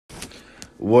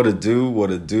What it do, what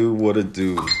it do, what it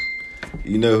do.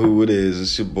 You know who it is.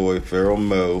 It's your boy, Pharaoh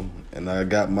Mo. And I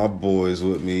got my boys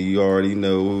with me. You already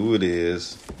know who it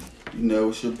is. You know,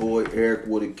 it's your boy, Eric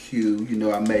with a Q. You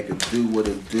know, I make it do what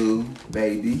it do,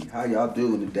 baby. How y'all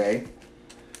doing today?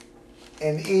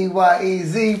 And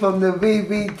EYEZ from the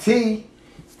VBT.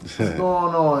 What's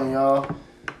going on, y'all?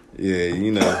 Yeah,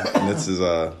 you know, this is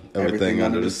everything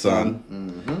under the sun.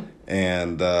 Mm-hmm.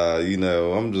 And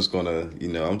I'm just gonna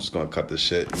cut the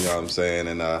shit. You know what I'm saying?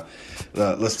 And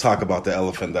let's talk about the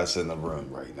elephant that's in the room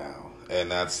right now,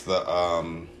 and that's the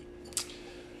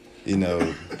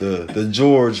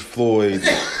George Floyd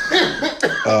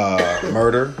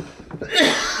murder.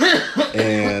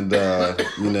 And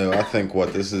I think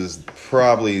this is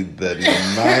probably the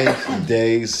 9th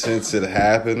day since it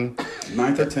happened.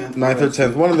 9th or 10th. 9th or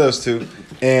 10th, one of those two.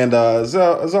 And as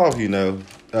all of you know,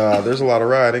 there's a lot of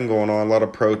rioting going on, a lot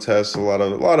of protests, a lot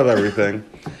of everything.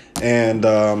 And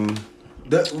can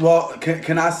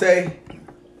I say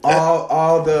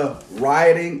all the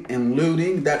rioting and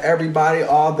looting that everybody,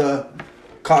 all the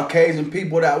Caucasian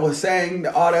people that was saying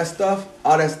all that stuff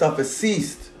has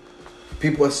ceased.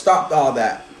 People have stopped all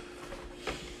that.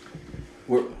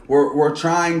 We're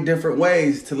trying different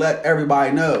ways to let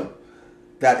everybody know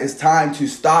that it's time to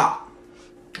stop.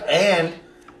 And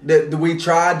we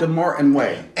tried the Martin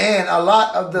way. And a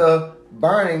lot of the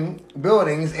burning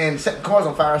buildings and setting cars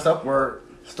on fire and stuff were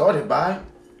started by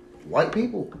white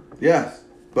people. Yes,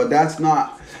 but that's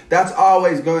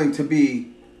always going to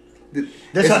be.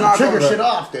 They're trying to trigger shit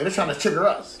off there. They're trying to trigger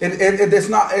us. It's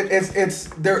not.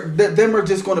 Them are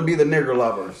just going to be the nigger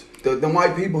lovers. The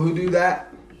white people who do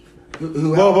that,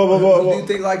 who do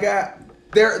things like that.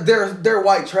 They're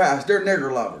white trash. They're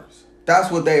nigger lovers. That's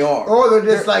what they are. Or they're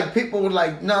just like people with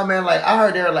like, no man, like I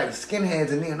heard they're like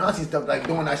skinheads and neo-Nazi stuff, like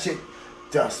doing that shit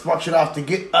to spark shit off to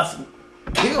get us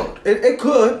killed. It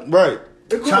could. Right.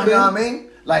 It could. You know what I mean?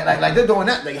 Like they're doing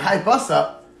that. They hype us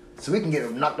up. So we can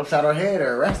get knocked upside our head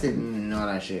or arrested and all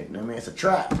that shit. I mean, it's a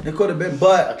trap. It could have been,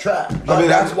 but a trap. But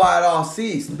that's why it all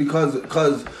ceased because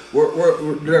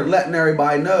they're letting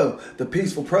everybody know the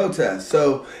peaceful protest.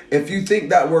 So if you think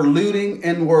that we're looting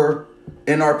and our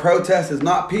protest is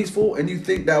not peaceful, and you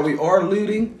think that we are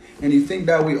looting and you think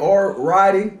that we are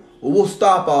rioting, well, we'll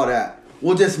stop all that.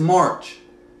 We'll just march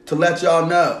to let y'all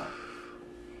know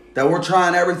that we're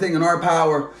trying everything in our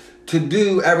power to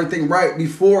do everything right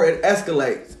before it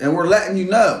escalates. And we're letting you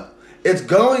know it's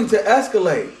going to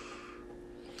escalate.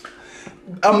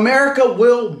 America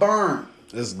will burn.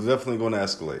 It's definitely going to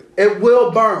escalate. It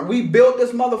will burn. We built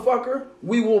this motherfucker.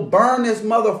 We will burn this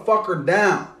motherfucker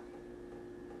down.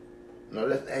 No,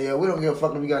 we don't give a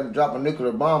fuck if we got to drop a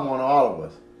nuclear bomb on all of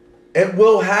us. It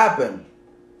will happen.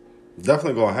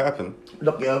 Definitely going to happen.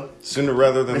 Look, yo. Sooner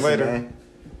rather than later. Man.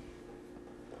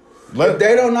 If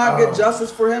they do not get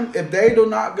justice for him, if they do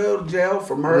not go to jail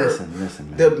for murder,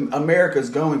 listen, man. America's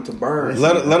going to burn.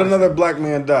 Let another black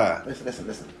man die.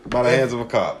 Listen. By the hands of a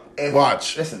cop.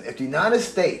 Watch. Listen, if the United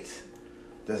States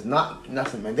does not,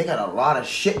 nothing, man, they got a lot of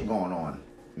shit going on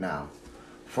now.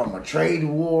 From a trade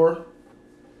war,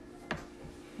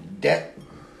 debt,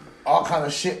 all kind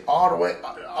of shit, all the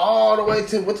way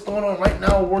to what's going on right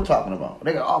now, what we're talking about.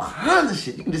 They got all kinds of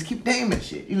shit. You can just keep naming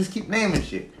shit. You know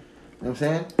what I'm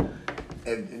saying?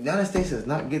 If the United States does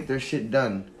not get their shit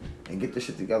done and get their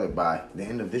shit together by the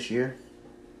end of this year,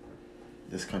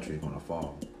 this country is going to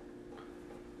fall.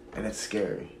 And it's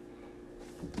scary.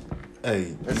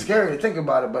 Hey, it's scary to think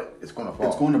about it, but it's going to fall.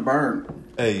 It's going to burn.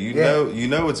 Hey, you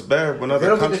know it's bad when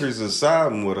other countries are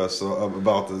siding with us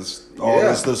about this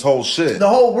whole shit. The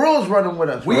whole world's running with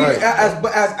us.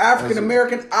 As African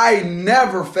American, I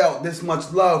never felt this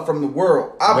much love from the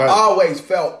world. I've always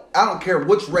felt, I don't care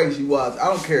which race you was. I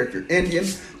don't care if you're Indian,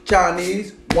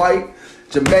 Chinese, white,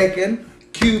 Jamaican,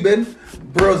 Cuban,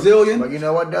 Brazilian. But you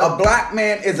know what, though? A black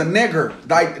man is a nigger.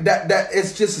 Like that.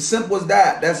 It's just as simple as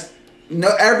that.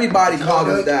 Everybody calls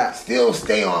us that. Still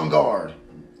stay on guard.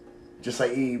 Just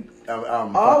like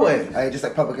always. Just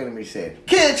like Public Enemy said.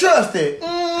 Can't trust it.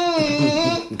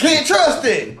 Can't trust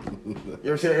it.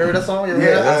 You ever heard that song?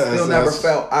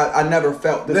 I never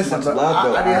felt this much love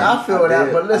though. I feel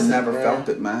that, but listen, I never felt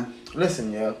it, man.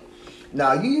 Listen, yo.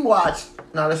 Now you watch.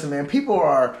 Now listen, man. People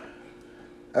are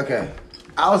okay.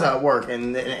 I was at work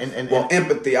and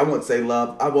empathy. I wouldn't say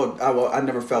love. I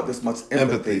never felt this much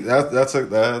empathy. That's a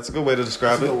good way to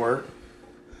describe it. Good word.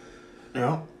 You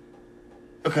know.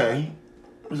 Okay.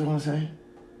 What was I going to say?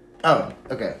 Oh,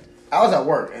 okay. I was at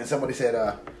work and somebody said,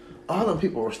 all the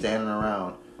people were standing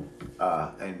around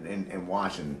and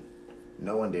watching.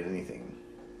 No one did anything.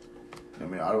 I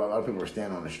mean, a lot of people were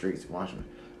standing on the streets watching.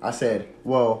 I said,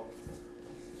 well,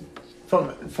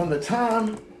 from the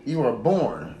time you were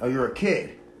born or you're a kid,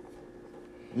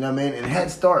 you know what I mean, in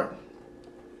Head Start,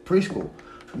 preschool,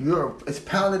 it's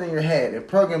pounded in your head and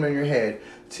programmed in your head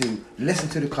to listen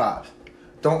to the cops.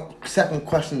 Don't second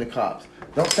question the cops.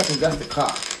 Don't second guess the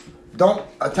cops. Don't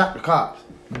attack the cops.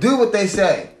 Do what they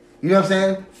say. You know what I'm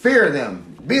saying? Fear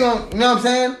them. Be on. You know what I'm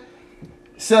saying?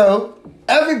 So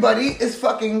everybody is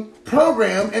fucking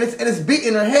programmed, and it's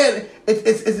beating their head.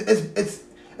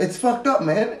 It's fucked up,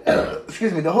 man.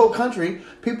 Excuse me. The whole country,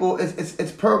 people,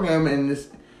 it's programmed, and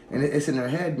it's in their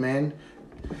head, man,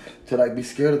 to like be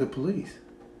scared of the police.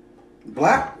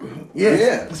 Black,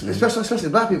 yeah. Especially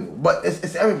black people, but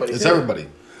it's everybody. It's everybody.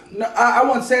 No, I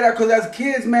wouldn't say that because as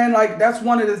kids, man, like that's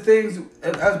one of the things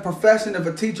as a profession. If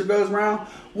a teacher goes around,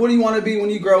 what do you want to be when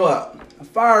you grow up? A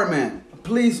fireman, a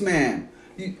policeman.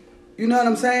 You know what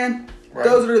I'm saying? Right.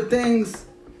 Those are the things.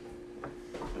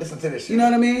 Listen to this shit. You know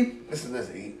what I mean? Listen to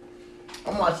this.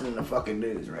 I'm watching the fucking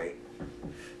news, right?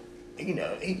 You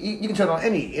know, you can turn on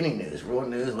any news, world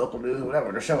news, local news,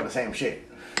 whatever. They're showing the same shit.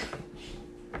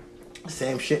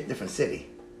 Same shit, different city.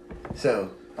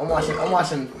 So I'm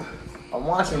watching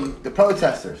the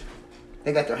protesters.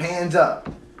 They got their hands up,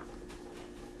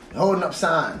 holding up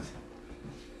signs,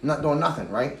 not doing nothing,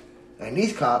 right? And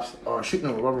these cops are shooting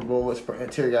them with rubber bullets,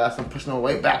 tear gas, and pushing them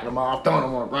away, backing them off, throwing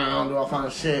them on the ground, do all kind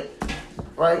of shit,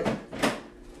 right?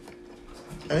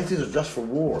 And these things are dressed for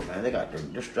war, man.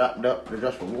 They're strapped up, they're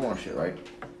dressed for war and shit, right?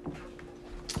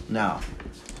 Now,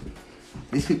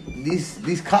 these people,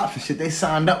 these cops and shit, they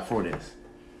signed up for this.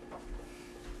 You know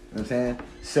what I'm saying?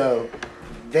 So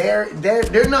they're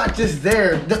not just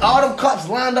there. All them cops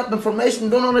lined up information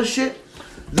doing all this shit.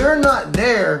 They're not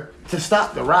there to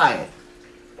stop the riot.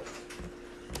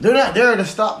 They're not there to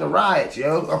stop the riots,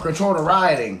 yo, or control the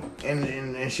rioting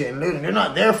and shit and looting. They're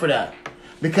not there for that.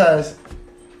 Because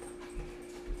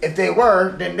if they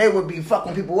were, then they would be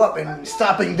fucking people up and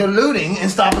stopping the looting and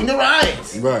stopping the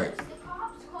riots. Right.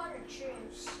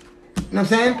 You know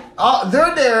what I'm saying?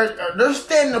 They're there, they're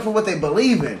standing up for what they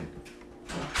believe in.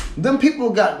 Them people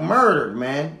got murdered,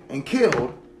 man, and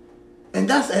killed. And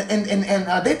that's and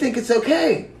they think it's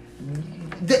okay.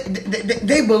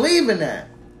 They believe in that.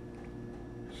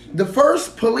 The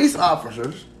first police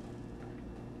officers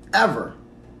ever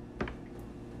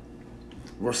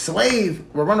were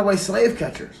runaway slave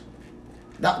catchers.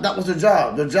 That was their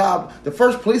job. The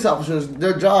first police officers,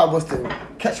 their job was to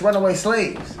catch runaway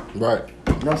slaves. Right.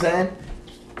 You know what I'm saying?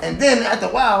 And then after a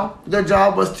while, their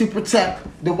job was to protect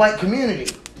the white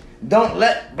community. Don't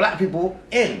let black people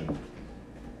in.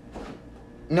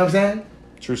 You know what I'm saying?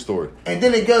 True story. And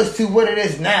then it goes to what it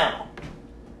is now.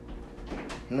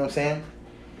 You know what I'm saying?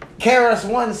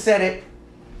 KRS-One said it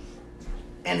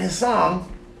in his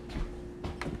song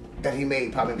that he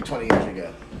made probably 20 years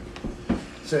ago.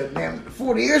 So damn,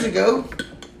 40 years ago,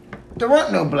 there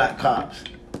weren't no black cops.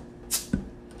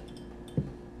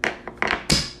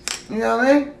 You know what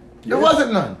I mean? There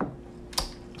wasn't none.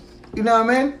 You know what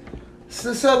I mean?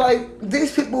 So like,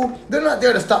 these people, they're not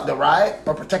there to stop the riot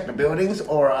or protect the buildings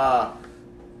or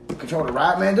control the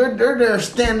riot, man. They're there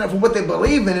standing up for what they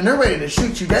believe in, and they're ready to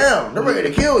shoot you down. They're ready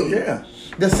to kill you. Yeah.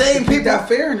 The same people. Got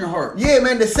fear in your heart. Yeah,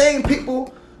 man. The same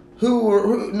people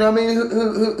who you know what I mean?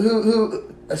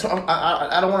 Who so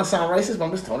I don't want to sound racist, but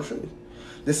I'm just telling the truth.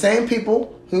 The same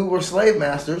people who were slave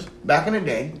masters back in the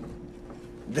day,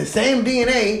 the same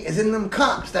DNA is in them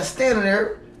cops that's standing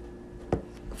there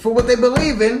for what they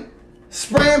believe in,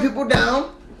 spraying people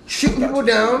down, shooting people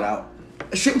down,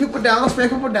 spraying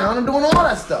people down, and doing all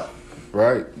that stuff.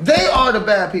 Right. They are the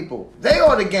bad people. They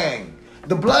are the gang.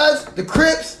 The Bloods, the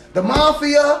Crips, the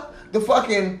Mafia, the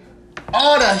fucking,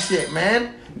 all that shit,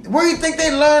 man. Where do you think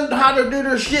they learned how to do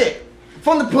their shit?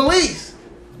 From the police.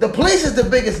 The police is the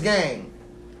biggest gang.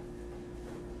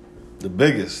 The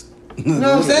biggest. You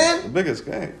know what I'm saying? The biggest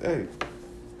gang. Hey.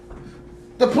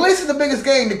 The police is the biggest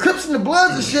gang. The Crips and the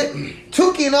Bloods and shit,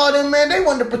 Tukey and all them, man, they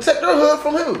wanted to protect their hood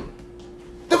from who?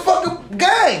 The fucking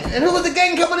gang. And who was the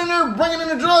gang coming in there, bringing in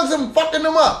the drugs and fucking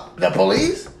them up? The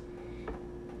police?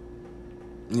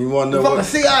 You want to know the fucking what?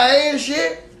 CIA and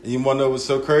shit? You want to know what's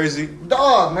so crazy?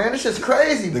 Dog, man, this shit's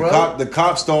crazy, bro. The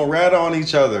cops don't rat on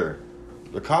each other.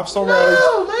 The cops don't rat on each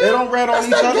other. They don't rat on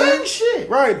each other. That's that gang shit.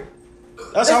 Right.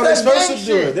 That's how they're supposed to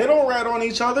do it. They don't rat on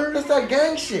each other. That's that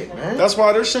gang shit, man. That's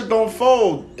why their shit don't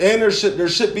fold. And their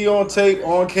shit be on tape,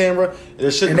 on camera.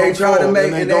 Their shit don't fold. And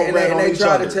they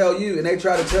try to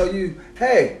tell you,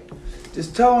 hey,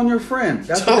 just tell on your friend.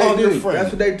 That's what they do.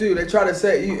 That's what they do. They try to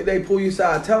say, they pull you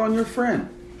aside. Tell on your friend.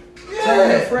 Yeah. Tell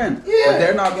on your friend. Yeah. But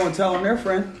they're not going to tell on their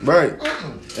friend. Right.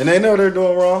 And they know they're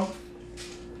doing wrong.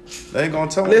 They ain't going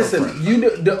to tell on their friend.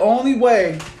 Listen, the only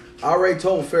way I already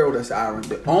told Pharaoh this, Aaron.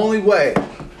 The only way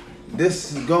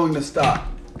this is going to stop,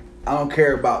 I don't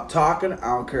care about talking.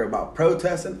 I don't care about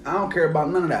protesting. I don't care about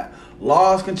none of that.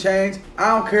 Laws can change. I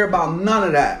don't care about none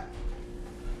of that.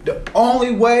 The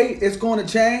only way it's going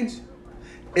to change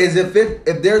is if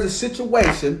there's a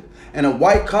situation and a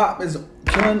white cop is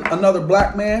killing another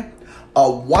black man, a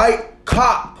white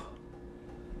cop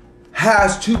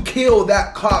has to kill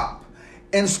that cop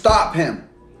and stop him.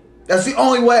 That's the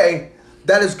only way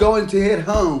that is going to hit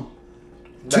home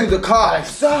to the cops. Like,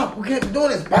 stop, we can't do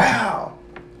this. Wow.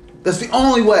 That's the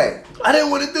only way. I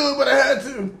didn't want to do it, but I had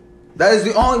to. That is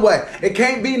the only way. It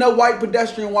can't be no white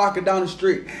pedestrian walking down the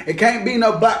street. It can't be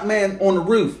no black man on the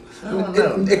roof.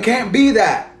 It can't be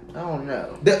that. I don't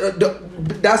know.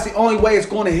 That's the only way it's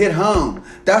going to hit home.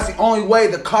 That's the only way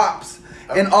the cops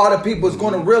and all the people is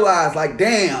going to realize, like,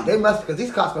 damn. They must, because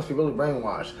these cops must be really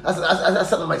brainwashed. That's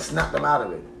something like snap them out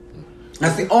of it.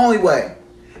 That's the only way.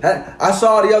 I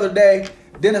saw the other day,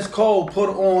 Dennis Cole put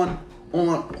on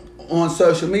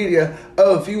social media,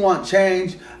 oh, if you want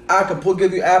change, I can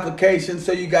give you applications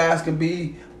so you guys can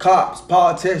be cops,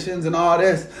 politicians, and all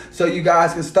this, so you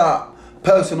guys can stop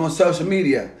posting on social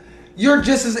media. You're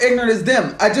just as ignorant as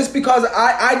them. Just because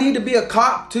I need to be a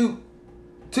cop to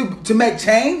make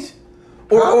change,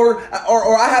 or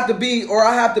I have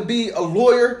to be a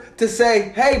lawyer to say,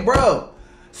 hey, bro,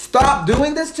 stop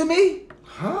doing this to me.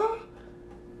 Huh?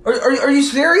 Are you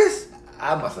serious?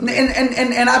 I must have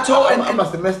I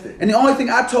must have missed it. And the only thing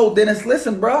I told Dennis,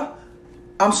 listen, bro,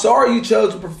 I'm sorry you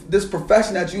chose this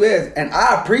profession that you is, and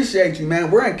I appreciate you,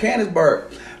 man. We're in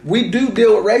Canonsburg. We do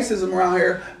deal with racism around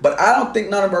here, but I don't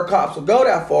think none of our cops will go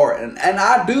that far. And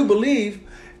I do believe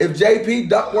if JP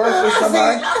Duckworth or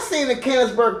somebody, I seen the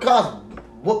Canonsburg cops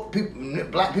whoop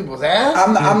black people's ass.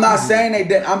 I'm not saying they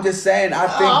didn't. I'm just saying I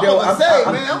think they'll.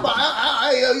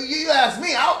 You ask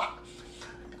me,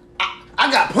 I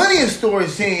got plenty of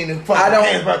stories seeing the fucking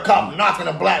Canonsburg cop knocking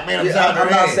a black man upside their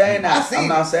head. I'm not saying that. I'm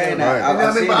not saying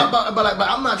that. But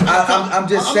I'm not trying to talk. I'm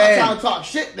just saying. I'm not trying to talk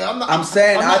shit. I'm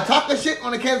not talking shit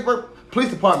on the Canonsburg Police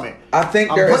Department. I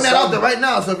think I'm putting that out there right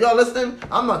now. So if y'all listening,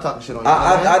 I'm not talking shit on you.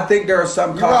 I think there are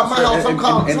some cops.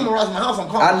 Someone robbed my house. I'm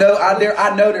calling.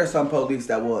 I know there's some police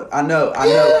that would. I know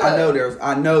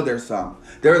there's some.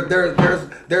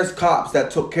 There's cops that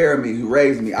took care of me, who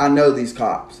raised me. I know these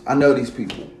cops. I know these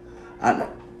people. I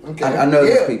know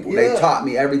these people. They taught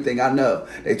me everything I know.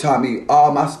 They taught me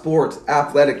all my sports,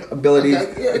 athletic abilities.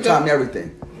 They taught me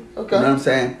everything. Okay. You know what I'm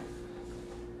saying?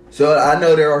 So I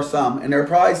know there are some, and there are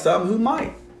probably some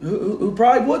who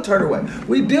probably would turn away.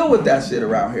 We deal with that shit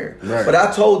around here. Right. But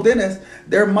I told Dennis,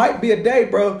 there might be a day,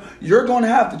 bro, you're going to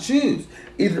have to choose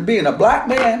either being a black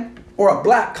man or a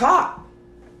black cop.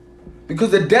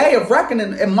 Because the day of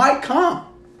reckoning, it might come.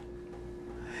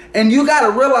 And you got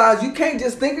to realize you can't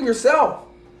just think of yourself.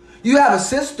 You have a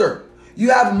sister.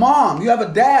 You have a mom. You have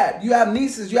a dad. You have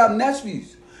nieces. You have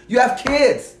nephews. You have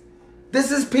kids.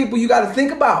 This is people you got to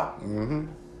think about. Mm-hmm.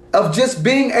 Of just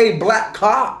being a black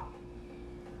cop.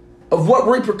 Of what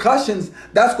repercussions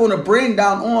that's going to bring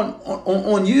down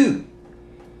on you.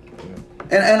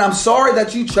 And I'm sorry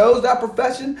that you chose that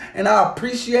profession. And I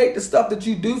appreciate the stuff that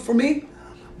you do for me.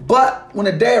 But when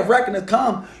the day of reckoning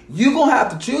comes, you're going to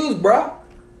have to choose, bro.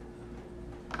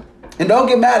 And don't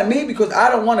get mad at me because I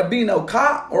don't want to be no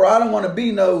cop or I don't want to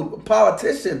be no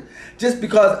politician just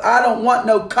because I don't want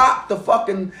no cop to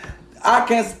fucking, I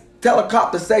can't tell a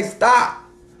cop to say stop.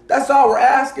 That's all we're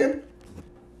asking.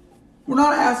 We're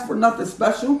not asking for nothing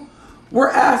special. We're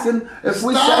asking if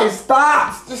we say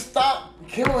stop. Just stop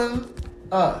killing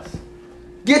us.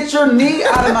 Get your knee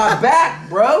out of my back,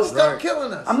 bro. Stop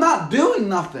killing us. I'm not doing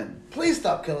nothing. Please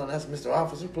stop killing us, Mr.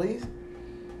 Officer, please.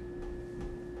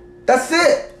 That's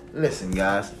it. Listen,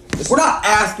 guys. We're not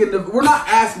asking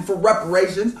for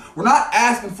reparations. We're not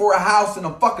asking for a house and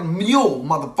a fucking mule,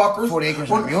 motherfuckers. 40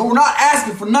 acres and a mule? We're not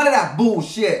asking for none of that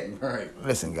bullshit. Right.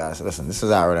 Listen, guys. Listen. This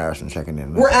is Aaron Harrison checking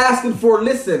in. We're asking for,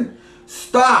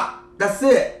 stop. That's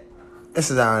it. This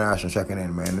is Aaron Harrison checking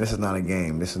in, man. This is not a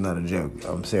game. This is not a joke.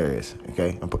 I'm serious,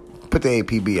 okay? Put the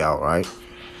APB out, right?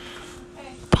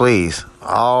 Please,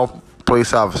 all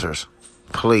police officers,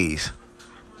 please.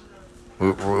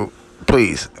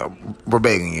 Please, we're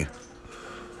begging you.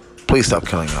 Please stop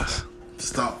killing us.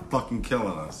 Stop fucking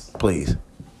killing us. Please.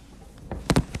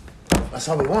 That's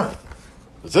all we want.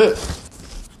 That's it.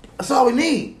 That's all we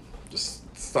need. Just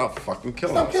stop fucking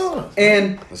killing us. Stop killing us.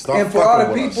 And for all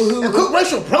the people who... And put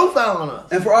racial profile on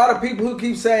us. And for all the people who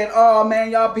keep saying, oh man,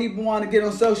 y'all people want to get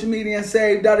on social media and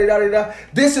say da-da-da-da-da.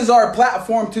 This is our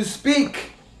platform to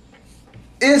speak.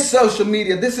 is social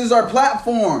media. This is our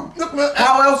platform. Look, man,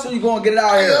 How else are you going to get it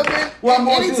out here? Man, What I'm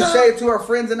going to do is anytime- say it to our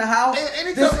friends in the house.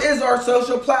 This is our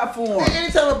social platform.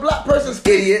 Anytime a black person speaks,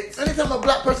 Idiots. anytime a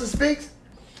black person speaks,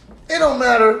 it don't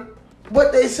matter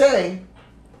what they say.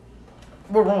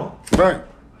 We're wrong. Right.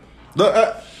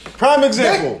 Prime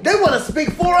example. They want to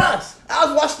speak for us. I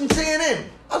was watching CNN.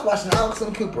 I was watching Alex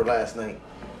and Cooper last night.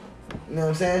 You know what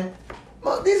I'm saying?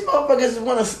 Well, these motherfuckers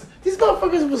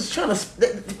was trying to.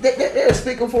 They were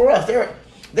speaking for us.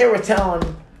 They were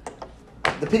telling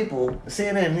the people,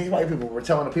 CNN. These white people were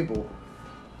telling the people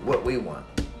what we want,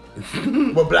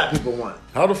 what black people want.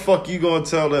 How the fuck you gonna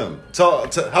tell them? How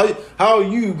are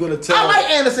you gonna tell? I like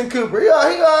Anderson Cooper. He all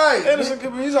right. Anderson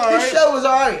Cooper. He's all right. His show was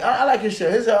all right. I like his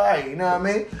show. He's all right. You know what I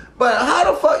mean? But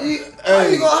how the fuck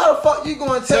you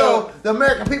gonna tell the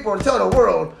American people or tell the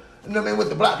world? You know what I mean? What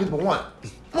the black people want?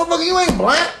 Motherfucker, you ain't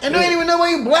black, and they ain't even know why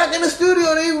you black in the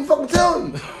studio. They even fucking tell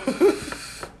you. Get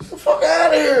the fuck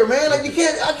out of here, man! Like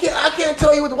I can't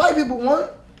tell you what the white people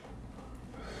want.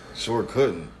 Sure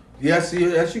couldn't. Yes,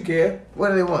 you can. What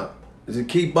do they want? Is to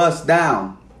keep us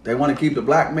down. They want to keep the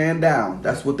black man down.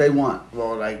 That's what they want.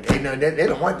 Well, like they know they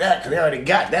don't want that because they already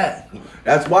got that.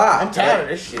 That's why. I'm tired of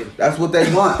this shit. That's what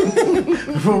they want.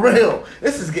 For real,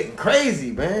 this is getting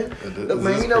crazy, man. Look,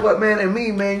 man, you know what, man, and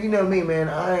me, man, you know me, man.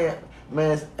 I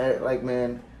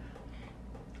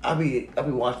be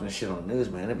watching this shit on the news,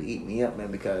 man. It be eating me up,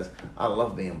 man, because I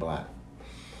love being black.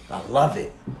 I love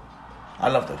it. I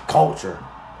love the culture.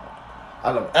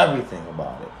 I love everything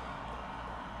about it.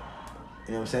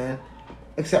 You know what I'm saying?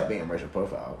 Except being racial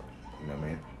profiled. You know what I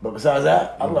mean? But besides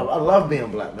that, I love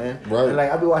being black, man. Right. And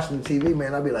like I be watching the TV,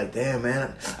 man. I be like, damn,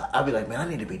 man. I be like, man, I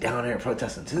need to be down there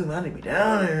protesting too, man. I need to be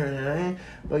down there, you know?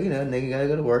 But you know, nigga gotta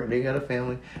go to work. Nigga got a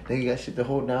family. Nigga got shit to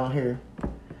hold down here. You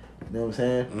know what I'm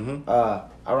saying? Mm-hmm.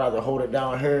 I'd rather hold it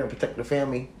down here and protect the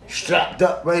family, strapped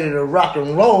up, ready to rock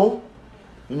and roll.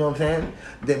 You know what I'm saying?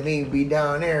 Than me be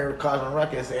down there causing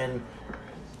ruckus and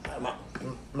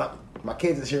my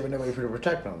kids is here with nobody for to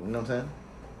protect them. You know what I'm saying?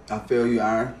 I feel you,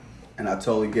 Iron, and I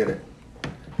totally get it.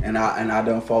 And I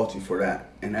don't fault you for that.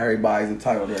 And everybody's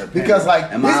entitled to their opinion. Because like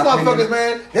In these my motherfuckers, opinion,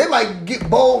 man, they might get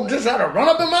bold and just try to run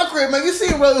up in my crib, man. You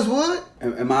see Rosewood?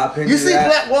 In my opinion, You see that,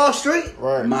 Black Wall Street?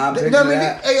 Right. In my You opinion, know what I mean?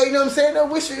 that, Hey, you know what I'm saying? I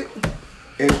wish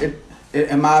it.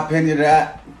 in my opinion,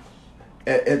 that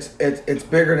it's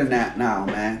bigger than that now,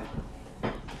 man.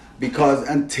 Because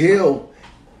until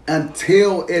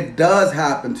it does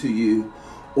happen to you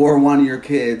or one of your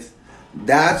kids,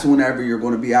 that's whenever you're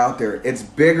going to be out there. It's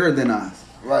bigger than us.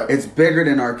 Right. It's bigger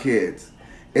than our kids.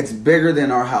 It's bigger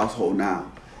than our household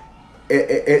now.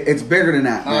 It's bigger than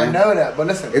that, man. I know that, but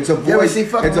listen, It's a you ever voice. see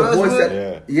fucking It's a voice Rosewood?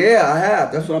 that. Yeah, I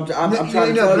have. That's what I'm You trying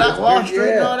to know tell Black you. Wall It's Street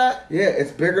and all that? Yeah,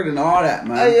 it's bigger than all that,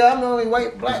 man. Hey, I'm the only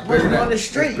white black It's bigger person than- on the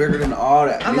street. It's bigger than all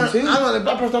that. I'm Me the too. only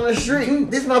black person on the street. too.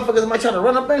 These motherfuckers might try to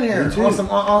run up in here Me too. on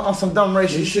some dumb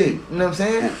racist Me shit. too. You know what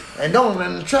I'm saying?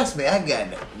 And trust me, I got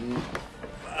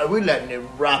it. We letting it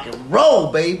rock and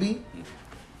roll, baby.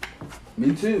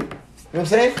 Me too. You know what I'm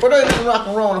saying? But they letting rock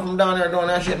and roll if I'm down there doing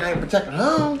that shit and I ain't protecting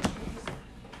home.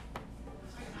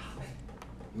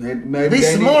 Maybe Be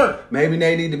they smart. Maybe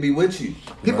they need to be with you.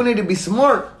 People need to be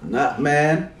smart. Not,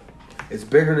 man. It's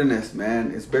bigger than this,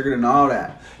 man. It's bigger than all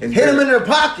that. It's Hit them bigger- in their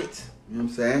pockets. You know what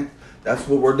I'm saying? That's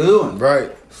what we're doing.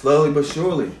 Right. Slowly but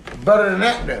surely. Better than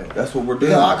that, though. That's what we're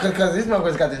doing. Because these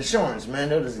motherfuckers got the insurance, man.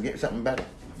 They'll just get something better.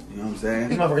 You know what I'm These saying?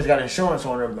 motherfuckers got insurance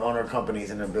on their companies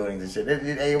and their buildings and shit.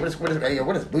 Hey,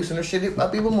 what is boosting their shit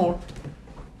up even more?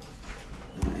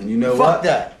 And you know Fuck what?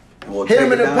 that. And we'll Hit take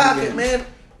them in it their down pocket, again. man.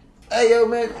 Hey, yo,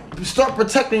 man, start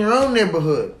protecting your own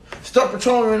neighborhood. Start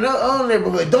patrolling your own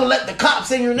neighborhood. Don't let the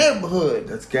cops in your neighborhood.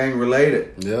 That's gang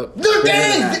related. Yep. They're bigger than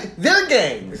gangs. that. They're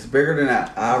gangs. It's bigger than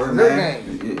that. Ira, They're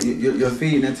man. You're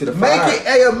feeding into the fire. Make it,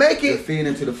 hey, yo, make You're it. feeding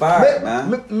into the fire, man.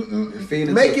 You're feeding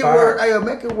into Make the it fire. where, hey, yo,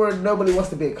 make it where nobody wants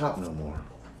to be a cop no more.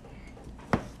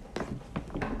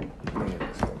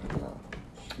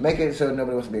 Make it so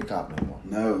nobody wants to be a cop no more.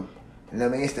 No. You know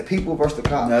what I mean? It's the people versus the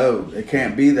cops. No, it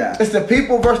can't be that. It's the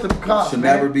people versus the cops. Should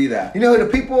man. never be that. You know who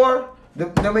the people are?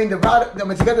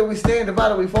 Together we stand,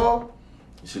 divided we fall.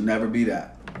 It should never be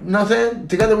that. You know what I'm saying?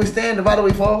 Together we stand, divided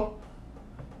we fall.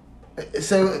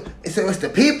 So it's the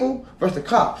people versus the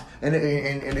cops, and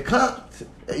the cops.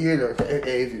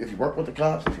 If you work with the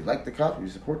cops, if you like the cops, you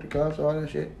support the cops, all that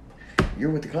shit. You're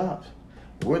with the cops.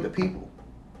 We're the people.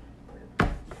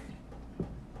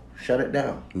 Shut it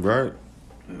down. Right.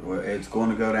 Well, it's going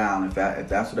to go down if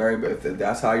that's what everybody. If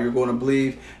that's how you're going to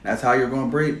believe, that's how you're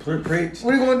going to preach.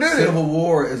 What are you going to do then? Civil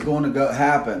war is going to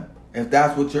happen. If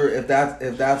that's what you're, if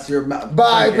that's your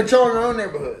by thinking, patrolling their own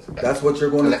neighborhoods. that's what you're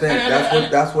going to think.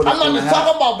 That's what. I'm not just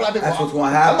talking about black people. That's what's going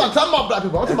to happen. I'm not talking about black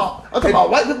people. I'm talking about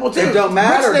white people too. It don't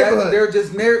matter. Rich neighborhoods. They're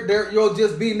just you'll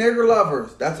just be nigger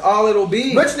lovers. That's all it'll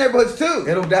be. Rich neighborhoods too.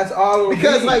 That's all it'll be.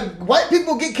 Because like white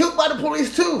people get killed by the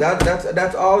police too.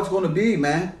 That's all it's going to be,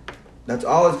 man. That's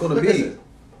all it's going to be.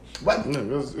 What? It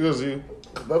was you.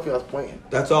 Both of y'all's pointing.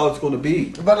 That's all it's going to be.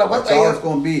 But like, that's all it's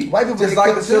going to be. White people just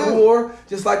like the Civil War.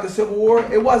 Just like the Civil War.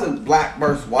 It wasn't black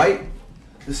versus white.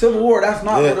 The Civil War. That's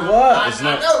not what it was.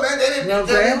 I know, man. They didn't. You know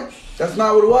what I'm saying? That's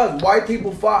not what it was. White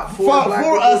people fought for black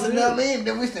people us. too. You know what I mean?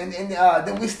 Then we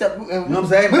stepped. You know what I'm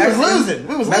saying? We was losing.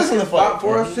 We was losing the fight. Fought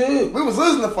for us too. We was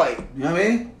losing the fight. You know what I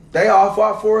mean? They all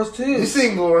fought for us too. You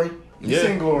seen Glory? You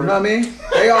seen Glory? You know what I mean?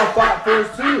 They all fought for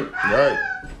us too. Right.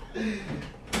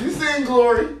 You seen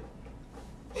Glory?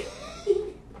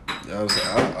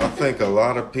 I think a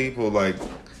lot of people, like,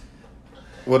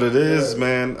 what it is,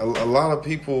 man, a lot of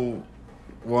people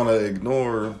want to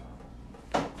ignore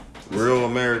real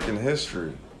American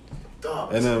history.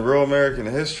 And in real American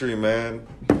history, man,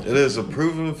 it is a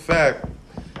proven fact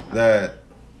that,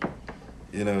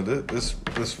 you know, this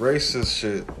racist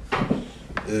shit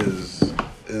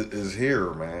is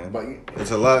here, man.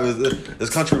 It's a lot. This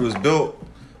country was built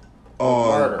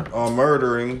on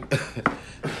murdering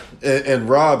and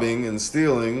robbing and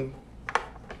stealing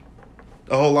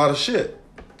a whole lot of shit.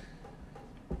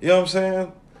 You know what I'm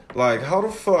saying? Like, how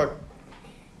the fuck?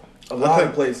 A lot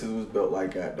of places was built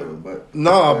like that, though. But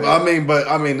no, I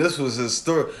mean, this was his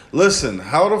story. Listen,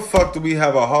 how the fuck do we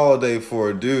have a holiday for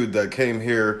a dude that came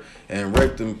here and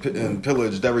raped and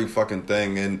pillaged every fucking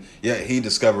thing, and yet he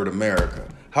discovered America?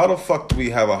 How the fuck do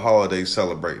we have a holiday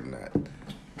celebrating that?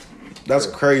 That's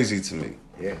crazy to me.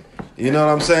 Yeah. You know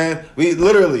what I'm saying? We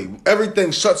literally,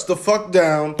 everything shuts the fuck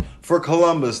down for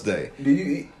Columbus Day. Do you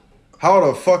eat? How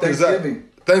the fuck is that?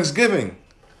 Thanksgiving.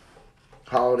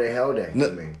 Holiday, hell day. I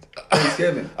mean.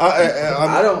 Thanksgiving.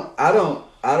 I don't.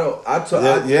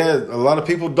 Yeah, a lot of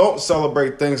people don't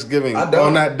celebrate Thanksgiving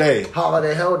on that day.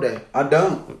 Holiday, hell day. I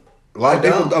don't. A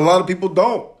lot of people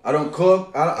don't. I don't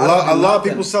cook. A lot of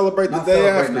people celebrate the day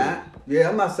after. That. Yeah,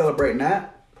 I'm not celebrating that.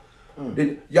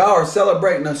 Y'all are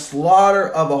celebrating the slaughter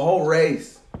of a whole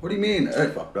race. What do you mean?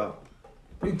 Fucked up.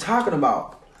 What are you talking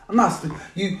about? I'm not.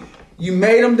 You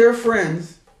made them their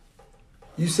friends.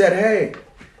 You said, hey,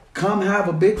 come have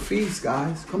a big feast,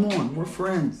 guys. Come on, we're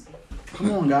friends. Come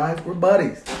on, guys, we're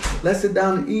buddies. Let's sit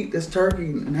down and eat this turkey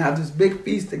and have this big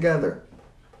feast together.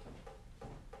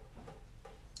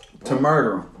 To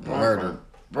murder them.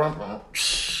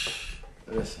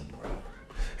 Listen, bro.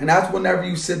 And that's whenever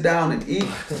you sit down and eat,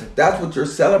 that's what you're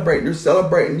celebrating. You're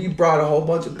celebrating you brought a whole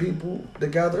bunch of people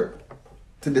together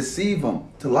to deceive them,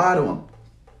 to lie to them,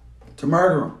 to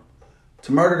murder them,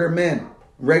 to murder their men,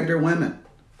 rape their women,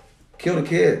 kill the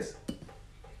kids.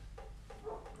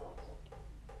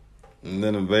 And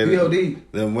then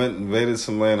invaded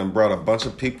some land and brought a bunch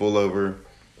of people over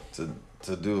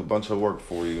to do a bunch of work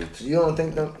for you. You don't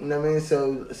think that, you know what I mean?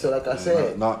 So like I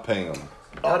said, not paying them.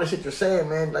 All the shit you're saying,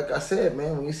 man. Like I said,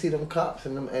 man, when you see them cops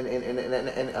and them and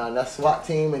that SWAT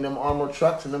team and them armored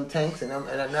trucks and them tanks and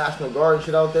that National Guard and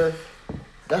shit out there,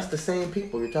 that's the same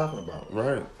people you're talking about,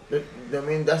 right? I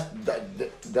mean, that's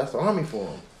the army for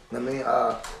them. I mean,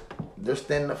 they're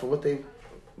standing up for what they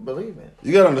believe in.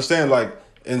 You gotta understand, like,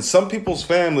 in some people's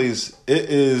families, it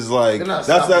is like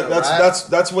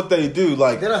that's what they do.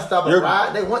 Like, they're not stopping the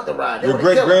ride; they want the ride. Your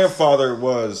great grandfather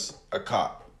was a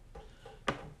cop.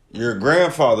 Your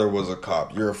grandfather was a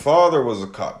cop. Your father was a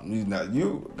cop. You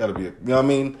gotta be. You know what I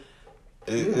mean?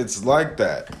 It's like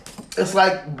that. It's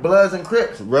like Bloods and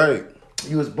Crips, right?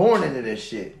 You was born into this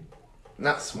shit,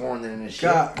 not sworn into this shit.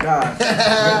 God.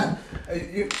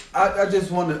 I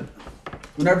just want to.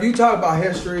 Whenever you talk about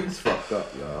history, it's fucked up,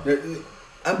 y'all.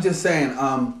 I'm just saying.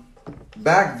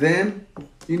 Back then,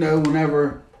 you know,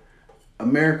 whenever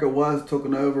America was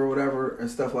taken over or whatever and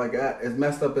stuff like that, as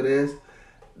messed up it is.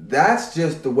 That's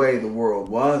just the way the world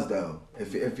was, though.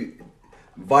 If you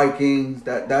Vikings,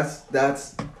 that's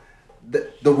the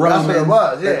Romans. That's what it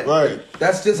was, yeah. Right.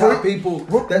 That's just how people.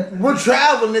 We're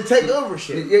traveling to take over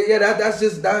shit. Yeah. That's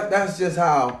just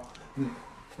how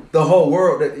the whole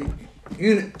world.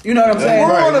 You know what I'm saying?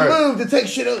 We're on the move to take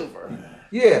shit over.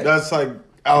 Yeah. That's like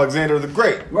Alexander the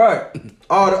Great. Right.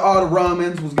 All the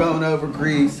Romans was going over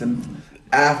Greece and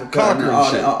Africa, conquering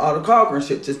all the conquering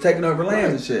shit, just taking over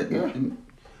lands and shit.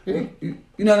 Yeah. You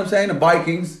know what I'm saying? The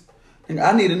Vikings. And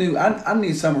I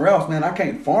need somewhere else, man. I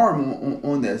can't farm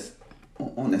on this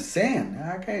sand.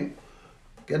 I can't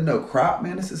get no crop,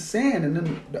 man. This is sand, and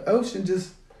then the ocean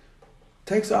just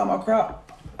takes all my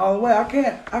crop all the way. I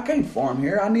can't farm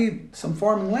here. I need some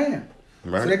farming land.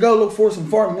 Right. So they go look for some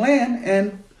farming land,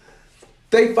 and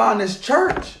they find this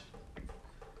church.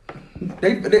 But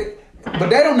they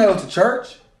don't know it's a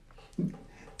church.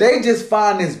 They just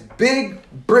find this big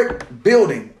brick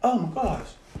building. Oh my gosh,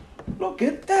 look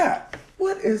at that!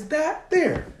 What is that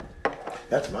there?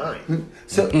 That's mine.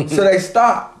 So they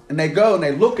stop and they go and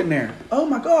they look in there. Oh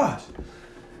my gosh.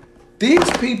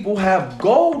 These people have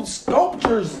gold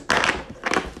sculptures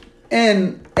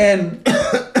and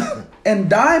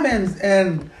diamonds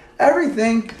and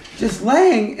everything just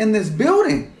laying in this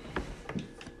building.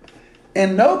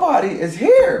 And nobody is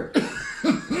here.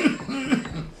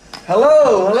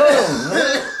 Hello.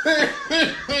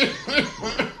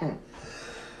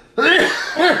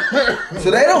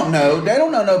 So they don't know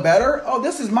no better. Oh,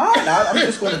 this is mine. I'm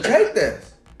just going to take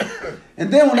this.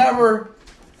 And then whenever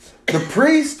the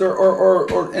priest or all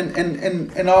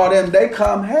them, they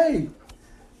come, hey,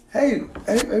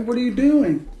 what are you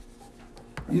doing?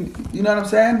 You know what I'm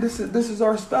saying? This is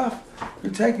our stuff.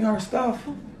 You're taking our stuff.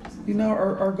 You know,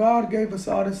 our God gave us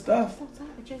all this stuff.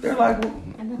 They're like,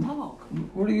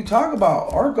 what are you talking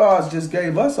about? Our gods just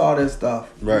gave us all this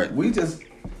stuff. Right. We just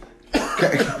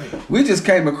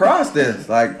came across this.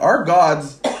 Like, our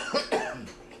gods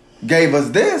gave us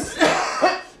this.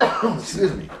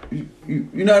 Excuse me.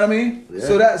 You know what I mean?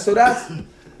 Yeah. So that's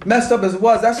messed up as it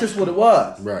was. That's just what it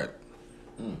was. Right.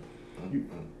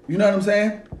 You know what I'm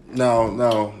saying?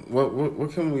 No.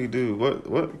 What can we do?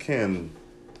 What can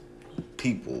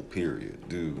people, period,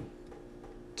 do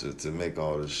to make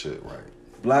all this shit right?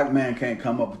 Black man can't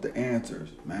come up with the answers,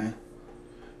 man.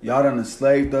 Y'all done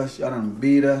enslaved us. Y'all done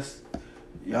beat us.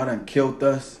 Y'all done killed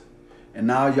us. And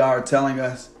now y'all are telling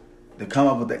us to come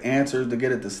up with the answers to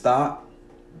get it to stop.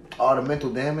 All the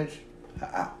mental damage.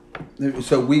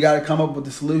 So we got to come up with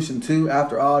the solution too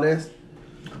after all this.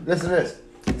 Listen to this.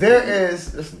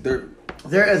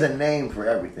 There is a name for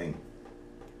everything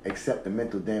except the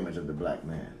mental damage of the black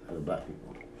man, of the black people.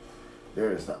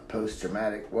 There is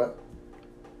post-traumatic, what?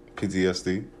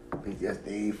 PTSD.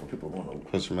 PTSD for people going to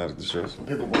Post-traumatic distress.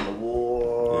 people going to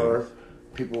war.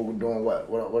 People doing what?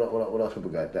 What else people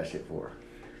got that shit for?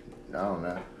 I don't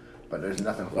know. But there's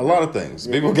nothing for A lot of things.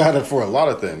 People got it for a lot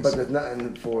of things. But there's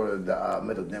nothing for the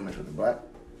mental damage with the black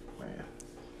man.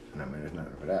 I mean, there's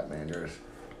nothing for that, man. There's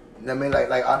what I'm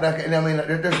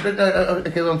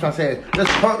trying to say is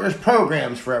there's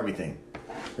programs for everything.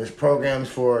 There's programs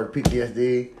for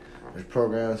PTSD. There's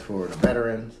programs for the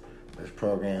veterans. There's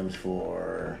programs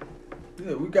for.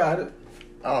 Yeah, we got it.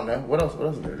 I don't know. What else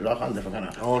is there? There's all kinds of different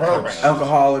kind of All programs.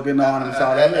 Alcoholic Anonymous.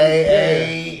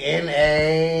 AA,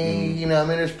 NA. You know what I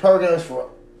mean? There's programs for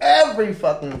every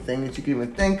fucking thing that you can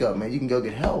even think of, man. You can go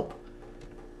get help.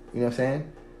 You know what I'm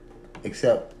saying?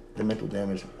 Except the mental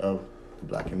damage of the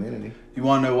black community. You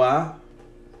want to know why?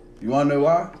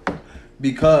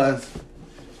 Because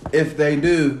if they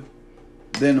do,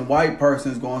 then the white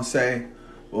person is going to say,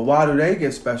 well, why do they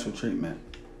get special treatment?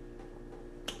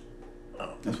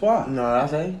 That's why. You know what I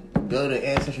say? Go to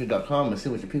Ancestry.com and see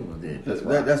what your people did. That's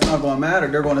why. That's not going to matter.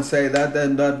 They're going to say that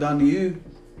done to you.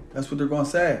 That's what they're going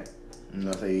to say. You know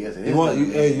what I'm saying? Yes, it is.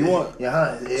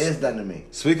 Yeah, it is done to me.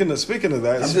 Speaking of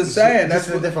that, I'm just saying That's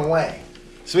in a different way.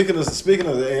 Speaking of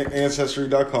the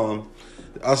Ancestry.com,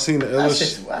 I seen the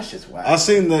illest. That's just why. I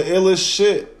seen the illest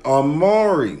shit on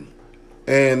Maury,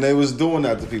 and they was doing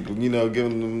that to people. You know,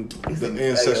 giving them the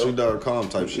Ancestry.com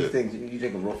type shit. You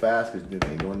think them real fast because they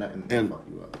ain't doing nothing and fuck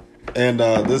you up. And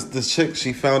this chick,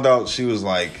 she found out she was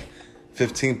like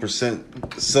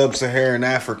 15% sub-Saharan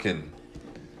African.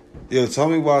 Yo, tell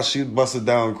me why she busted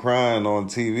down crying on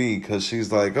TV, because she's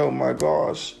like, oh my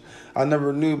gosh, I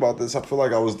never knew about this. I feel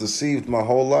like I was deceived my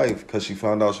whole life, because she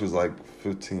found out she was like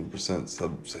 15%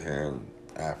 sub-Saharan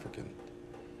African.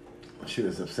 She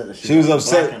was upset that she was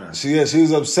upset. She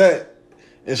was upset,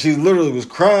 and she literally was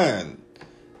crying.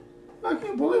 I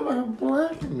can't believe I have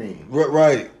black in me.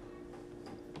 Right.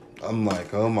 I'm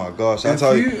like, oh my gosh, that's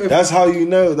how you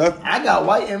know that I got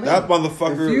white in me. That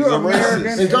motherfucker if you're is a American,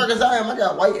 racist. As dark as I am, I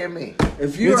got white in me.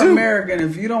 If you're American,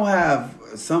 if you don't have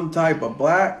some type of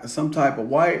black, some type of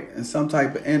white, and some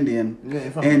type of Indian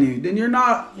in you, then you're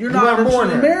not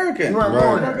born American. You weren't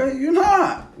born here. You're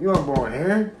not. You weren't born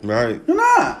here. Right. You're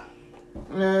not.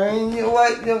 Man, you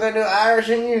white, you don't got no Irish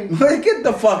in you. Get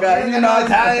the fuck out. You got no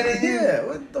Italian in you. Yeah,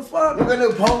 what the fuck? You got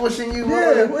no Polish in you.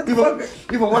 Yeah, what the fuck?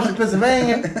 You from Western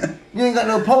Pennsylvania. You ain't got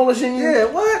no Polish in you. Yeah,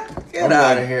 what? Get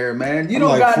out of here, man. You don't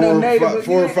like got no native.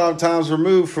 4 or 5 times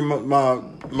removed from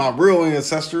my real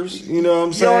ancestors. You know what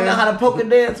I'm saying? You don't know how to polka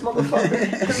dance,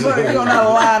 motherfucker. You don't know how to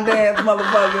line dance,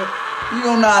 motherfucker. You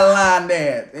don't know how to line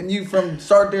dance. And you from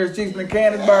Start There, Houston, and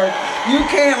Canonsburg. You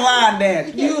can't line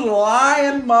dance. You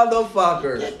lying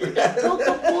motherfuckers.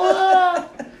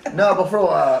 No, but for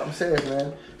I'm serious,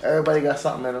 man. Everybody got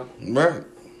something in them. Right.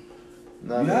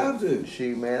 No, You have to.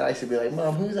 Man, I used to be like,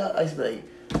 Mom, who's that? I used to be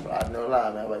like, I know a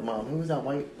lie, man. I'm like, Mom, who's that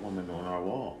white woman on our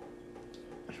wall?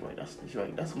 She's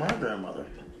like, that's my grandmother.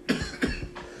 She's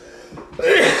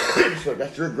like,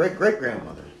 that's your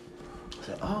great-great-grandmother. I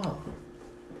said, oh.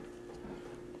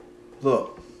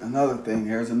 Look, another thing.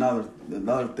 Here's another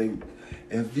thing.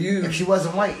 If she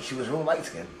wasn't white, she was real light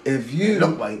skinned. If you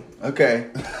look white, okay,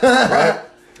 right?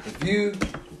 If you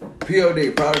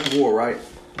POD, product of war, right?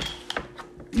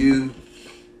 You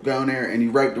go in there and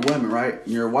you rape the women, right?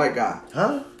 And you're a white guy,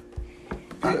 huh?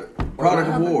 Product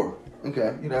of war.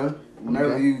 Okay, you know,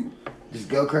 whenever you just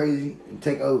go crazy and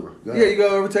take over. You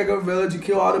go over, take over village, you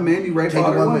kill all the men, you rape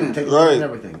all the women, take right? And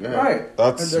everything, right?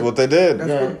 That's what they did.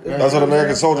 That's what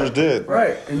American soldiers did,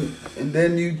 right? And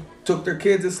then you took their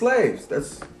kids as slaves.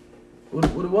 That's what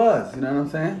it was. You know what I'm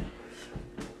saying?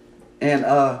 And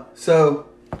so,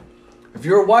 if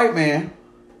you're a white man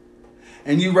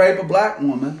and you rape a black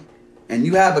woman and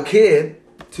you have a kid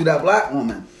to that black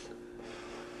woman,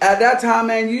 at that time,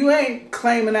 man, you ain't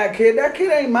claiming that kid. That kid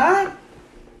ain't mine.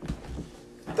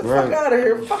 Get the fuck out of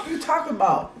here. What the fuck you talking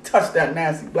about? Touch that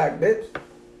nasty black bitch.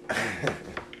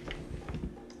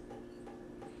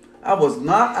 I was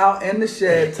not out in the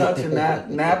shed touching that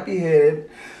nappy head,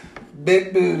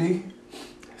 big booty,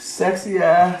 sexy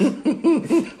ass, curvy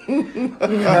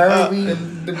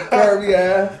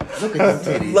ass, look at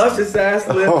the titties, luscious ass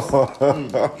lips.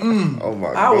 Oh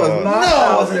my God! I was not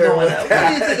out there with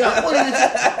that. What do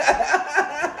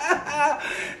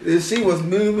you think? She was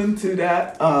moving to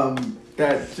that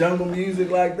that jungle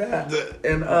music like that,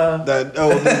 and that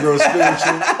old Negro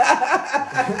spiritual.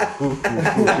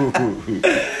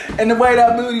 And the way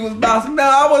that booty was bouncing. No,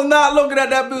 I was not looking at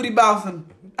that booty bouncing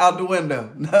out the window.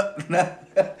 No.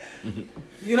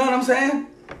 You know what I'm saying?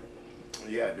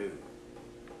 Yeah, dude.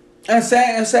 And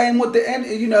same with the,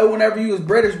 you know, whenever you was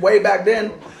British way back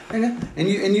then, nigga, and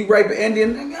you rape an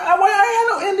Indian, nigga, I ain't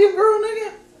no Indian girl,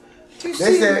 nigga.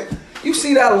 You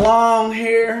see that long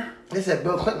hair? They said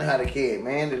Bill Clinton had a kid,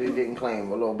 man, that he didn't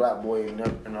claim, a little black boy in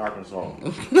Arkansas.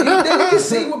 Did you just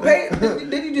see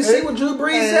what Drew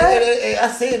Brees said?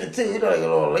 I seen it too. You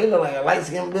know, he look like a light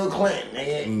skinned Bill Clinton,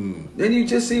 nigga. Didn't you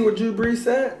just see what Drew Brees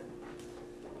said?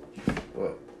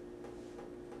 What?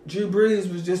 Drew Brees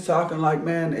was just talking like,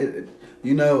 man,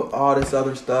 you know, all this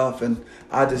other stuff, and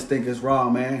I just think it's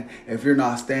wrong, man. If you're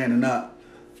not standing up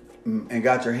and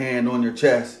got your hand on your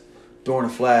chest, throwing a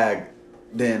flag,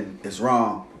 then it's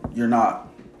wrong. You're not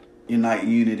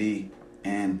unity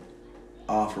and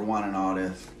all for one and all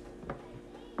this.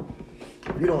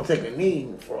 You don't take a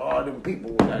knee for all them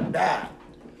people that die.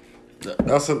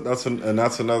 That's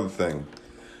another thing.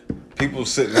 People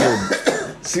sitting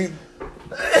here, see,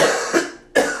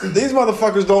 these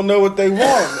motherfuckers don't know what they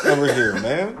want over here,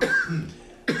 man.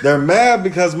 They're mad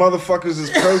because motherfuckers is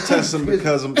protesting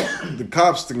because the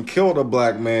cops done killed a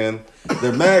black man.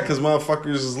 They're mad because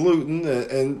motherfuckers is looting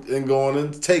and going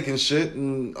and taking shit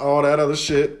and all that other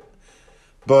shit.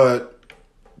 But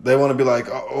they want to be like,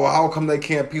 oh, how come they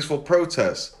can't peaceful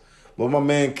protest? Well, my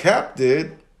man Cap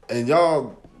did, and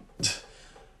y'all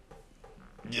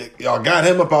got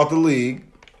him up out the league.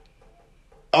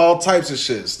 All types of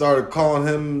shit. Started calling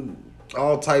him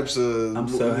all types of... I'm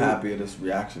so happy at this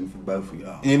reaction from both of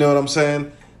y'all. You know what I'm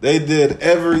saying? They did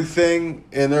everything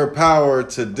in their power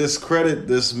to discredit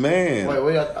this man. Wait,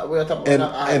 we are talking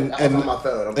about?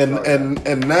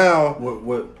 And now,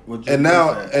 what and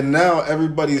now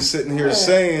everybody's sitting here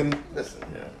saying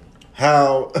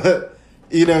how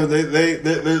you know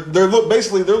they're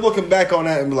looking back on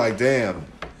that and be like, damn,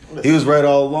 he was right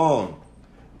all along.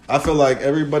 I feel like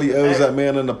everybody owes that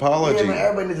man an apology. Yeah, man,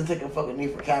 everybody needs to take a fucking knee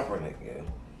for Kaepernick, yeah.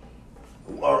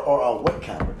 Or a wet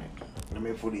Kaepernick. I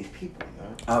mean, for these people,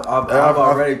 man. I've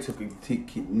already took a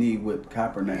knee with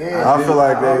Kaepernick. Yeah, I feel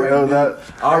like they owe that.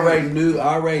 I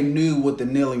already knew what the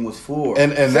kneeling was for.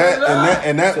 And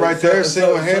that right there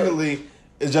single-handedly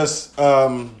is just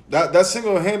that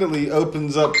single-handedly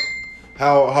opens up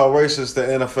how racist the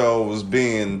NFL was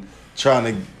being, trying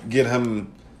to get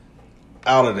him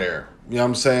out of there. You know what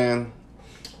I'm saying?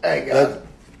 Hey guys,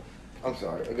 I'm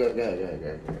sorry. Go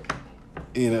ahead.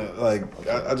 You know, like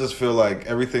I just feel like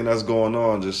everything that's going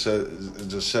on just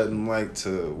shedding light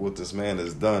to what this man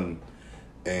has done,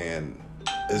 and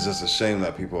it's just a shame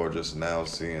that people are just now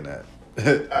seeing that. All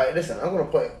right, listen. I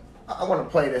want to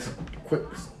play this quick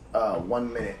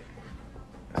 1 minute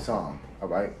song. All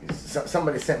right.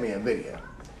 Somebody sent me a video.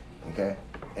 Okay,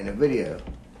 in the video,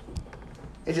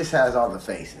 It just has all the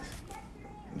faces. You know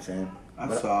what I'm saying?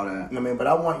 I saw that. I mean, but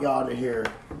I want y'all to hear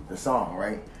the song,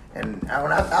 right? And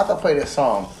after I play this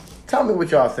song, tell me what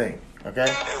y'all think, okay?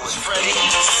 It was Freddie,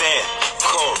 Sam,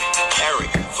 Corey, Eric,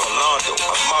 Rolando,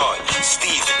 Ahmad,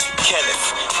 Steven, Kenneth,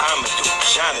 Amadou,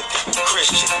 Jonathan,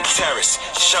 Christian, Terrace,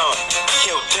 Sean.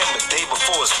 Killed him the day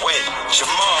before his wedding.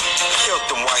 Jamal killed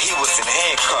him while he was in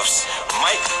handcuffs.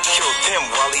 Mike killed him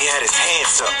while he had his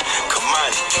hands up.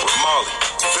 Kamani with Marley,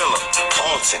 Phillip,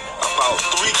 Alton. About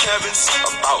 3 Kevins,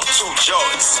 about 2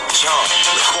 Jordans. John,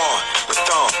 Laquan,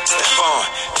 Lathon, Stephon,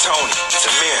 Tony,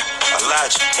 Samir,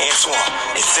 Elijah, Antoine,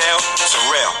 Ezell,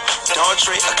 Terrell,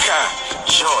 Dontre, Akai,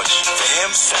 George. For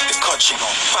him, set the country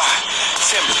on fire.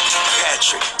 Timothy,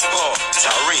 Patrick, Paul,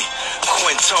 Tyree,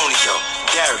 Quintonio,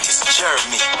 Darius,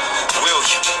 Jeremy,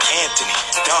 William, Anthony,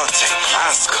 Dante,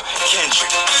 Oscar,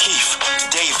 Kendrick, Keith,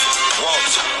 David,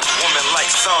 Walter, women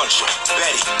like Sandra,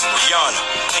 Betty, Rihanna,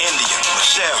 India,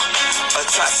 Michelle,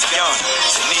 Tatiana,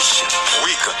 Tanisha,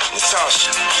 Rika,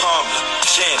 Natasha, Pamela,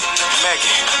 Janet,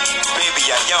 Megan,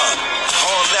 baby Ayan.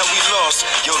 All that we lost,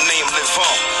 your name live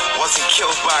on. Wasn't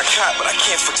killed by a cop, but I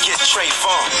can't forget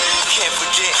Trayvon. Can't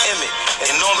forget Emmett,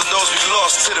 and all of those we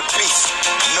lost to the beast.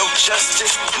 No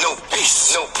justice, no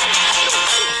peace. No peace.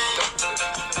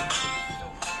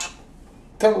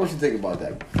 Tell me what you think about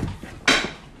that.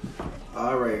 I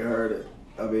already heard it.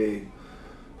 I mean,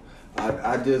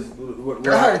 I just.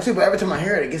 I heard it too, but every time I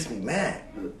hear it, it gets me mad.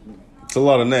 It's a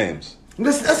lot of names.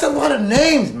 Listen, that's a lot of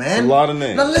names, man. It's a lot of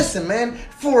names. Now listen, man.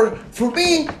 For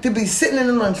me to be sitting in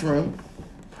the lunchroom,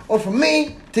 or for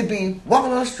me to be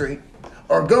walking on the street,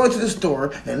 or going to the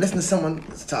store and listen to someone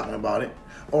that's talking about it,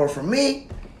 or for me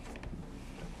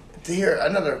to hear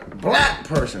another black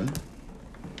person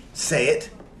say it,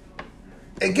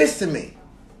 it gets to me.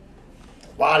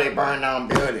 Why they burn down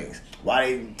buildings? Why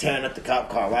they tearing up the cop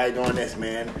car? Why they doing this,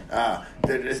 man?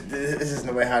 This isn't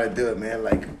the way how to do it, man.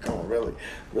 Like, come on, really,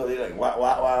 like,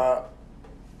 why?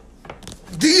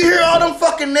 Do you hear all them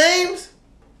fucking names?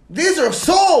 These are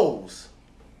souls.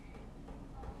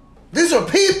 These are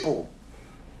people.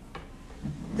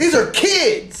 These are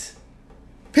kids.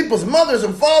 People's mothers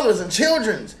and fathers and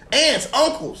children's, aunts,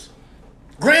 uncles,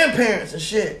 grandparents and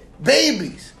shit,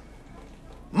 babies,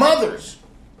 mothers.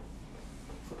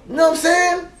 You know what I'm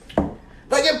saying?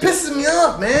 Like, it pisses me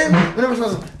off, man. Whenever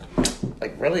someone's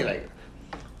like, really, like,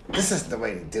 this isn't the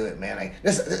way to do it, man. Like,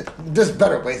 there's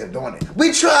better ways of doing it.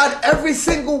 We tried every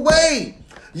single way.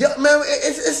 Yeah, man,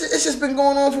 it's just been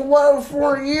going on for what, over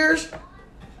 400 years?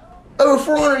 Over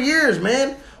 400 years,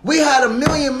 man. We had a 1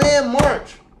 million man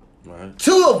march. Right.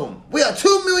 2 of them. We had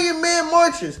 2 million man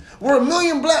marches where 1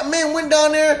 million black men went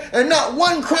down there and not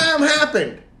one crime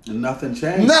happened. And nothing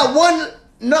changed. Not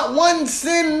one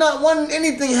sin, not one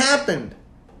anything happened.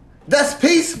 That's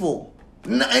peaceful.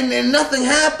 And nothing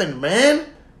happened, man.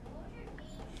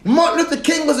 Martin Luther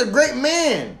King was a great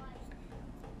man.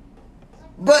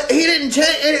 But he didn't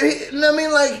change. I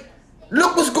mean, like,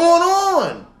 look what's going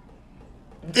on.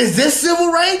 Is this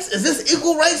civil rights? Is this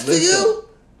equal rights to you?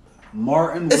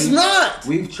 Martin. It's not.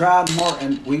 We've tried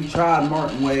Martin. We've tried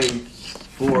Martin way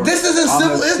for. This isn't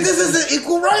civil. This isn't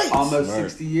equal rights. Almost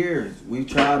 60 years. We've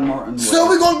tried Martin way. So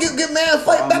we're gonna get mad and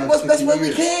fight back what's best way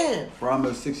we can. For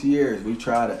almost 60 years, we've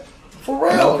tried it. For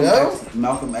real,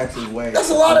 Malcolm X's way.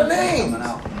 That's a lot of names. Coming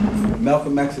out.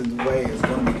 Malcolm X's way is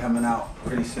going to be coming out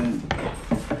pretty soon.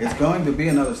 It's going to be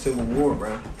another civil war,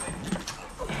 bro.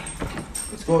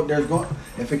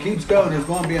 If it keeps going, there's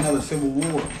going to be another civil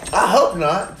war. I hope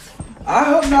not. I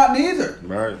hope not neither.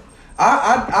 Right.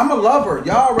 I'm a lover.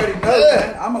 Y'all already know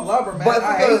that. I'm a lover, man. But if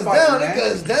it goes down, it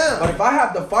goes down. But if I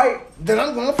have to fight, then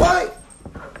I'm going to fight.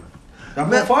 I'm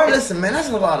going to fight. Listen, man, that's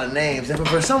a lot of names. And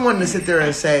for someone to sit there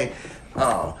and say,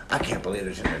 oh, I can't believe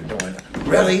this they're doing.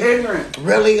 Really? That's ignorant.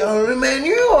 Really? Oh, man,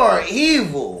 you are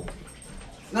evil.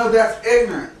 No, that's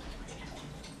ignorant.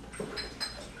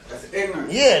 That's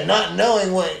ignorant. Yeah, not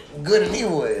knowing what good and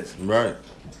evil is. Right.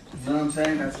 You know what I'm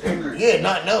saying? That's ignorant. Yeah,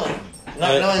 not knowing.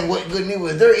 Not knowing what good and evil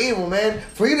is. They're evil, man.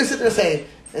 For you to sit there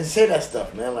and say that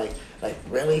stuff, man, like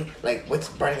really? Like, what's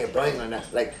burning and burning on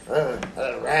that? Like,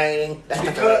 rioting? That's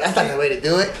not the way to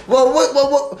do it.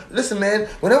 Well, listen, man,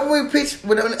 whenever we preach,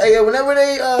 whenever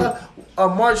they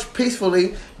march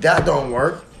peacefully, that don't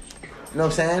work. You know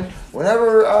what I'm saying?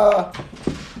 Whenever,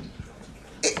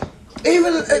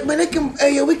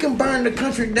 we can burn the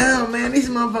country down, man. These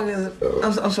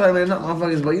motherfuckers, I'm sorry, man, not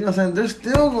motherfuckers, but you know what I'm saying? They're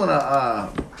still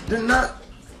gonna, they're not,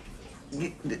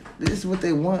 this is what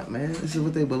they want, man. This is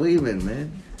what they believe in,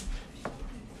 man.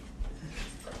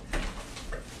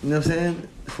 You know what I'm saying?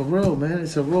 For real, man.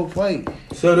 It's a real fight.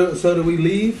 So do we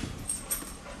leave?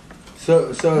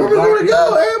 So where we gonna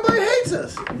go? Everybody hates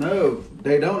us. No,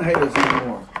 they don't hate us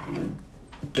anymore.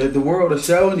 The world is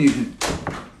showing you.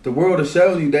 The world is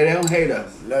showing you they don't hate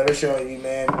us. No, they're showing you,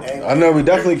 man. I know we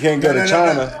definitely can't go to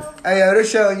China. Hey, yo, they're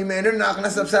showing you, man. They're knocking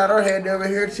us upside our head over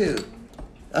here too.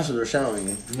 That's what they're showing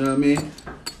you. You know what I mean?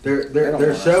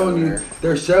 They're showing you.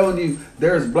 They're showing you.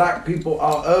 There's black people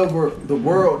all over the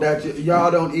world that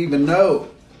y'all don't even know.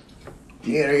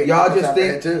 Yeah, y'all just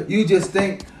think. You just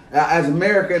think as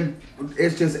American,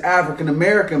 it's just African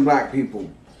American black people.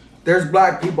 There's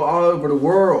black people all over the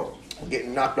world.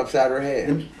 Getting knocked upside their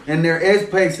head. And there is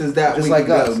places that just we like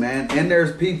can us. go, man. And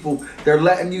there's people, they're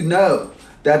letting you know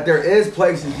that there is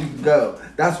places you can go.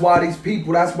 That's why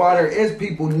there is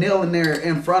people kneeling there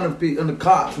in front of people, the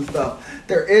cops and stuff.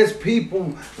 There is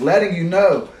people letting you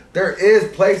know there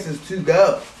is places to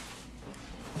go.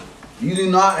 You do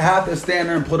not have to stand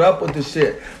there and put up with the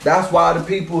shit. That's why the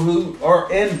people who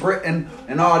are in Britain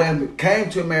and all them came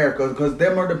to America, because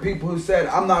them are the people who said,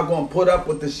 I'm not going to put up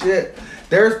with the shit.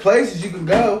 There's places you can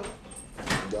go.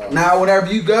 Now,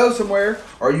 whenever you go somewhere,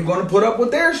 are you going to put up with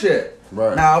their shit?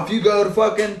 Right. Now, if you go to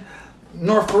fucking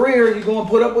North Korea, you're going to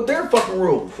put up with their fucking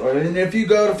rules. And if you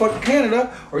go to fucking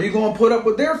Canada, are you going to put up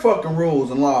with their fucking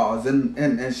rules and laws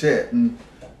and shit? And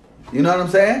you know what I'm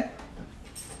saying?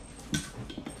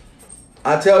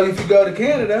 I tell you, if you go to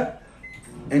Canada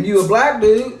and you a black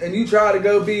dude and you try to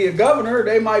go be a governor,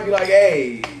 they might be like,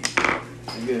 hey,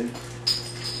 nigga,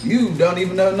 you don't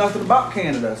even know nothing about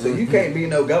Canada, so you can't be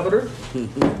no governor.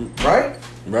 Right?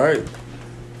 Right.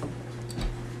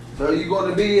 So you're going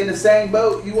to be in the same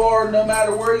boat you are no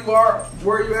matter where you are,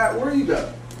 where you at, where you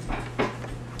go.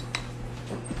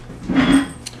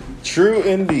 True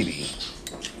indeed.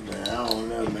 Man, I don't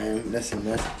know, man.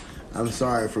 Listen, I'm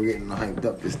sorry for getting hyped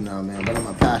up just now, man, but I'm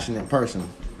a passionate person.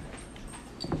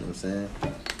 You know what I'm saying?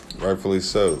 Rightfully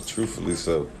so. Truthfully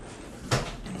so.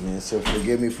 Man, so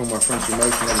forgive me for my French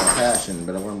emotion and my passion,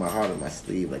 but I wear my heart on my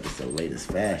sleeve like it's the latest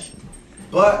fashion.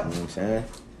 But You know what I'm saying?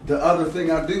 the other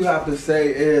thing I do have to say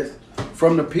is,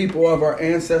 from the people of our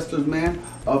ancestors, man,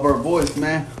 of our voice,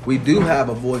 man, we do have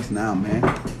a voice now, man.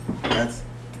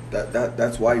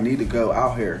 That's why you need to go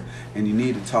out here and you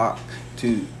need to talk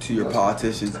to your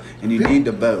politicians and you need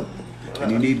to vote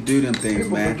and you need to do them things,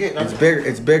 People man. forget,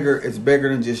 It's bigger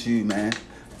than just you, man.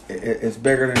 It's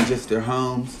bigger than just their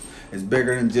homes. It's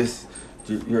bigger than just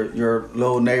your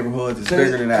little neighborhoods. It's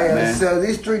bigger than that, man. So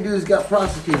these three dudes got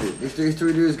prosecuted. These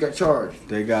three dudes got charged.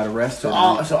 They got arrested.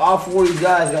 So all four of these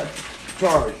guys got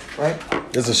charged, right?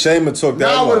 It's a shame it took that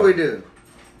Now long. what do we do?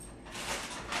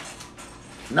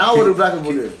 Now what do black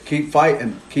people do? Keep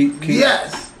fighting. Keep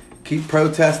Yes. Keep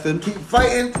protesting. Keep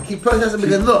fighting, keep protesting,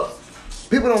 because look,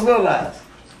 people don't realize,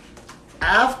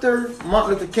 after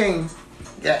Martin Luther King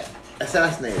got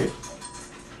assassinated,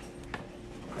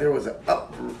 there was an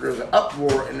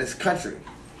uproar in this country,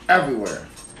 everywhere.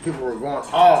 People were going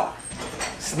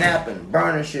off, snapping,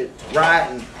 burning shit,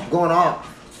 rioting, going off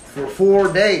for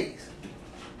 4 days.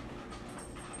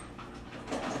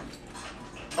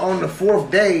 On the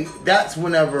 4th day, that's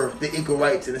whenever the equal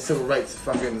rights and the civil rights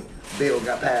fucking bill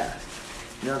got passed.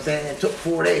 You know what I'm saying? It took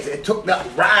 4 days. It took that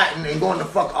rioting and going the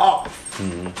fuck off.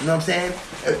 Mm-hmm. You know what I'm saying?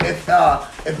 If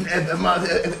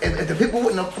the people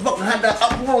wouldn't have fucking had that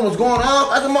uproar and was going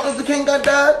on after Martin Luther King got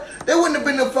died, there wouldn't have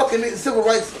been no fucking civil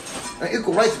rights and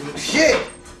equal rights shit.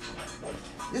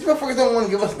 These motherfuckers don't want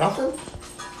to give us nothing.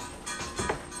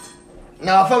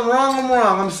 Now, if I'm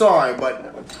wrong. I'm sorry,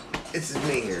 but this is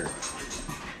me here.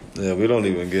 Yeah, we don't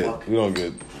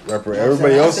get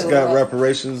everybody else got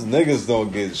reparations. Niggas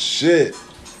don't get shit.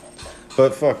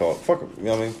 But fuck, you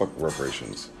know what I mean? Fuck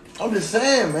reparations. I'm just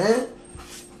saying, man.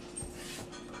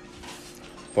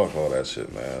 Fuck all that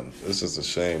shit, man. It's just a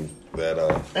shame that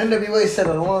NWA said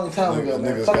it a long time ago,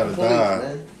 man. niggas Fuck gotta the police, die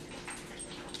man.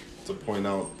 to point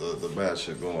out the bad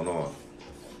shit going on.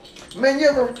 Man, you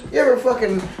ever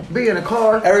fucking be in a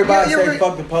car? Everybody say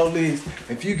fuck the police.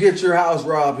 If you get your house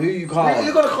robbed, who you calling?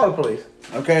 You're gonna call the police.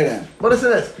 Okay then. But listen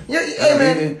to this. Hey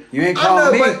man, you ain't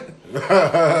calling me.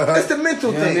 It's the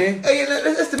mental You know thing. what I mean?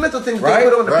 Hey, it's the mental thing Right? they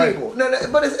put on the Right. people. No,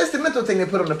 but it's the mental thing they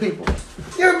put on the people.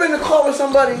 You ever been in a car with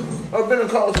somebody or been in a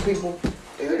car with some people?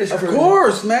 You're just Of crazy.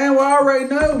 course, man. We already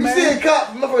know, You man. see a cop,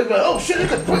 motherfuckers be like, oh shit, they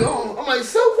could put on. I'm like,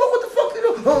 so what the fuck you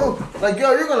do? Oh, like,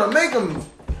 yo, you're gonna make them.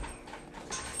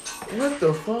 What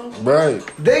the fuck? Right.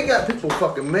 They got people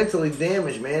fucking mentally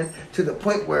damaged, man, to the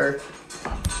point where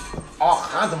all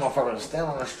kinds of motherfuckers stand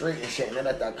on the street and shit, and then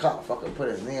let that cop fucking put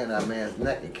his knee on that man's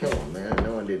neck and kill him, man.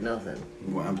 No one did nothing.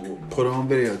 Put on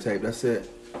videotape. That's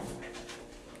it.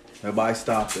 Nobody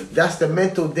stopped it. That's the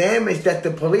mental damage that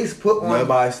the police put on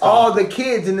Nobody stopped all the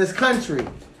kids in this country.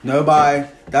 Nobody.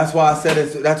 That's why I said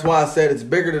it's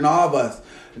bigger than all of us.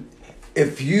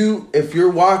 If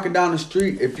you're walking down the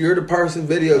street, if you're the person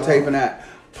videotaping that,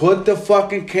 put the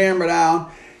fucking camera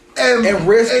down and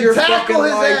risk your fucking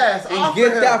life and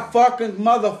get that fucking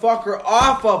motherfucker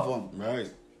off of him. Right.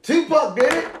 Tupac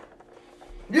did it.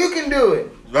 You can do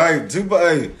it. Right. Tupac.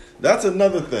 Hey, that's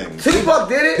another thing. Tupac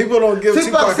did it. People don't give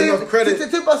Tupac enough credit.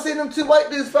 Tupac seen them two white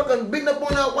dudes fucking beating up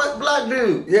on that white black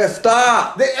dude. Yeah,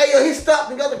 stop. He stopped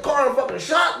and got the car and fucking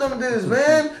shot them dudes,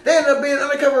 man. They ended up being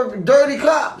undercover dirty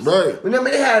cops. Right. You know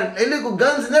what I mean? They had illegal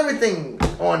guns and everything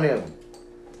on them.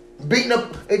 Beating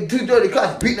up, two dirty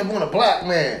cops beating up on a black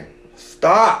man.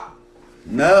 Stop.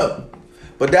 No.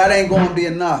 But that ain't going to be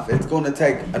enough. It's going to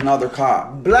take another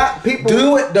cop. Black people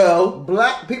do it though.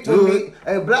 Black people need.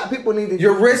 Hey, black people need to.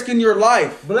 You're risking your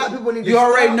life. Black people need. You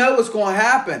already know what's going to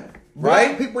happen, right?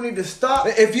 Black people need to stop.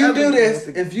 If you do this,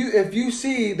 if you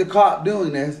see the cop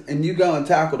doing this and you go and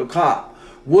tackle the cop,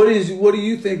 what do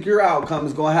you think your outcome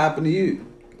is going to happen to you?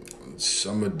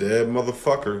 I'm a dead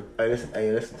motherfucker. Hey,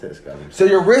 listen to this guy. So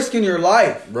you're risking your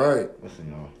life, right? Listen,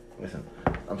 y'all. Listen,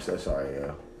 I'm so sorry,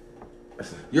 y'all.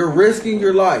 Listen. You're risking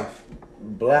your life.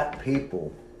 Black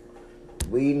people,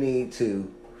 we need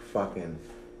to fucking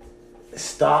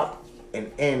stop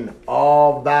and end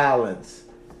all violence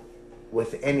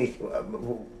with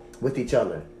each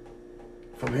other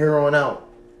from here on out.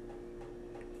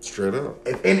 Straight up.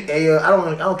 If any, I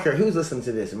don't care who's listening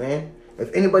to this, man.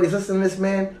 If anybody's listening to this,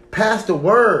 man, pass the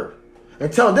word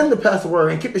and tell them to pass the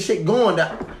word and keep the shit going.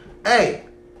 Hey,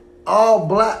 all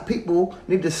black people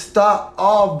need to stop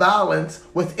all violence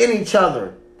within each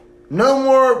other. No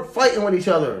more fighting with each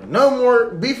other. No more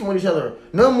beefing with each other.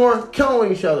 No more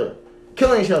killing each other.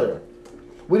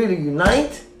 We need to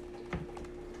unite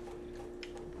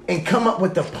and come up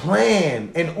with a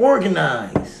plan and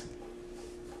organize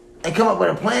and come up with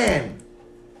a plan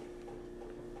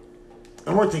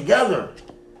and work together.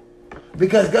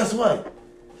 Because guess what?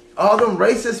 All them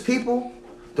racist people,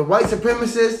 the white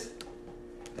supremacists,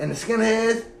 and the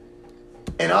skinheads,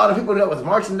 and all the people that was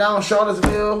marching down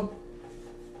Charlottesville,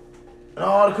 and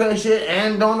all the crazy shit,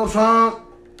 and Donald Trump,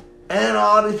 and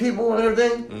all these people and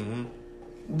everything,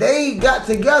 they got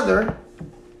together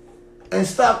and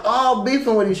stopped all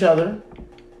beefing with each other,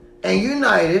 and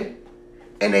united,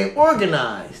 and they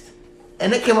organized,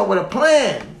 and they came up with a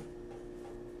plan.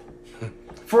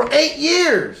 For 8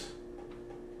 years.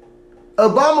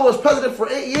 Obama was president for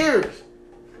 8 years.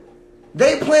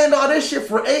 They planned all this shit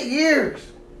for 8 years.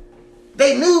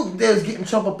 They knew they was getting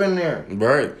Trump up in there.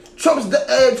 Right. Trump's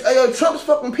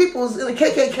fucking people was in the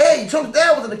KKK. Trump's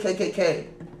dad was in the KKK.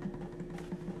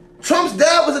 Trump's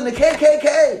dad was in the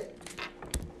KKK.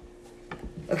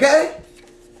 Okay?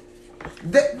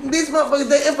 These motherfuckers,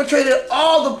 they infiltrated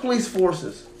all the police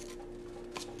forces.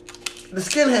 The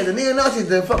skinheads, the neo-Nazis,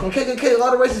 the fucking KKK,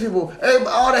 all the racist people,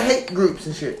 all the hate groups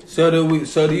and shit. So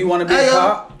do you want to be a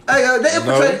cop? They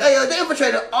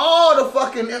infiltrated all the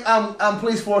fucking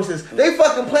police forces. They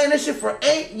fucking planned this shit for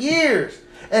 8 years,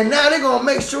 and now they're gonna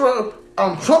make sure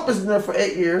Trump is in there for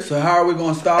 8 years. So how are we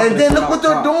gonna stop? And then look what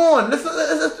they're doing.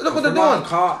 Look what they're doing.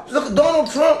 Cops. Look at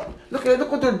Donald Trump. Look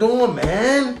what they're doing,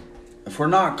 man. If we're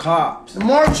not cops,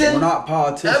 marching, we're not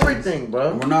politicians, everything,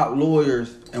 bro. We're not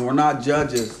lawyers, and we're not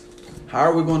judges. How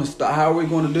are we going to stop? How are we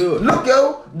going to do it? Look,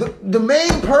 yo, the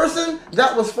main person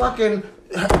that was fucking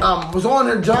was on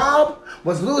her job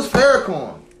was Louis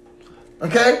Farrakhan.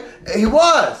 Okay, he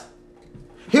was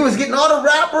getting all the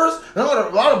rappers and all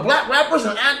the black rappers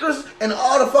and actors and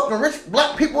all the fucking rich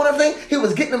black people and everything. He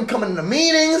was getting them coming to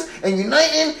meetings and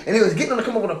uniting, and he was getting them to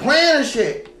come up with a plan and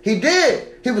shit. He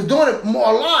did. He was doing it a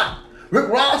lot. Rick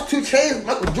Ross, 2 Chainz,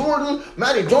 Michael Jordan,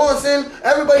 Magic Johnson,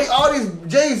 everybody, all these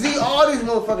Jay-Z, all these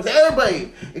motherfuckers,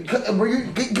 everybody.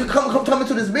 You come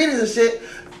into these meetings and shit,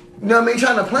 you know what I mean,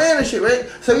 trying to plan and shit, right?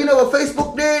 So you know what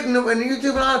Facebook did and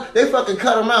YouTube and all, they fucking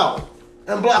cut them out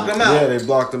and blocked them out. Yeah, they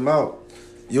blocked them out.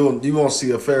 You won't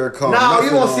see a Farrakhan. No,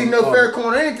 you won't see no Farrakhan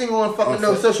or anything on fucking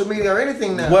no social media or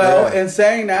anything now. Well, in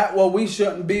saying that, we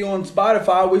shouldn't be on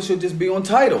Spotify. We should just be on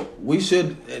Tidal. We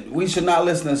should not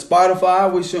listen to Spotify.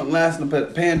 We shouldn't listen to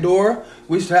Pandora.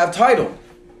 We should have Tidal.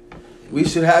 We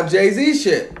should have Jay-Z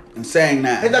shit. In saying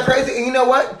that, isn't that crazy? And you know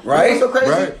what? Right? You know what's so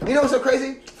crazy? Right. You know what's so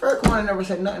crazy? Farrakhan never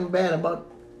said nothing bad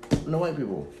about the white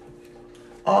people.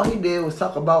 All he did was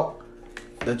talk about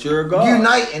that you're a god.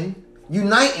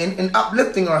 Uniting and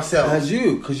uplifting ourselves. As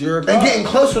you, because you're a god. And getting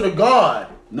closer to God.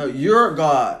 No, you're a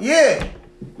god. Yeah.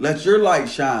 Let your light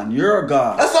shine. You're a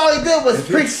God. That's all he did was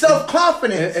preach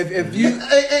self-confidence. If you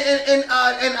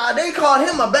and they called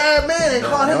him a bad man and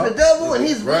called him the devil, and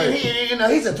he's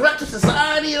he's a threat to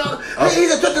society. You know,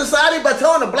 he's a threat to society by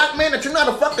telling a black man that you're not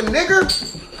a fucking nigger.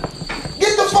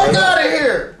 Get the fuck out of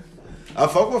here. I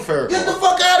fuck with Farrakhan. Get the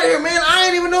fuck out of here, man. I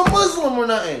ain't even no Muslim or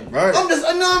nothing. Right. I'm just,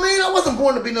 you know what I mean? I wasn't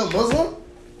born to be no Muslim.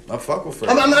 I fuck with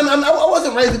Farrakhan. I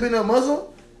wasn't raised to be no Muslim.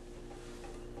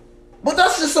 But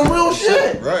that's just some real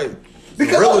shit. Right.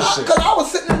 Because I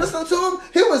was sitting and listening to him.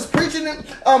 He was preaching it.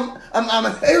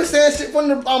 He was saying shit from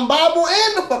the Bible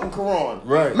and the fucking Quran.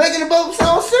 Right. Making it both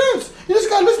sound sense. You just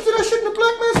gotta listen to that shit in the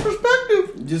black man's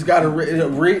perspective. You just gotta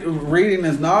reading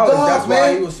his knowledge. That's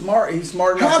why he was smart. He's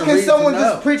smart enough How to can read someone to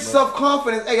know. just preach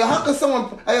self-confidence? Hey, how can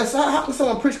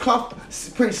someone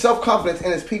preach self-confidence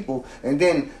in his people and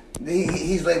then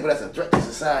he's labeled as a threat to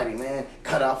society, man?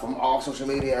 Cut off from all social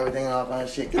media, everything, all that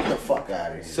shit. Get the fuck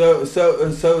out of here. So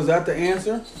is that the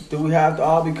answer? Do we have to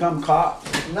all become cops?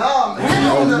 No, man.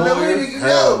 Hell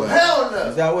no. Hell no.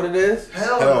 Is that what it is?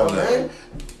 Hell no, man.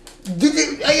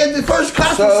 The first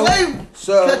cops were slave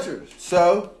catchers.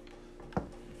 So,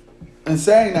 in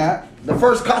saying that, the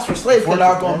first cops were slave catchers. We're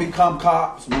not going to become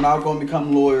cops. We're not going to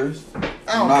become lawyers. I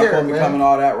don't we're care, not going to become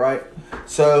all that, right?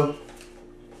 So,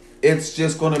 it's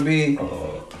just going to be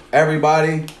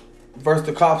everybody versus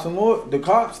the cops and the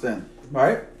cops then,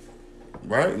 right?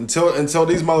 Right, until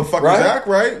these motherfuckers act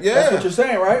right, yeah. That's what you're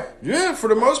saying, right? Yeah, for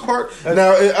the most part.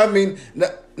 Now, I mean,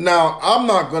 now I'm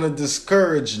not going to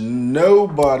discourage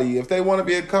nobody. If they want to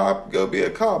be a cop, go be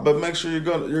a cop. But make sure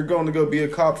you're going to go be a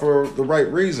cop for the right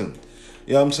reason.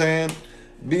 You know what I'm saying?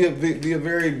 Be a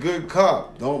very good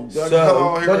cop. Don't come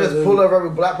out here. Don't just pull up every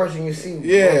black person you see.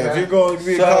 Yeah, if you're going to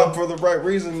be a cop for the right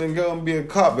reason, then go and be a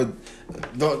cop. But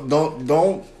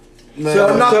don't. Man.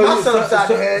 So knock my son upside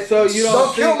the head. So you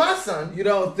don't kill my son. You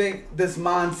don't think this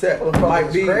mindset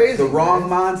might be crazy, the wrong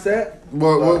mindset?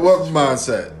 What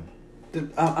mindset?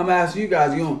 I'm asking you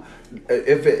guys. You don't,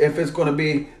 if it's going to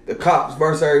be the cops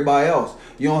versus everybody else,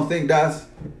 you don't think that's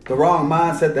the wrong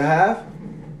mindset to have?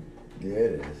 Yeah,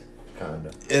 it is.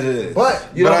 Kinda. It is. But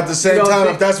at the same time,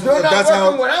 if that's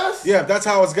how with us, if that's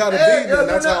how it's got to be, then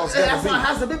that's how it's got to be. That's how it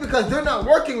has to be because they're not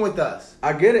working with us.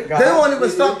 I get it, guys. They won't even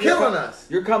stop killing us.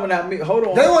 You're coming at me. Hold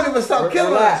on. They won't even stop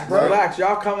killing us, bro. Relax.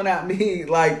 Y'all coming at me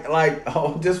like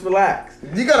just relax.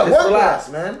 You gotta work with us,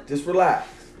 man. Just relax.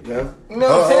 Yeah. You know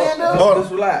what I'm saying, though?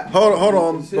 Just relax. Hold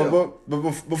on.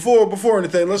 But before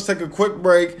anything, let's take a quick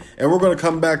break, and we're going to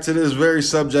come back to this very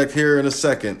subject here in a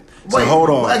second. So Wait, hold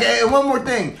on. And one more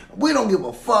thing. We don't give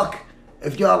a fuck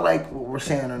if y'all like what we're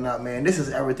saying or not, man. This is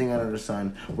everything under the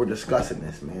sun. We're discussing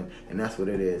this, man. And that's what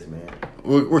it is, man.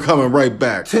 We're coming right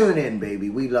back. Tune in,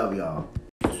 baby. We love y'all.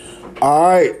 All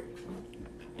right.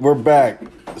 We're back.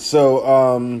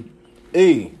 So,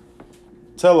 E,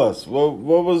 tell us, what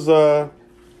was the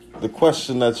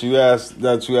question that you asked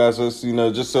us,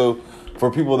 just so for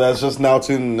people that's just now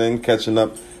tuning in, catching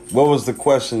up, what was the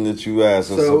question that you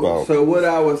asked us about? So what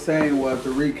I was saying was, the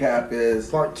recap is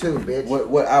part 2, bitch.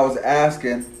 What I was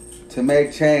asking to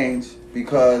make change,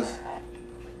 because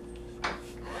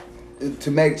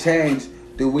to make change,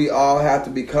 do we all have to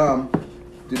become,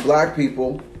 do black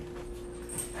people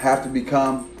have to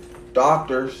become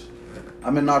doctors?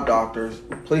 I mean, not doctors,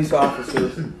 police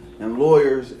officers and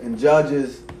lawyers and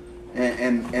judges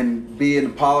and be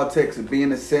in politics and be in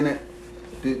the Senate?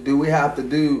 Do we have to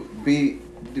be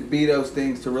those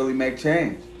things to really make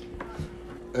change?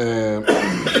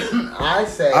 I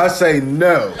say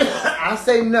no. I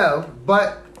say no,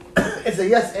 but it's a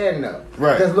yes and no.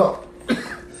 Right. Because look,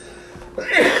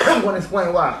 I'm going to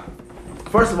explain why.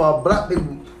 First of all, black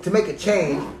people, to make a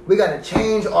change, we got to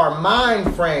change our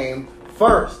mind frame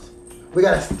first. We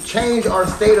got to change our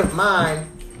state of mind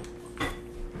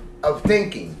of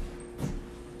thinking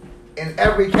in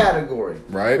every category.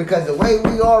 Right. Because the way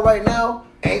we are right now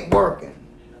ain't working.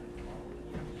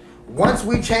 Once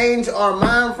we change our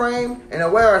mind frame and the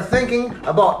way we're thinking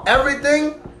about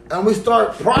everything and we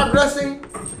start progressing,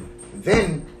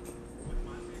 then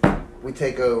we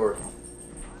take over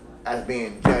as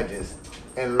being judges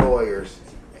and lawyers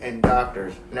and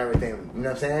doctors and everything. You know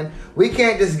what I'm saying? We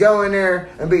can't just go in there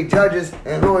and be judges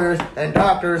and lawyers and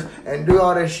doctors and do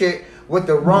all this shit with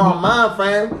the wrong mind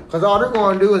frame, because all they're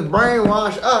going to do is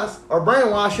brainwash us, or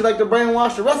brainwash you like to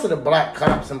brainwash the rest of the black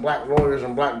cops and black lawyers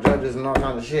and black judges and all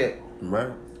kinds of shit.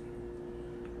 Right.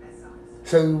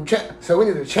 So we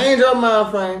need to change our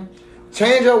mind frame,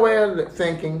 change our way of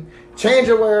thinking, change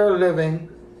our way of living.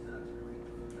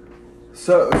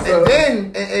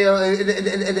 And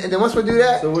then once we do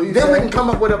that, then we can come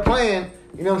up with a plan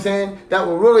You know what I'm saying? That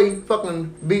will really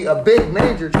fucking be a big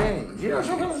major change. You know what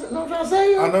I'm trying to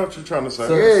say? I know what you're trying to say.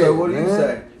 So what do you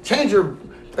say? Change your.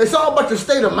 It's all about your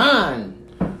state of mind.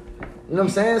 You know what I'm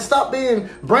saying? Stop being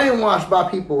brainwashed by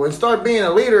people and start being a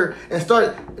leader and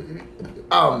start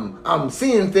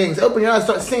seeing things. Open your eyes,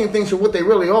 start seeing things for what they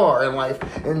really are in life,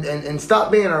 and stop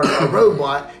being a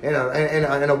robot and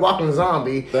a walking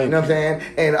zombie. You know what I'm saying?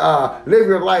 And live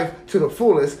your life to the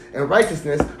fullest and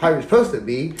righteousness how you're supposed to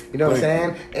be. You know what I'm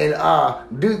saying?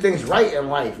 And do things right in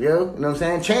life, yo. You know what I'm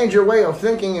saying? Change your way of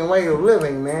thinking and way of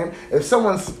living, man. If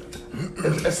someone's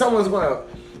gonna,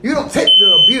 you don't take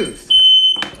the abuse.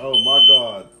 Oh my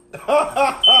God.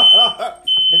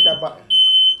 Hit that button.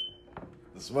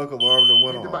 The smoke alarm that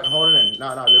went Hit the on. button. Hold it in.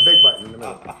 No, the big button in the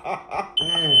middle.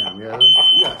 Damn, yo.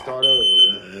 You gotta start over,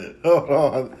 man.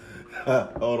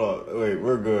 Hold on. Wait,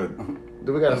 we're good.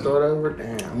 Do we gotta start over?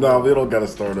 Damn. No, we don't gotta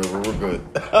start over. We're good.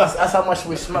 That's how much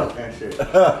we smoke and shit.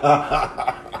 But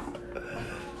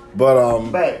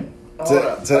Babe, hold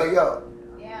up. Hey, yo.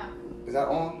 Yeah. Is that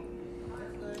on?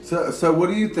 So what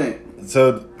do you think?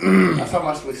 so That's how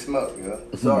much we smoke, yo.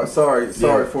 Sorry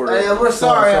for that. Hey, we're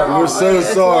sorry. We're so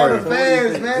It's sorry. To all the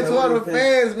fans, man. To all the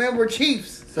fans, man. We're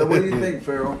Chiefs. So what do you think,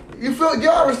 Farrell? Y'all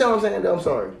understand what I'm saying, though? I'm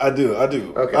sorry. I do.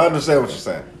 Okay. I understand what you're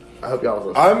saying. I hope y'all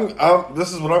was listening.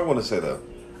 This is what I'm going to say though.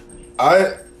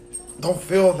 I don't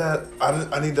feel that I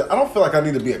don't feel like I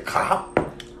need to be a cop.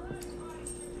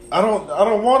 I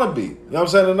don't want to be. You know what I'm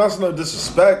saying? And that's no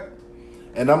disrespect.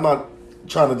 And I'm not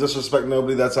trying to disrespect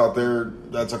nobody that's out there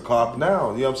that's a cop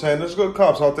now. You know what I'm saying? There's good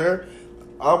cops out there.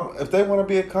 If they want to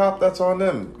be a cop, that's on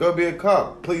them. Go be a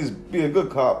cop. Please be a good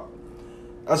cop.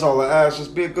 That's all I ask.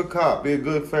 Just be a good cop. Be a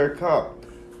good, fair cop.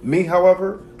 Me,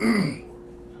 however, I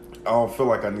don't feel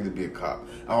like I need to be a cop.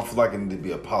 I don't feel like I need to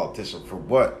be a politician. For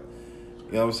what?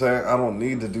 You know what I'm saying? I don't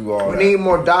need to do all that. We need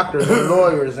more doctors and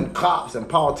lawyers and cops and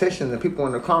politicians and people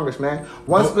in the Congress, man.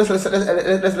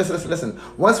 Listen.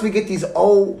 Once we get these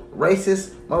old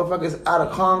racist motherfuckers out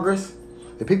of Congress,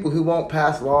 the people who won't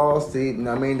pass laws, you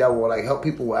know what I mean, that will like help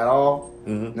people at all.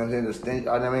 You know what I'm saying? You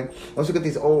know what I mean? Once we get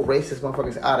these old racist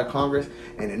motherfuckers out of Congress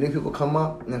and the new people come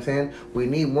up, you know what I'm saying? We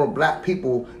need more black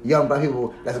people, young black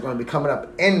people that's going to be coming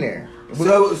up in there.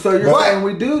 So you're saying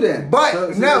we do that? But so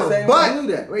no, you're saying but we do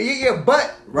that. yeah,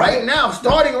 but right now,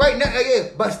 starting right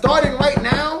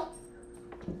now,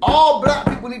 all black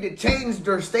people need to change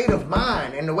their state of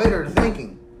mind and the way they're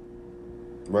thinking.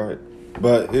 Right.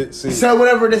 But so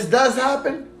whenever this does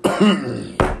happen,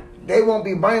 they won't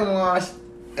be brainwashed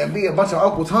and be a bunch of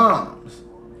Uncle Toms.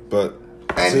 But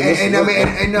and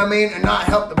not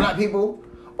help the black people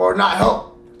or not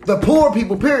help the poor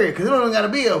people, period. Because it don't got to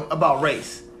be about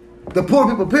race. The poor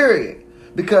people, period.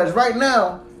 Because right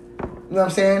now, you know what I'm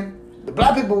saying, the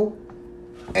black people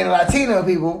and the Latino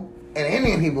people and the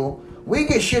Indian people, we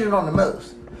get shitted on the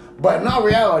most. But in all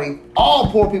reality,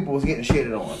 all poor people is getting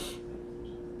shitted on.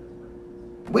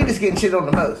 We just getting shitted on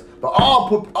the most. But all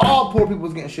poor people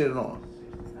is getting shitted on.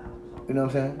 You know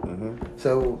what I'm saying? Mm-hmm.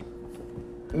 So,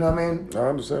 you know what I mean? I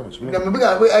understand what you mean. I mean, we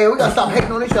got to stop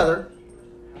hating on each other.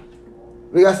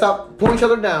 We got to stop pulling each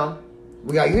other down.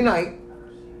 We got to unite.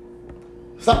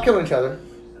 Stop killing each other.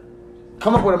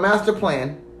 Come up with a master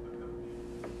plan.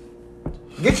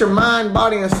 Get your mind,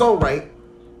 body, and soul right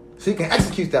so you can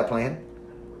execute that plan.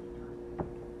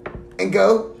 And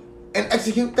go and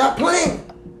execute that plan.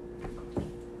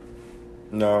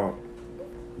 No.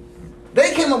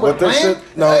 They came up with a plan.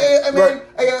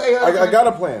 I got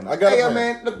a plan. I got a plan.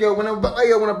 Man, look, when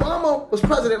Obama was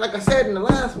president, like I said in the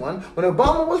last one, when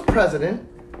Obama was president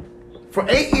for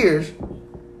 8 years,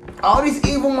 all these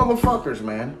evil motherfuckers,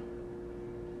 man,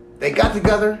 they got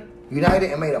together, united,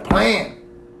 and made a plan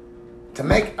to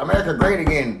make America great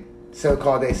again,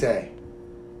 so-called they say.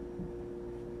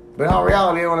 But in all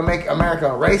reality, they want to make America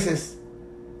racist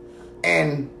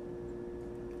and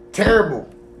terrible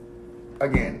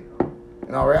again.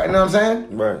 You know what I'm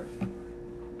saying? Right.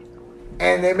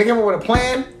 And they came up with a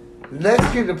plan. They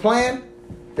executed the plan.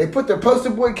 They put their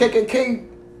poster boy KKK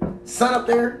son up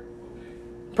there,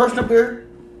 person up there.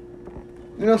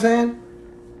 You know what I'm saying?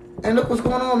 And look what's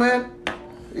going on, man.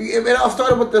 It all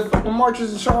started with the fucking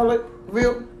marches in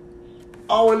Charlottesville.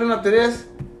 All the way leading up to this.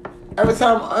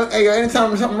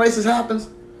 Anytime something racist happens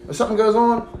or something goes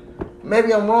on,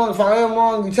 maybe I'm wrong. If I am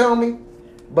wrong, you tell me.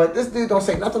 But this dude don't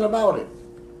say nothing about it.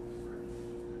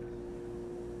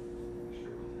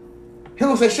 He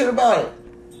don't say shit about it.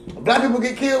 Black people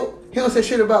get killed, he don't say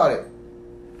shit about it.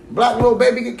 Black little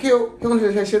baby get killed, he don't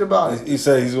say shit about it. He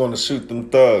said he's going to shoot them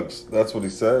thugs. That's what he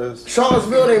says.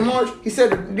 Charlottesville, they march. He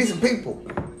said they're decent people.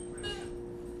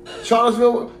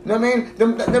 Charlottesville, you know what I mean?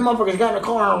 Them motherfuckers got in the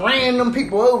car and ran them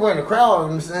people over in the crowd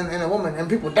and a woman and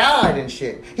people died and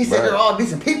shit. He said they're all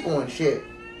decent people and shit.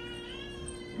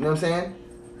 You know what I'm saying?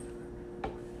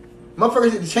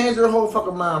 Motherfuckers need to change their whole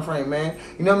fucking mind frame, man.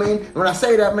 You know what I mean? When I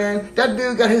say that, man, that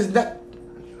dude got his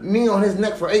knee on his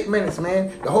neck for 8 minutes,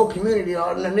 man. The whole community,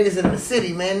 all the niggas in the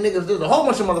city, man. Niggas, there's a whole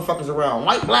bunch of motherfuckers around.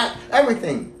 White, black,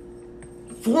 everything.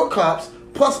 4 cops,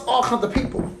 plus all kinds of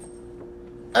people.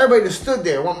 Everybody just stood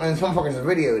there and some fuckers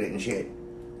videoed it and shit.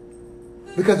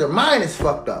 Because their mind is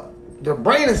fucked up. Their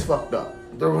brain is fucked up.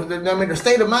 Their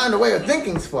state of mind, their way of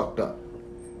thinking is fucked up.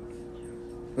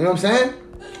 You know what I'm saying?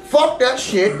 Fuck that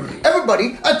shit.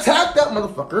 Everybody attack that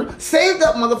motherfucker. Save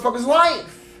that motherfucker's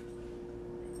life.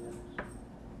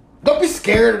 Don't be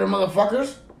scared of the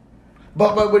motherfuckers.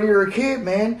 But when you're a kid,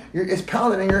 man, it's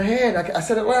pounded in your head. Like I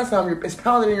said it last time, it's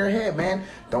pounded in your head, man.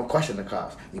 Don't question the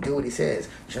cops. You do what he says.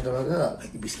 Shut the fuck up.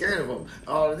 You be scared of him.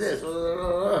 All of this. You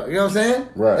know what I'm saying?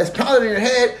 Right. It's pounded in your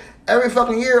head every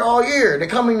fucking year, all year. They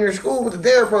come in your school with the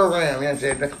DARE program. You know what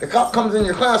I'm saying? The cop comes in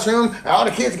your classroom, and all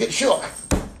the kids get shook.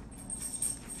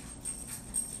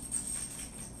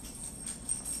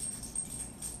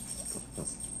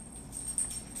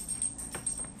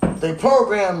 They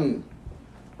program you.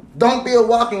 Don't be a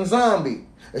walking zombie.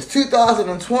 It's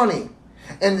 2020.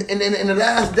 And in the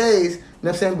last days, you know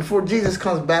what I'm saying, before Jesus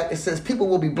comes back, it says people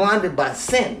will be blinded by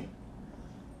sin.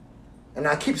 And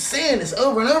I keep saying this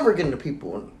over and over again to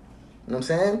people. You know what I'm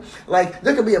saying? Like,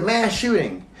 there could be a mass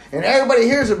shooting, and everybody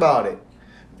hears about it.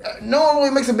 No one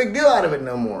really makes a big deal out of it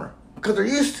no more, because they're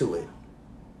used to it.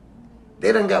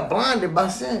 They done got blinded by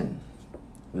sin.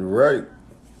 You're right.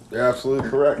 You're absolutely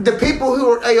correct. The people who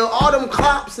are, all them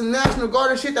cops and National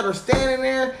Guard and shit that are standing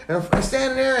there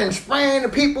and spraying the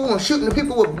people and shooting the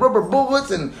people with rubber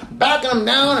bullets and backing them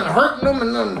down and hurting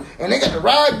them and they got the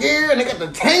riot gear and they got the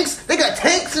tanks. They got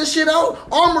tanks and shit out,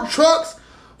 armored trucks,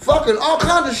 fucking all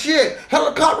kinds of shit.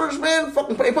 Helicopters, man,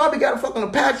 fucking, they probably got a fucking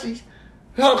Apache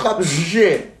helicopters and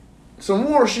shit. Some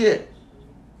war shit.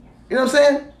 You know what I'm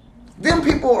saying? Them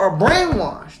people are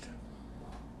brainwashed.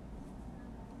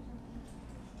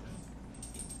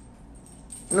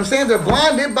 You know what I'm saying? They're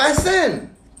blinded by sin.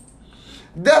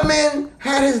 That man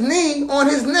had his knee on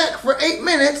his neck for 8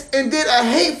 minutes and did a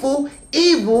hateful,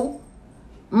 evil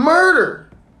murder.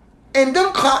 And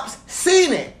them cops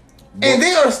seen it. And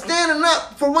they are standing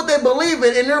up for what they believe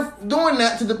in, and they're doing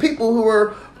that to the people who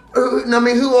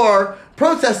are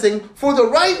protesting for the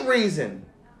right reason.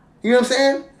 You know what I'm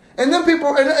saying? And them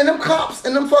people, and them cops,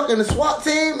 and them fucking SWAT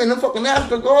team, and them fucking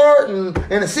National Guard, and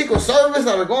the Secret Service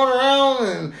that are going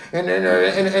around, and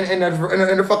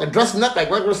they're fucking dressing up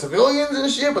like regular civilians and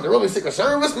shit, but they're really Secret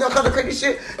Service and all kind of crazy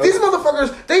shit. These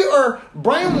motherfuckers, they are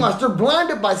brainwashed. They're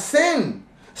blinded by sin.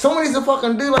 Someone needs to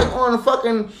fucking do like on a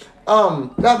fucking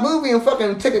that movie and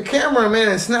fucking take a camera, man,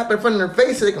 and snap in front of their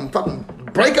face so they can fucking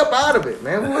break up out of it,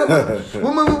 man.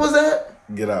 What movie was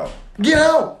that? Get Out. Get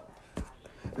Out.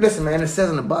 Listen, man, it says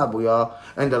in the Bible, y'all,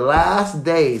 in the last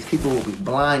days, people will be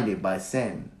blinded by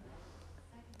sin.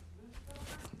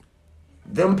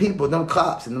 Them people, them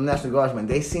cops and them National Guardsmen,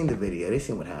 they seen the video. They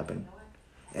seen what happened.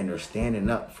 And they're standing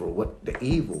up for what the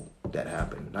evil that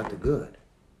happened, not the good.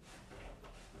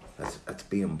 That's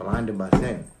being blinded by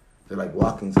sin. They're like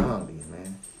walking zombies,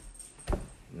 man.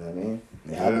 You know what I mean?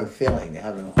 They have no feeling. They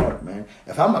have no heart, man.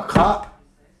 If I'm a cop,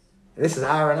 this is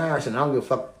Ira and Irish, and I don't give a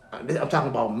fuck. I'm talking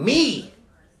about me.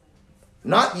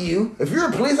 Not you. If you're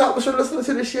a police officer listening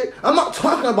to this shit, I'm not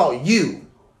talking about you.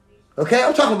 Okay?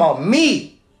 I'm talking about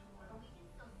me.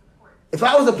 If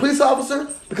I was a police officer,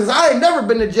 because I ain't never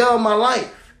been to jail in my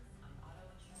life.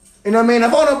 You know what I mean?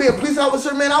 If I want to be a police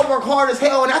officer, man, I work hard as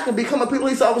hell and I can become a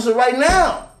police officer right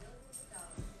now.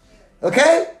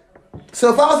 Okay?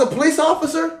 So if I was a police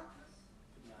officer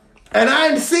and I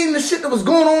ain't seen the shit that was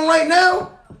going on right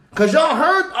now, because y'all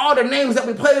heard all the names that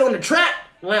we played on the track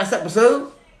last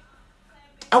episode,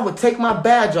 I would take my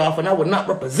badge off and I would not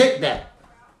represent that.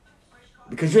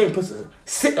 Because you ain't supposed to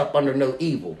sit up under no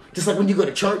evil. Just like when you go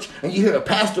to church and you hear a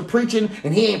pastor preaching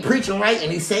and he ain't preaching right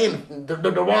and he's saying the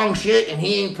wrong shit and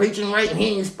he ain't preaching right and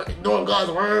he ain't doing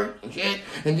God's word and shit.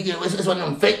 And you get it's one of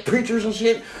them fake preachers and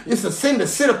shit. It's a sin to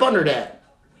sit up under that.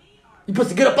 You're supposed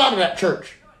to get up out of that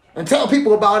church and tell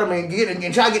people about him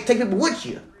and try to take people with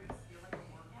you.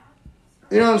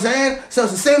 You know what I'm saying? So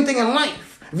it's the same thing in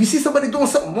life. If you see somebody doing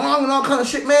something wrong and all kind of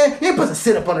shit, man, you ain't supposed to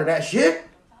sit up under that shit.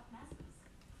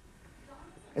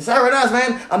 It's all right,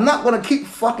 man. I'm not going to keep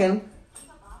fucking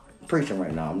preaching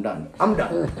right now. I'm done.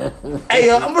 Hey,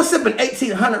 I'm sipping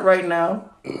 1800 right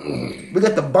now. We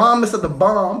got the bombest of the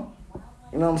bomb.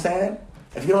 You know what I'm saying?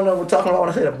 If you don't know what we're talking about when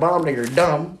I say the bomb, then you're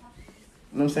dumb.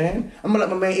 You know what I'm saying? I'm gonna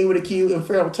let my man E with a Q and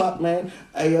Pharaoh talk, man.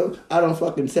 Hey yo, I don't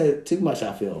fucking say it too much.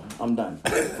 I feel I'm done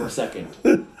for a second.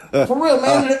 For real,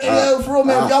 man. For real,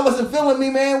 man. If y'all wasn't feeling me,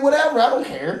 man, whatever. I don't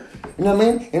care. You know what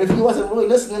I mean? And if you wasn't really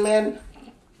listening, man,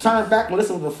 turn back and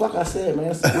listen to the fuck I said,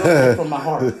 man. It's real from my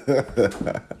heart.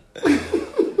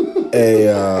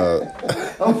 Hey,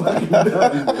 I'm fucking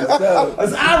done.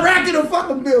 It's Iraq in the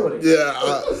fucking building. yeah.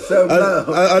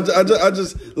 I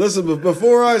just listen. But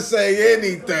before I say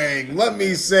anything, let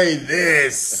me say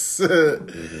this.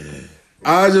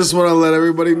 I just want to let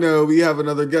everybody know we have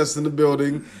another guest in the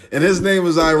building, and his name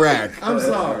is Iraq. I'm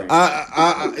sorry.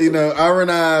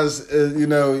 Ironized,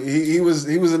 he was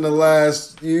in the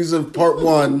last. He was in part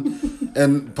 1,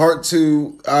 and part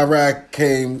 2. Iraq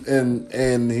came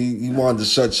and he wanted to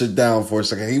shut shit down for a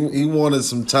second. He wanted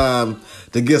some time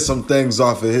to get some things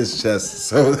off of his chest.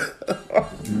 So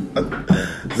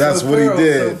that's what he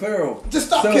did. So Pharaoh, Just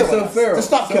stop killing us. Just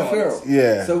stop killing us.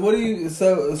 Yeah. So what do you?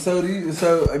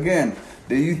 So again.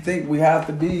 Do you think we have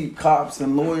to be cops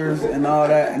and lawyers and all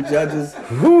that and judges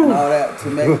and all that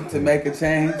to make a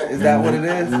change? Is that what it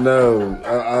is? No,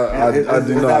 I do not.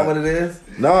 Is that what it is?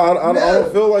 No, I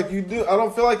don't feel like you do. I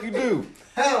don't feel like you do.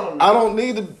 Hell no. I don't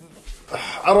need to.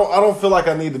 I don't feel like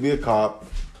I need to be a cop.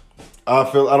 I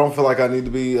don't feel like I need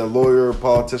to be a lawyer or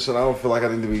politician. I don't feel like I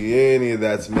need to be any of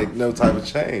that to make no type of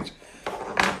change.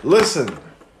 Listen.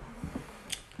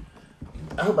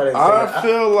 I hope I didn't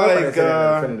feel like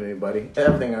offended anybody.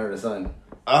 Everything under the sun.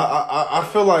 I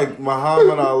feel like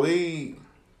Muhammad Ali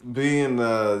being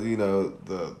the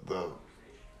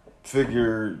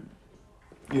figure,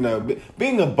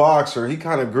 being a boxer, he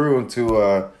kind of grew into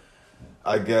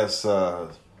I guess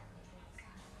somebody,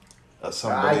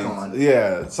 icon.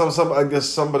 yeah, some I guess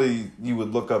somebody you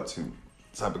would look up to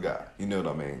type of guy. You know what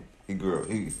I mean? He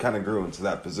kind of grew into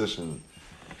that position.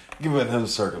 Given him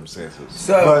circumstances,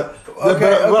 but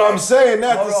I'm saying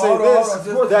that to say this,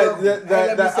 you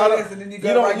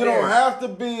don't have to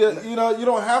be you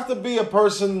don't have to be a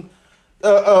person,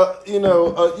 you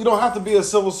don't have to be a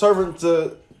civil servant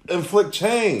to inflict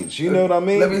change. You know what I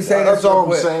mean? Let me say that's all I'm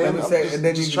quick. saying. Let me say, and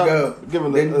then you can go.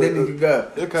 Then you can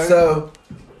go. Okay.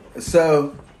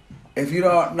 So if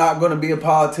you're not going to be a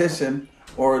politician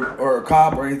or a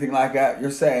cop or anything like that, you're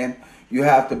saying you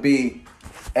have to be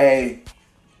a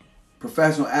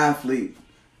professional athlete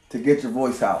to get your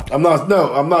voice out. I'm not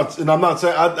saying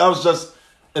that was just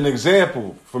an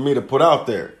example for me to put out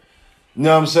there. You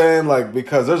know what I'm saying? Like,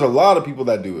 because there's a lot of people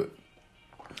that do it.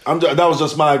 That was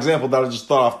just my example that I just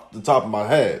thought off the top of my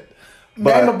head.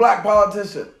 Name a black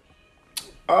politician.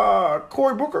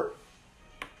 Cory Booker.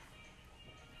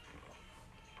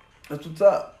 That's what's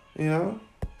up. You know?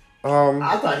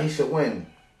 I thought he should win.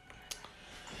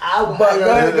 Go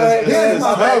ahead.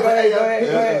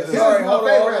 Sorry, hold on.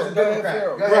 Go ahead.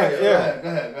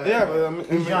 Yeah, but I mean,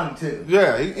 he's young too.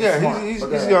 Yeah,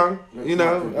 he's young. You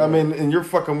know, I mean, and you're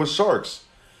fucking with sharks.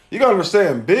 You gotta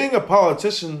understand, being a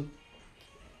politician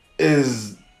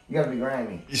is. You gotta be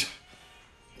grimy.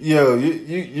 You're.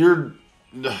 You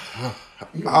can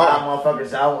buy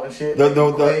motherfuckers out and shit.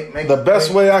 The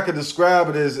best way I could describe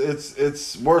it is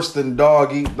it's worse than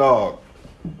dog eat dog.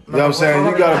 You know what I'm saying?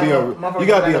 You gotta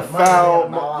be a foul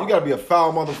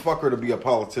motherfucker to be a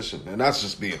politician, and that's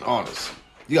just being honest.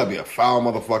 You gotta be a foul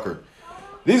motherfucker.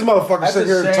 These motherfuckers sit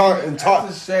here and talk.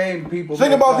 That's a shame. People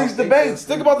think about these debates.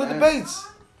 Think about the debates.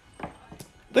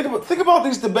 Think about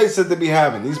these debates that they be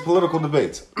having. These political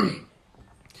debates.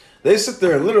 They sit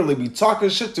there and literally be talking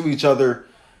shit to each other.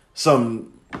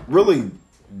 Some really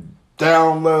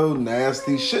down low,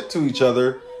 nasty shit to each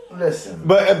other. Listen.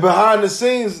 But behind the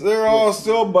scenes, they're all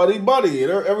still buddy.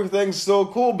 Everything's still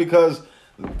cool because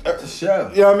it's a show.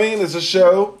 You know what I mean? It's a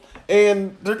show.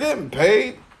 And they're getting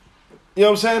paid. You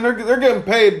know what I'm saying? They're getting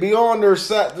paid beyond their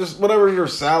whatever their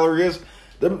salary is.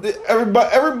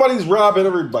 Everybody's robbing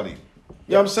everybody.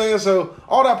 You know what I'm saying? So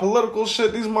all that political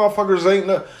shit, these motherfuckers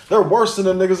they're worse than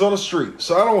the niggas on the street.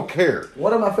 So I don't care.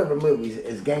 One of my favorite movies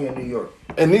is Gang in New York.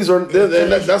 And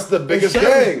that's the biggest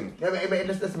gang.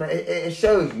 Listen, man, it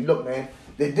shows you. Look, man,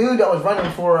 the dude that was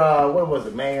running for what was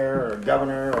it, mayor or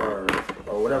governor or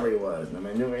whatever he was. I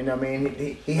mean, you know what I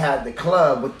mean? He had the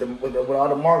club with all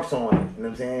the marks on it. You know what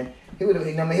I'm saying? He would have.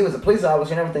 You know, I mean, he was a police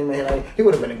officer and everything, man. Like, he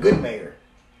would have been a good mayor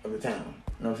of the town.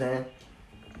 You know what I'm saying?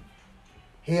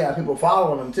 He had people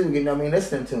following him too, you know what I mean,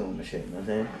 listening to him and shit, you know what I'm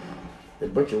saying? The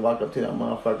butcher walked up to that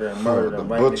motherfucker and murdered him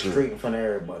right in the street in front of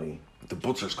everybody. The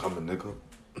butcher's coming, nigga.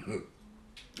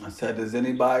 I said, does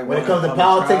anybody when it comes to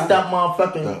politics, that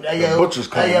motherfucking the butcher's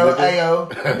coming, ayo,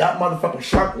 that motherfucking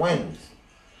shark wins.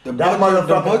 The That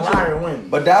motherfucking lion wins.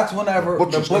 But that's whenever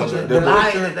The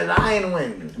lion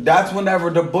wins. That's whenever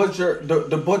the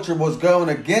butcher was going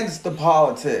against the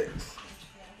politics.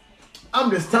 I'm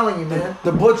just telling you, man.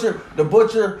 The butcher.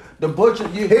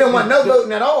 He don't want no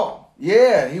voting at all.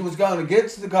 Yeah, he was going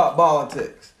against the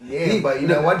politics. Yeah, but you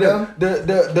know what though?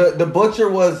 The butcher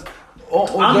was.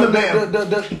 I'm the man.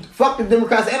 Fuck the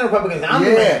Democrats and Republicans. I'm the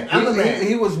man. I'm the man.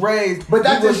 He was raised. But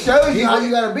that just shows you how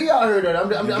you gotta be out here. Though. You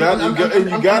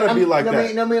gotta be like that.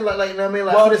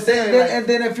 Well, I'm just saying. And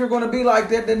then if you're going to be like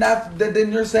that,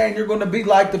 then you're saying you're going to be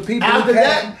like the people who After came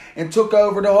that- and took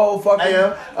over the whole fucking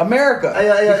America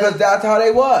because that's how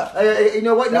they was. You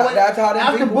know what? That's how them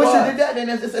After people Bush was. did that, then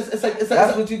it's like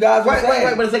That's what you guys were saying.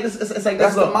 Right, but it's like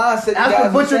That's the mindset you After guys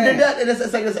were Butcher saying. did that, and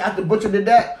it's like after Butcher did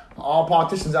that, all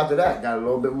politicians after that got a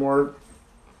little bit more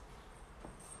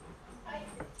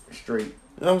straight, You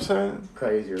know what I'm saying?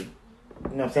 crazier. You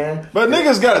know what I'm saying? But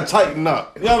niggas gotta tighten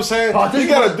up. You know what I'm saying? You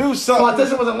gotta do something.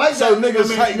 Politician wasn't like so that.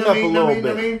 niggas tighten up a little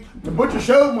bit. The Butcher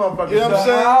showed motherfuckers. You know what I'm So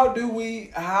saying?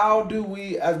 how do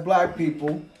we as black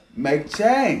people make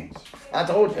change? I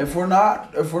told you. If we're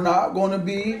not going to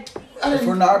be, You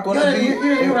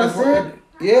hear what I said?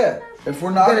 if we're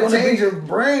You not gotta going to change be, your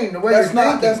brain, the way that's you're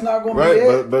not thinking. going to be Right,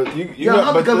 it. but you Yeah,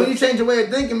 got, but because when the- you change your way of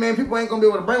thinking, man, people ain't gonna be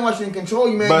able to brainwash you and control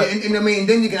you, man. But- and I mean,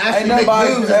 then you can actually Ain't make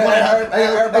nobody- moves.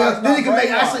 everybody's Then you can not make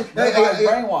brainwashed. actually. Nobody's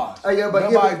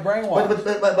brainwashed. Nobody's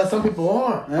brainwashed. But some people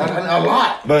are. A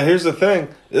lot. but here's the thing.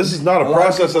 This is not a A lot of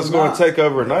process people that's going not. to take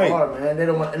overnight. Are, man. They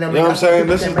don't want. You know what I'm saying?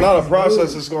 This is not a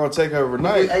process that's going to take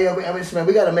overnight. Man,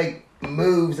 we gotta make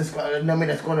moves. That's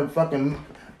going to fucking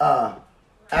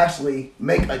actually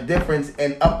make a difference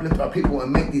and uplift our people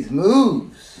and make these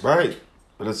moves. Right.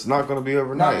 But it's not going to be Not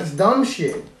overnight. this dumb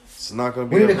shit. It's not going to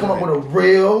be We need to overnight. come up with a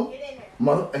real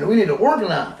and we need to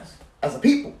organize as a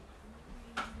people.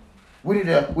 We need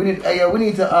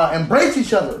to embrace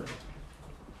each other.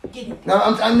 Now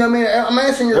I'm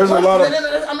answering your There's a question. lot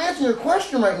of- I'm answering your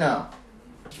question right now.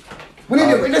 We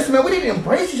need to listen, man. We need to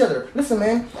embrace each other. Listen,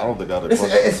 man. I don't think I did. Listen,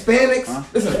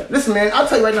 Hispanics. Listen, man. I'll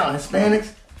tell you right now, Hispanics.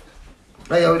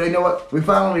 Hey, yo, you know what? We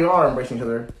finally are embracing each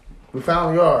other. We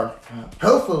finally are.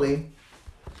 Hopefully,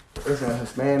 listen,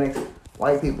 Hispanics,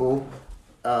 white people,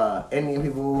 Indian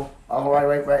people, all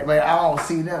right. Man, I don't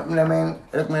see them. You know what I mean?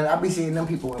 Look, man, I be seeing them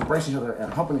people embracing each other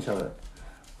and helping each other.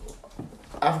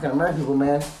 African American people,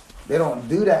 man, they don't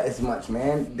do that as much,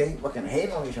 man. They fucking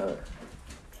hate on each other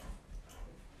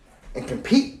and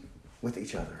compete with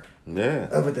each other Yeah.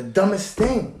 over the dumbest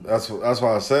thing. That's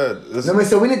why I said. This, I mean,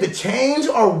 so we need to change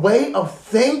our way of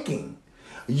thinking,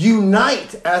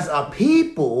 unite as a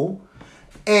people,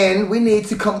 and we need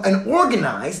to come and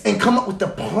organize and come up with a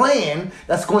plan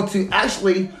that's going to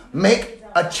actually make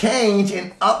a change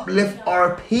and uplift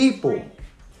our people.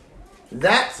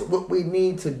 That's what we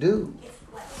need to do.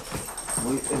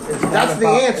 That's the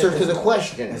answer to the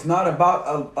question. It's not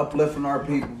about uplifting our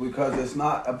people because it's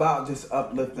not about just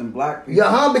uplifting black people.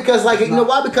 Yeah, because you know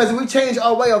why? Because if we change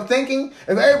our way of thinking,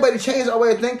 if everybody changed our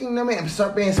way of thinking, you know what I mean, and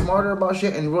start being smarter about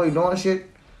shit and really doing shit,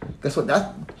 guess what?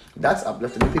 That's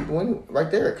uplifting the people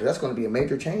right there, because that's going to be a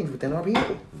major change within our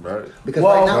people. right. Because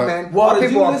right now, man, our did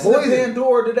people you are listen to poison.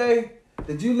 Pandora today?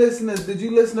 Did you listen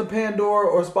to Pandora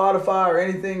or Spotify or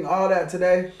anything, all that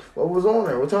today? What was on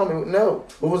there? What tell me? No,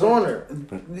 what was on there?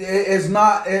 It's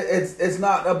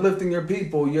not uplifting your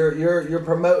people. You're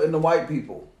promoting the white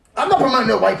people. I'm not promoting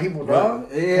no white people, bro.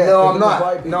 Yeah, No, I'm because not.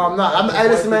 white people. No, I'm not. Hey,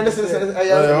 listen, man. Listen. Hey,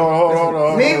 Hey, hold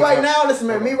on. Me right now. Listen,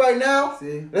 man. Me right now.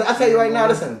 See? I tell you right now.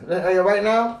 Listen. Right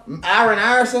now, Aaron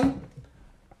Iverson,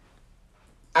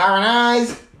 Aaron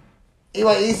Eyes,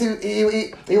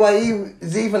 EYZ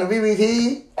from the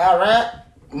VBT, alright.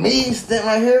 Me sitting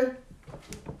right here.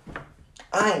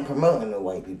 I ain't promoting no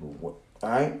white people.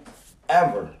 Alright?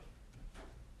 Ever.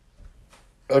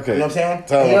 Okay. You know what I'm saying?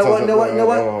 Tell You me, know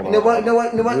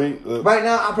what? Read- Right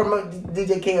now, I promote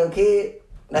DJ KO Kid.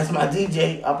 That's my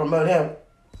DJ. I promote him.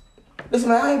 Listen,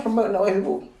 man, I ain't promoting no white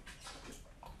people.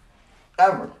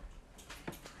 Ever.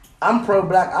 I'm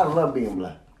pro-black. I love being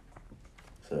black.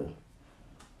 So,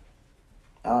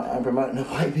 I ain't promoting no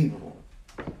white people.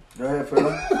 Go ahead,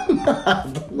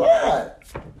 Philip. Lord.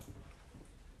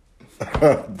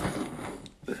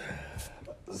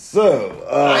 So,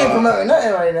 I ain't promoting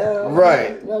nothing right now. Right.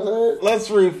 You know what I'm saying? let's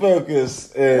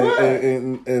refocus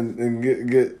and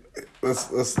get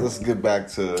let's get back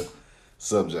to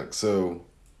subject. So,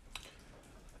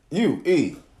 you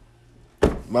E,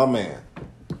 my man,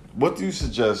 what do you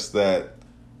suggest that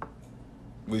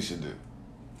we should do?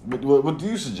 What do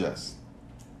you suggest?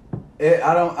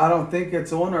 I don't think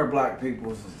it's on our black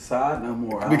people's side no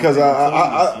more. Because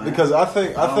I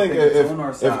think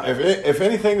if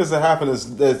anything is to happen, it's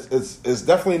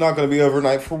definitely not going to be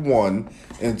overnight for one,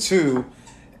 and two,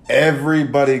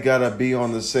 everybody got to be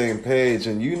on the same page,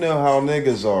 and you know how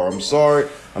niggas are. I'm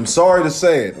sorry to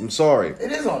say it. I'm sorry.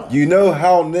 It is on us. You know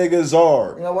how niggas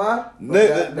are. You know why?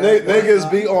 Niggas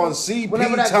be on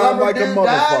CP time like a motherfucker.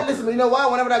 Died, listen, you know why?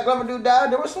 Whenever that Glover dude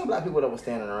died, there were some black people that were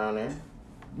standing around there.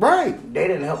 Right. They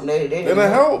didn't help. They didn't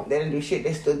help. They didn't do shit.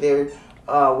 They stood there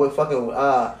with fucking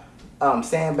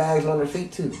sandbags on their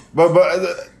feet too. But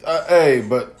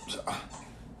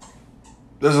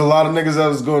there's a lot of niggas that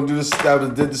was going to do this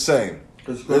that did the same.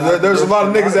 There's a lot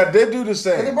of niggas that did do the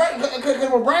same.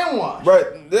 Because we're brainwashed. Right.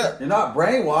 Yeah. You're not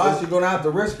brainwashed. You're going to have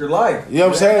to risk your life. You know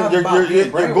what I'm saying? You're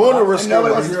going to risk your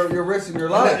life. You're risking your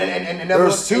life. And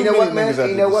there's too many niggas that did the same.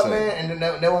 You know what, man?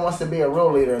 And no one wants to be a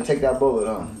real leader and take that bullet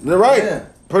on. They're right. Yeah.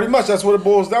 Pretty much, that's what it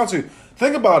boils down to.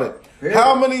 Think about it. Yeah.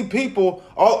 How many people,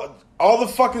 all the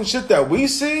fucking shit that we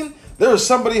seen, there was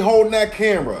somebody holding that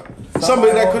camera.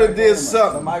 Somebody that could have did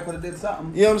something. Somebody could have did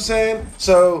something. You know what I'm saying?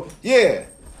 So, yeah.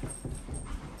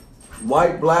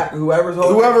 White, black, whoever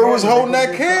was holding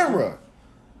that camera.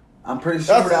 I'm pretty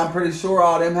sure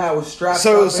all them had was strapped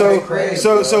so up. so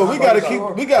we gotta keep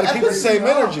the same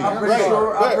energy. I'm pretty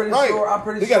sure. We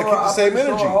gotta keep the same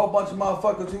energy. A whole bunch of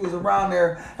motherfuckers who was around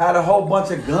there had a whole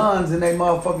bunch of guns in their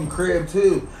motherfucking crib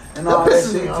too, and all that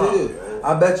shit too.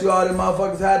 I bet you all them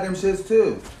motherfuckers had them shits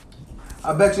too.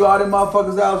 I bet you all them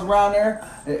motherfuckers that was around there,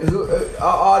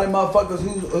 all them motherfuckers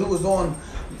who was on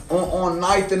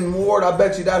 9th and Ward, I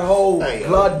bet you that whole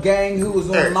blood gang who was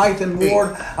on 9th and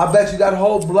Ward, I bet you that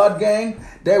whole blood gang,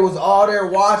 they was all there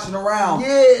watching around.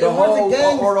 Yeah, the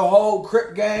whole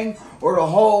Crip gang, or the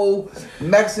whole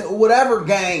Mexican, whatever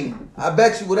gang. I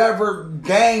bet you whatever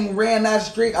gang ran that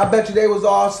street, I bet you they was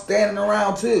all standing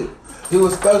around too. Who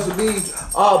was supposed to be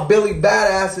all Billy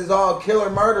Badasses, all killer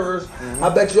murderers. I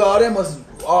bet you all them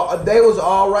they was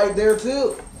all right there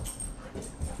too.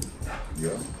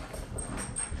 Yeah.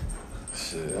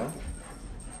 Shit.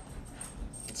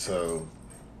 So,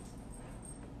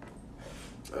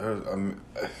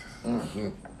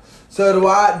 so do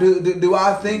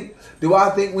I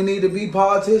think we need to be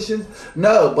politicians?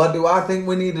 No, but do I think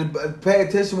we need to pay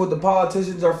attention what the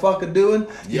politicians are fucking doing?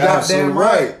 You goddamn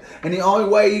right. And the only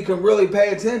way you can really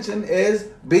pay attention is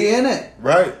be in it.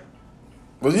 Right.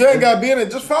 Well, you ain't got to be in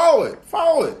it. Just follow it.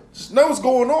 Follow it. Just know what's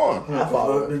going on.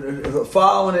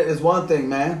 Following it is one thing,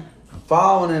 man.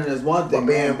 Following it is one thing.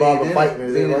 But being involved in fighting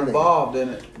is being involved in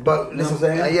it. But listen, you know what I'm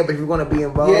saying? Yeah, but if you're going to be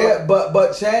involved,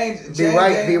 but change be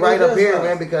right up here,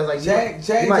 man. Because like change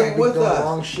you might ain't be with doing us.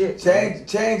 Wrong shit.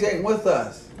 Change ain't with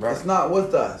us. Right. It's not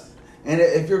with us. And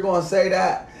if you're going to say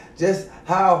that, just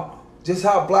how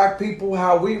black people,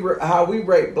 how we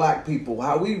rate black people,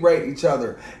 how we rate each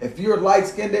other. If you're light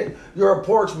skinned, you're a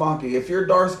porch monkey. If you're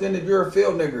dark skinned, you're a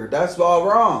field nigger. That's all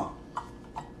wrong.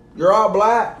 You're all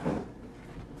black.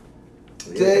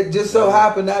 Yeah. It just so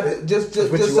happened that it just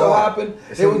so happened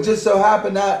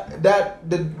that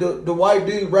the white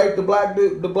dude raped the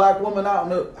black woman out in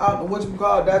the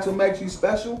whatchamacallit. That's what makes you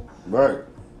special. Right.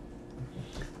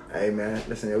 Hey man,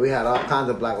 listen, we had all kinds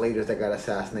of black leaders that got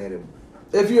assassinated.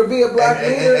 If you're a black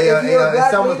leader, if you're a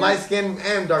black someone's leader, light skinned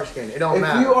and dark skinned, it don't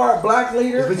matter. If you are a black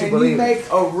leader and you make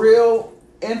a real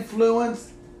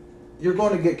influence, you're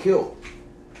going to get killed.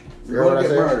 You're going to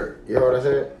get murdered. You heard what I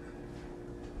said?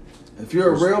 If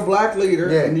you're a real black leader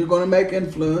and you're going to make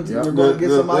influence, and you're going to get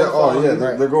somebody.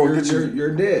 They're going to get you.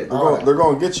 You're dead. They're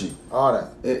going to get you. All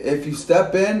that. If you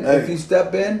step in,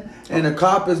 and a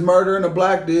cop is murdering a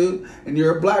black dude, and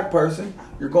you're a black person,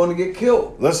 you're going to get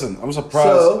killed. Listen, I'm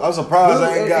surprised.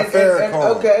 I ain't got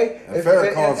Farrakhan. Okay,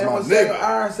 Farrakhan's my nigga.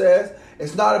 Iron says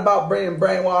it's not about being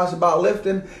brainwashed, about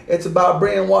lifting. It's about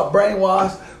being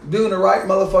brainwashed, doing the right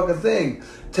motherfucking thing.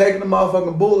 Taking the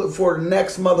motherfucking bullet for the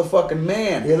next motherfucking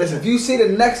man. Yeah, listen. If you see the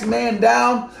next man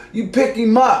down, you pick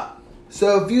him up.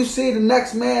 So if you see the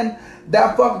next man,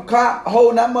 that fucking cop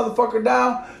holding that motherfucker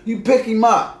down, you pick him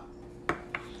up.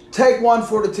 Take one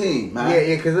for the team, man.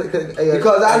 Yeah,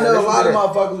 because I know a lot of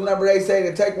motherfuckers, whenever they say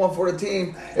to take one for the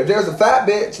team, if there's a fat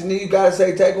bitch and then you gotta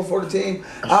say take one for the team,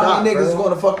 how many niggas is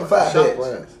gonna fuck the fat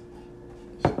bitch?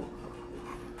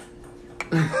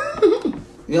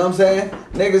 You know what I'm saying?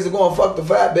 Niggas are gonna fuck the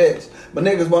fat bitch, but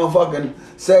niggas won't fucking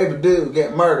save a dude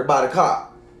get murdered by the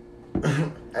cop.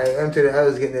 Hey, M to the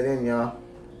L's getting it in, y'all.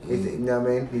 You know what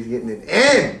I mean? He's getting it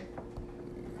in.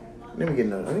 Let me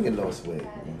get a little swig.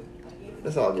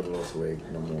 Let's all get a little swig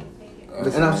no more.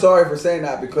 And I'm sorry for saying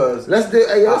that because let's do.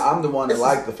 Hey, I'm the one that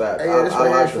like the fact. I like the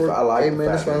fact.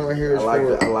 This one right here is I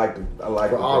like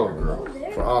for all of them.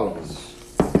 For all of them.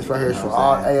 This right here is for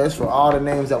all. Hey, it's for all the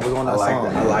names that was on that song.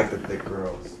 I like the thick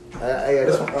girls. Hey,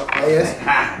 this one.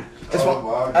 This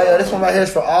one right here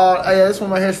is for all. Hey, this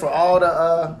one right here is for all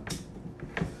the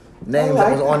names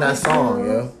that was on that song,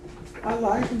 yo. I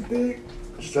like them thick.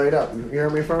 Straight up. You hear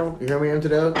me, from? You hear me,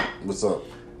 M2? What's up?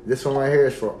 This one right here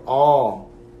is for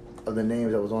all of the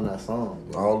names that was on that song.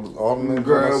 Bro. All the names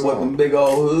girl with them big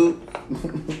old hood.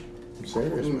 I'm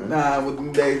serious, man. Nah, with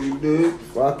them Daisy dude.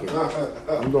 Fuck it.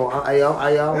 I'm going. I'm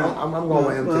going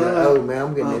with M to the O, man.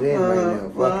 I'm getting it in right now.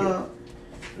 Fuck it.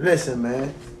 Listen,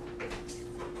 man.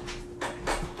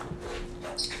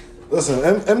 Listen,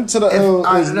 M to the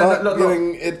O is not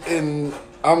getting it in.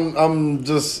 I'm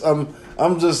just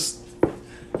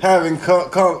having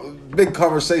big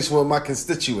conversation with my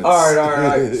constituents. All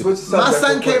right. Switch the subject. My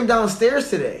son came downstairs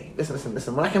today.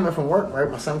 Listen. When I came in from work,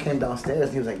 right, my son came downstairs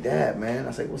and he was like, "Dad, man." I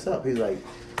was like, "What's up?" He's like,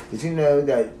 "Did you know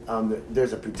that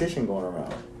there's a petition going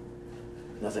around?"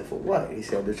 And I was like, "For what?" He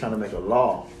said, "They're trying to make a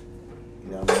law."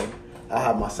 You know what I mean? I'll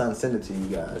have my son send it to you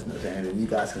guys. You know what I'm saying? And you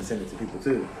guys can send it to people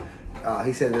too.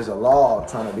 He said there's a law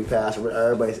trying to be passed.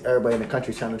 Everybody in the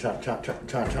country trying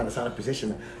to sign a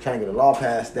petition, trying to get a law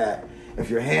passed that if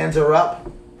your hands are up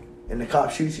and the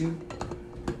cop shoots you,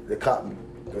 the cop, you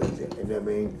know what I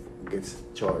mean, gets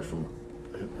charged from.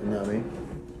 You know what I mean?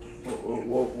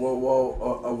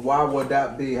 Well, why would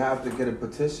that be? Have to get a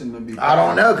petition to be passed? I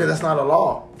don't know, because that's not a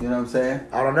law. You know what I'm saying?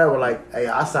 I don't know, but like, hey,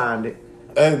 I signed it.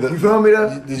 Hey, You feel me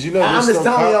though? Did you know? I'm just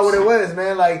telling y'all what it was,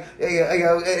 man. Like,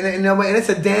 and it's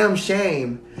a damn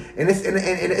shame, and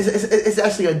it's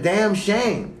actually a damn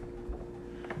shame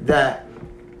that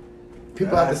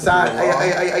people have to sign.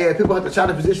 People have to try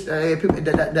to petition. People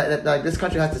that like this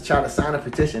country has to try to sign a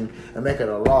petition and make it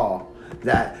a law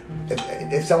that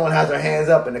if someone has their hands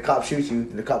up and the cop shoots you,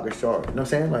 the cop gets charged. You know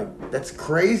what I'm saying? Like, that's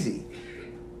crazy.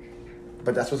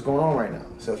 But that's what's going on right now.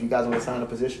 So if you guys want to sign a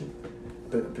petition.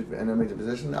 And then make the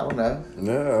position. I don't know.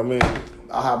 Yeah, I mean,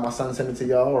 I'll have my son send it to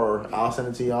y'all, or I'll send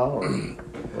it to y'all, or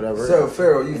whatever. So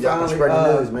Pharaoh, you y'all finally spread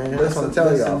the news, man. I just want to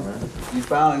tell y'all, man. You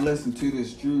finally listened to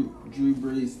this Drew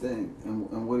Brees thing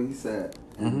and what he said.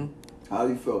 Mm-hmm. How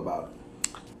do you feel about it?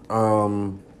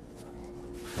 And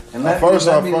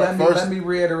let me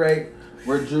reiterate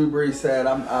where Drew Brees said.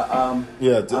 I'm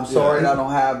sorry that I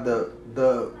don't have the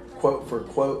quote for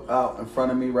quote out in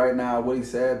front of me right now what he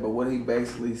said, but what he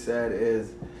basically said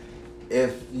is,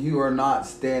 if you are not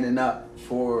standing up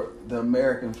for the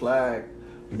American flag,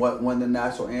 when the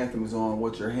national anthem is on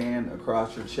with your hand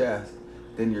across your chest,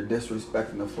 then you're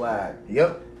disrespecting the flag.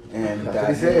 Yep. And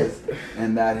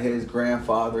that his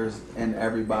grandfathers and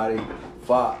everybody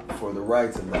fought for the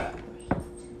rights of that.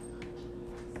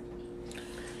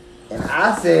 And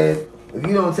I said, if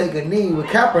you don't take a knee with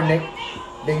Kaepernick,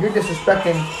 then you're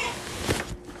disrespecting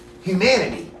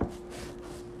humanity,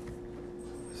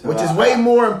 which is way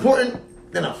more important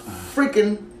than a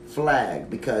freaking flag,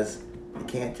 because you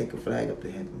can't take a flag up the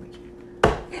head with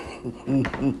you.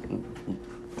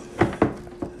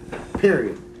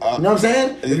 Period. You know what I'm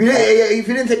saying? If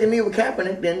you didn't take a knee with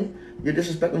Kaepernick, then you're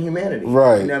disrespecting humanity.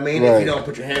 Right. You know what I mean? Right. If you don't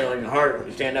put your hand on your heart when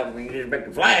you stand up and you disrespect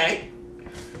the flag.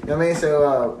 You know what I mean?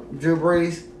 So, Drew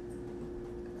Brees,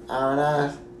 iron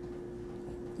eyes.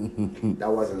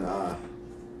 That wasn't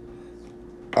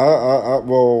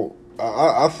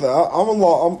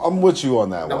I'm with you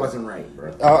on that one. That wasn't right,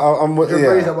 bro. I'm with,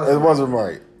 it wasn't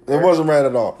right. It wasn't right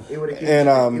at all. And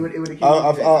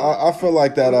I feel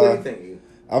like that.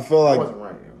 I feel like that wasn't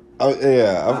right.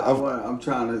 I'm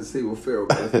trying to see what Pharaoh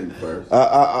was thinking first.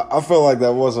 I feel like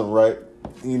that wasn't right.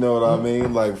 You know what I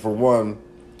mean? Like, for one,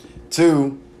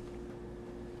 two.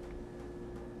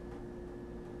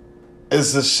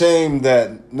 It's a shame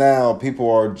that now people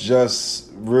are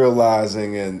just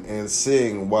realizing and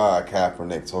seeing why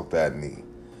Kaepernick took that knee.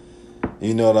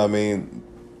 You know what I mean?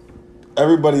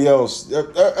 Everybody else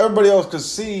could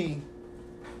see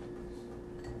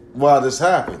why this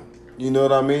happened. You know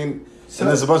what I mean? So, and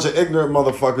there's a bunch of ignorant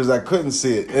motherfuckers that couldn't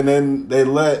see it. And then they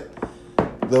let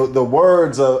the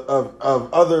words of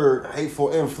other hateful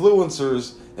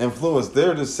influencers influence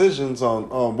their decisions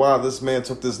on why this man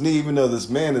took this knee, even though this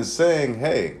man is saying,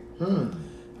 hey,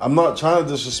 I'm not trying to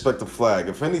disrespect the flag.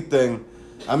 If anything,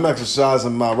 I'm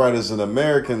exercising my right as an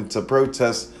American to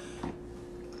protest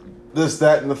this,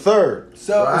 that, and the third.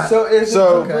 So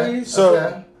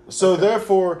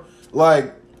therefore,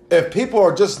 like, if people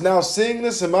are just now seeing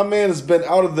this, and my man has been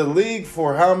out of the league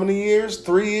for how many years?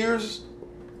 3 years?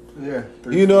 Yeah.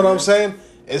 You know what I'm saying?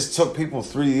 It took people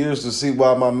 3 years to see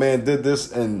why my man did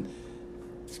this, and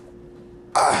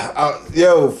I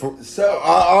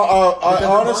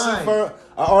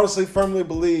honestly firmly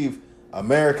believe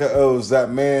America owes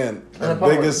that man the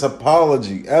biggest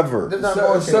apology ever.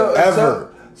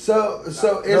 So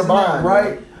isn't it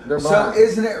right? So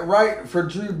isn't it right for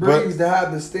Drew Brees to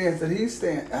have the stance that he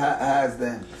has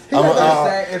then? He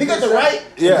got the right.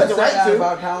 Yeah. He got the right to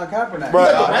about Colin Kaepernick.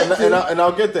 Right. And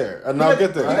I'll get there. You got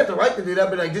the right to do that,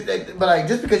 but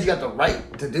just because you got the right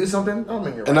to do something, I don't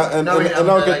mean you're right. And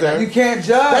I'll get there. You can't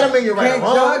judge. That don't mean you're right or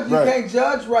wrong. You can't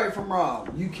judge right from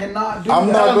wrong. You cannot do that.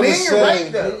 I'm not going to say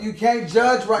right, though. You can't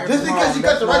judge right just from wrong. Just because you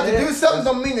got the right to do something,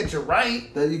 don't mean that you're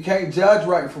right. That you can't judge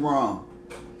right from wrong.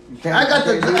 I got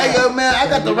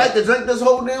the right to drink this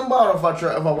whole damn bottle if I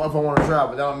want to try,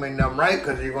 but that don't mean I'm right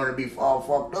because you're going to be all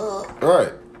fucked up.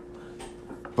 Right.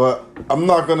 But I'm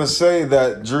not going to say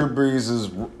that Drew Brees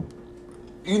is.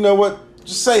 You know what?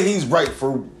 Just say he's right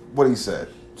for what he said.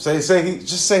 Say he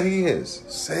is.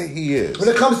 Say he is. When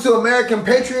it comes to American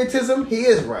patriotism, he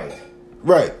is right.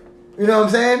 Right. You know what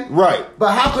I'm saying? Right.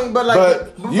 But how can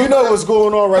but you know what's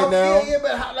going on right now? Yeah,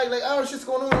 but how, oh, shit's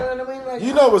going on. You know what I mean? Like,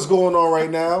 you know what's going on right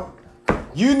now.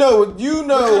 You know what you're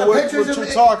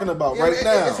talking about right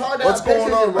now. It's hard to what's have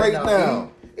going on right now?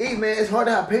 Man, it's hard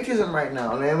to have patriotism right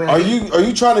now, man. Are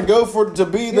you trying to go to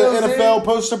be the NFL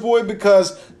poster boy?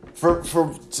 Because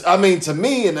to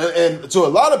me and to a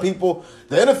lot of people,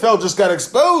 the NFL just got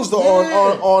exposed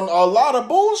on a lot of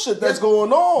bullshit that's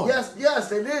going on. Yes,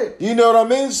 they did. You know what I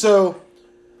mean? So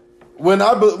when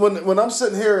I'm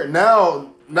sitting here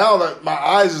now that my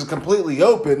eyes is completely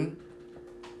open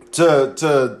to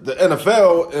the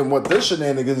NFL and what their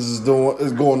shenanigans is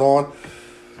going on,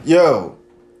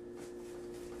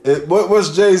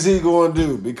 what's Jay-Z going to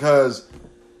do? Because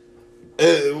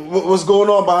what's going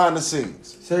on behind the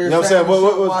scenes? So you're saying we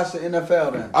should watch the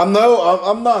NFL then? I'm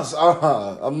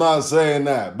not saying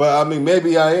that, but I mean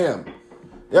maybe I am.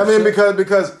 Yeah, I mean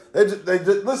because they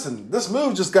listen. This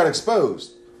move just got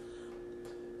exposed.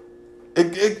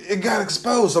 It got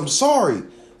exposed. I'm sorry.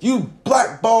 You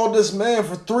blackballed this man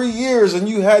for 3 years, and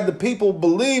you had the people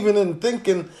believing and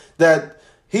thinking that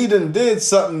he did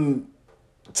something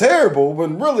terrible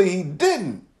when really he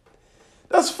didn't.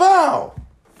 That's foul.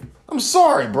 I'm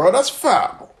sorry, bro. That's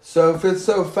foul. So if it's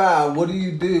so foul, what do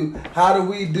you do? What do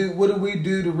we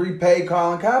do to repay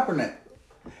Colin Kaepernick?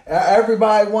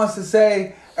 Everybody wants to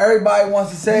say you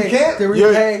can't. To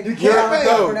repay. You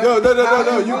can't. No.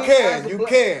 You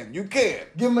can.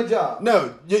 Give him a job.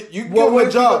 No, you give him a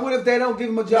job. What if they don't give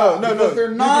him a job? No. Because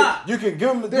they're not. You can give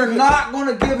him. They're not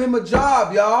going to give him a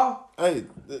job, y'all. Hey,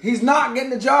 he's not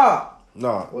getting a job.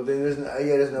 No. Well, then there's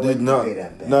no way to pay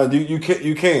that back. No, you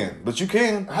can, but you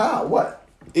can. How? What?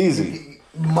 Easy.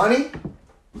 Money.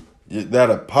 That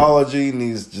apology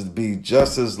needs to be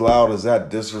just as loud as that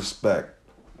disrespect.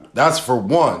 That's for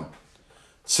one.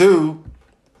 2,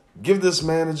 give this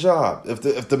man a job.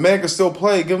 If the man can still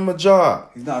play, give him a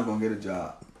job. He's not going to get a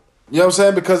job. You know what I'm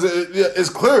saying? Because it's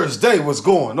clear as day what's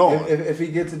going on. If he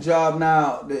gets a job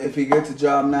now,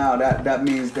 that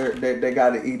means they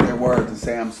got to eat their words and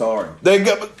say I'm sorry.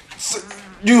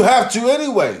 You have to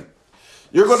anyway.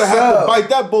 You're going to have to bite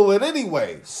that bullet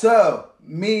anyway. So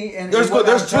me and there's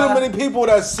too many people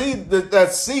that see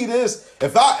this.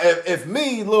 If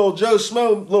me, little Joe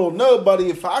Schmo, little nobody,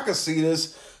 if I could see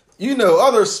this,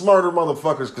 other smarter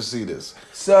motherfuckers could see this.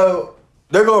 So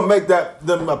they're gonna make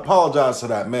them apologize to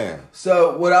that man.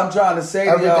 So what I'm trying to say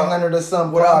to y'all, under the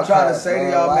sun. What I'm trying to say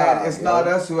to y'all, man, it's not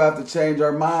us who have to change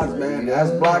our minds, man.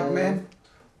 As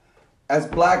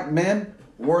black men,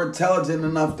 we're intelligent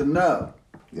enough to know.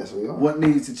 Yes, we are. What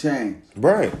needs to change.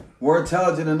 Right. We're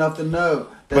intelligent enough to know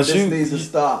that this needs to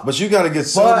stop. But you got to get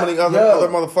many other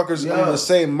motherfuckers in the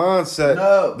same mindset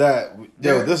that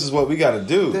this is what we got to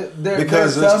do.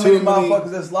 Because there's so many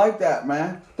motherfuckers that's like that,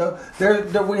 man.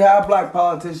 We have black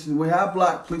politicians. We have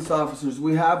black police officers.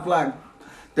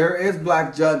 There is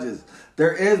black judges.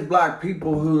 There is black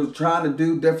people who are trying to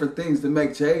do different things to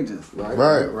make changes. Right.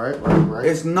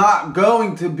 It's not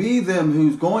going to be them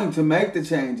who's going to make the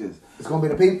changes. It's going to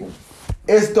be the people.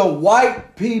 It's the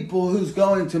white people who's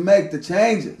going to make the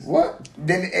changes. What?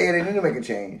 They need to make a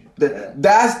change.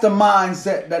 That's the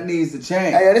mindset that needs to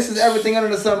change. Hey, this is Everything Under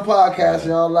the Sun podcast,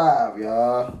 y'all, live,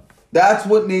 y'all. That's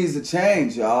what needs to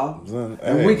change, y'all.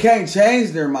 And we can't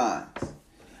change their minds.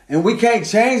 And we can't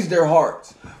change their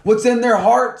hearts. What's in their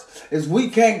hearts is we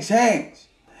can't change.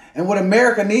 And what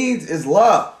America needs is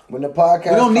love. When the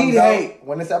podcast we don't need hate.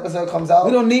 When this episode comes out,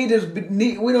 we don't need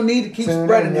to keep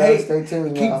spreading hate. Stay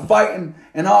tuned, keep fighting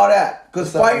and all that.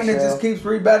 Because fighting it just keeps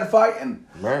rebetter fighting.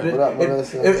 Right.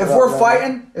 If we're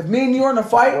fighting, if me and you are in a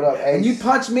fight and you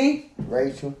punch me,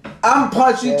 Rachel. I'm gonna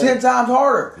punch you 10 times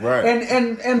harder. Right.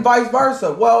 And vice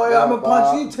versa. Well, I'm gonna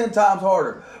punch you 10 times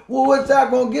harder. Well, what's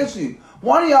that gonna get you?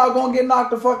 One of y'all gonna get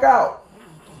knocked the fuck out.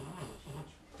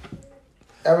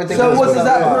 Everything. So what does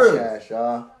that prove? Cash,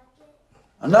 y'all.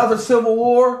 Another civil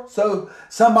war. So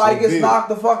somebody gets knocked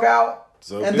the fuck out.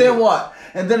 And then what?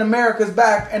 And then America's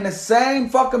back in the same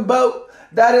fucking boat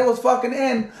that it was fucking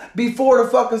in before the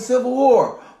fucking Civil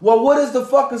War. Well, what is the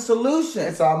fucking solution?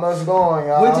 It's almost going,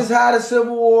 y'all. We just had a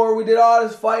Civil War. We did all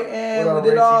this fighting. We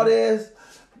did all this.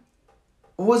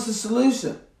 What's the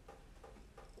solution?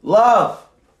 Love.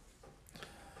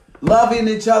 Loving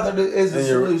each other is the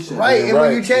solution. Right, and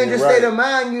when you change your state of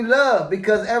mind, you love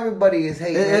because everybody is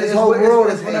hating. This whole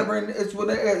world is hating. It's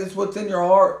what's in your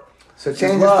heart. So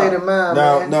change your state of mind,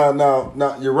 man. Now,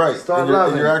 you're right. Start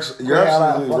loving. You're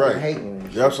absolutely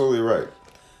right. You're absolutely right.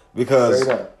 Because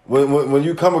when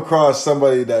you come across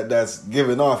somebody that's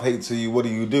giving off hate to you, what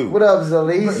do? What up,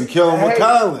 Zalise? You kill them with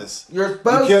kindness. You're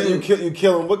supposed to. You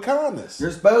kill them with kindness.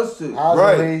 You're supposed to.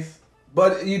 Right.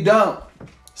 But you don't.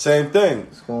 Same thing.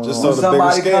 Just on the bigger scale.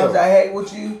 Somebody comes to hate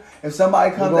with you, if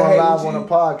somebody comes to hate with you, on a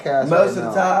podcast most of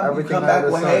the time you come back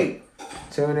with hate.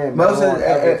 Tune in. Most of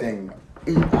everything.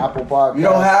 Apple Podcast. You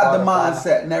don't have the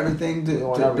mindset and everything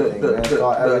to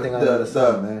everything under the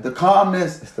sun, man. The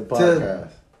calmness. It's the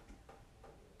podcast.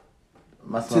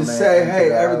 To say, hey,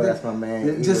 everything. That's my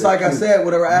man. Just like I said,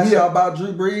 whatever I asked y'all about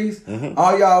Drew Brees,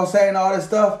 all y'all saying all this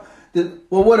stuff.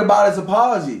 Well, what about his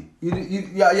apology? Y'all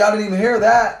didn't even hear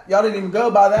that. Y'all didn't even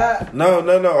go by that. No. I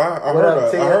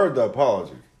heard the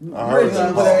apology. I heard the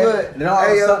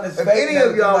apology. If any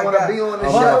of y'all want to be on the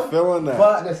show, I'm not feeling that.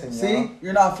 But listen, see,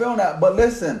 you're not feeling that. But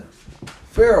listen,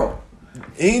 Farrell.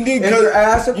 If you're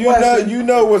asked a question, you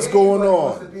know what's going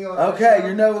on. Okay,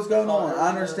 you know what's going on. I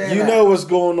understand. You know what's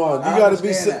going on. You got to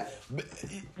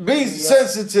be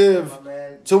sensitive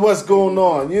to what's going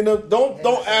on. You know,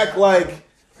 don't act like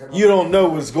you don't know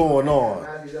what's going on.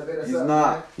 He's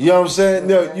not. You know what I'm saying?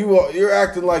 No, you're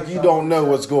acting like you don't know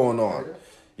what's going on.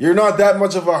 You're not that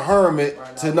much of a hermit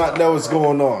to not know what's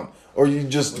going on, or you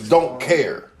just don't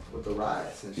care.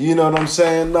 You know what I'm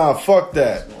saying? Nah, fuck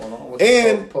that.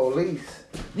 And police.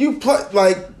 You play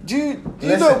like, you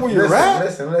know where you're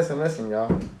at. Listen,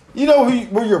 y'all. You know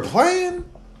where you're playing.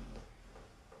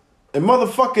 In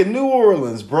motherfucking New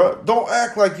Orleans, bro. Don't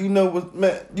act like you know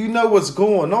what's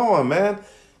going on, man.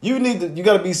 You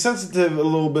got to be sensitive a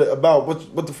little bit about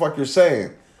what the fuck you're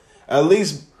saying. At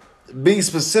least be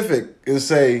specific and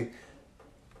say.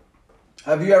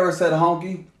 Have you ever said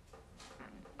honky?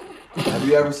 Have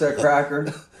you ever said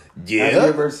cracker? Yeah. Have you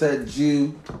ever said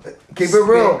Jew? Keep it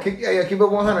real. Keep it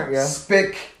 100. Yeah.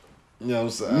 Spick. You know what I'm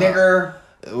saying? Nigger.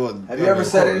 Have you ever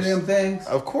said any of them things?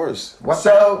 Of course.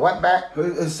 What back?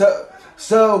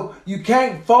 So you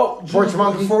can't fault Drew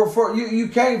Brees you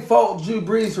can't fault Drew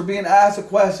Brees for being asked a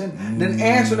question, then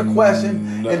answer the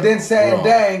question, and then saying, wrong,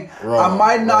 "Dang, wrong, I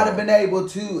might not have been able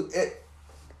to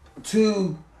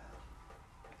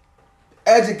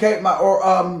educate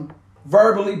or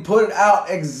verbally put it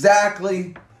out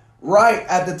exactly right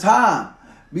at the time,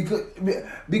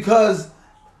 because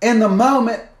in the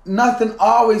moment nothing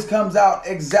always comes out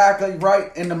exactly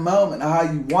right in the moment how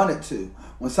you want it to."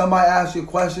 When somebody asks you a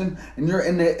question and you're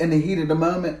in the heat of the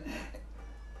moment,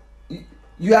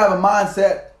 you have a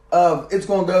mindset of it's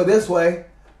going to go this way,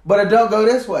 but it don't go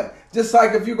this way. Just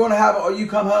like if you're going to have, or you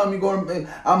come home, I'm going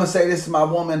to say this to my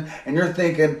woman, and you're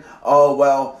thinking, oh,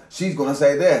 well, she's going to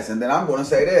say this, and then I'm going to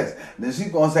say this, and then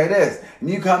she's going to say this. And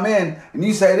you come in and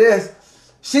you say this.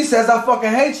 She says, I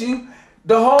fucking hate you.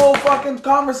 The whole fucking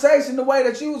conversation, the way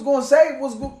that you was going to say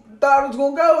thought it was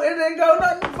going to go, it didn't go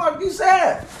nothing the fuck you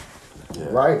said. Yeah,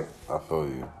 right. I feel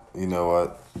you. You know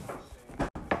what?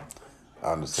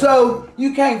 I understand. So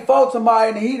you can't fault somebody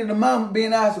in the heat of the moment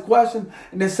being asked a question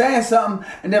and then saying something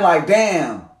and then like,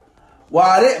 damn, well,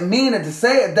 I didn't mean it to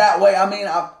say it that way. I mean,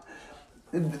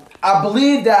 I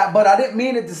believe that, but I didn't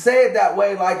mean it to say it that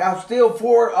way. Like, I'm still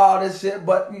for all this shit,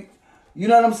 but you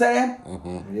know what I'm saying?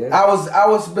 Mm-hmm. Yeah. I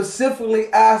was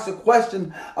specifically asked a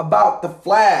question about the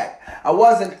flag. I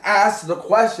wasn't asked the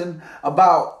question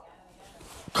about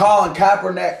Colin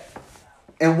Kaepernick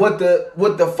and what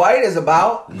the fight is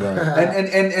about, right.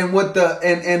 and what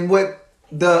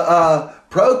the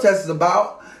protest is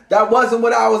about. That wasn't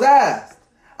what I was asked.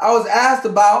 I was asked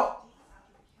about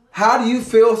how do you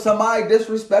feel somebody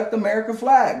disrespect the American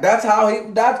flag. That's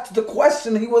the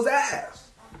question he was asked.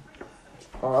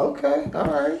 Oh, okay, all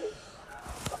right.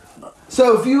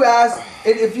 So if you ask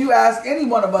any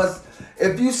one of us,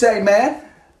 if you say, man,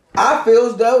 I feel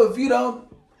as though if you don't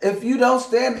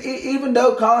stand, even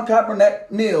though Colin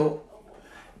Kaepernick kneel,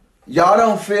 y'all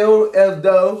don't feel as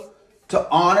though To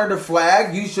honor the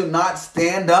flag, you should not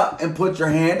stand up and put your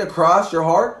hand across your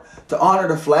heart to honor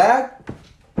the flag?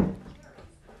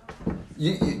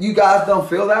 You guys don't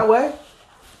feel that way?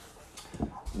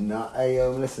 No, hey,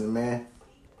 yo, listen, man.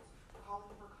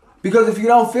 Because if you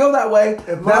don't feel that way,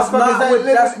 that's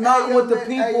not what the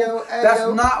people,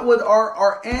 that's not what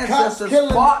our ancestors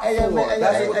fought for.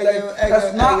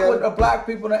 That's not what the black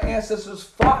people and the ancestors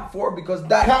fought for, because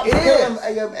that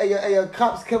is.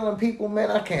 Cops killing people, man,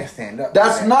 I can't stand up.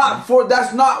 That's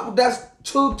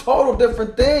two total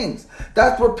different things.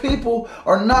 That's where people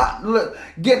are not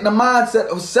getting the mindset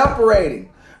of separating.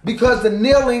 Because the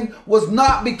kneeling was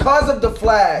not because of the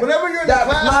flag. Whenever you're in that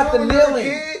the was not the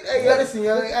kneeling.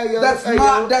 That's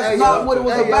not what it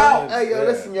was about. Hey, yo,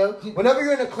 listen, yo. Whenever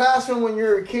you're in the classroom when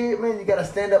you're a kid, man, you gotta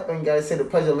stand up and you gotta say the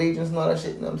Pledge of Allegiance and all that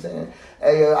shit. You know what I'm saying?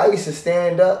 Hey, yo, I used to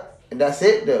stand up, and that's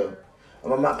it, though.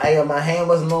 My hand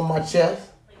wasn't on my chest.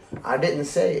 I didn't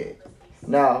say it.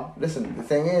 Now, listen, the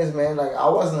thing is, man, like, I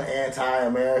wasn't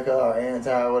anti-America or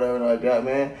anti-whatever like that,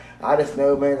 man. I just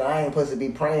know, man, I ain't supposed to be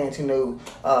praying to no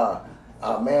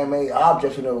man-made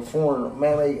object, foreign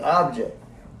man-made object.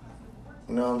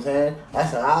 You know what I'm saying?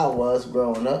 That's how I was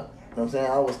growing up. You know what I'm saying?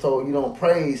 I was told you don't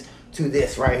praise to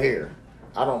this right here.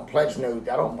 I don't pledge I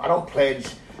don't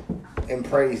pledge and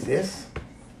praise this.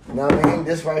 You know what I mean?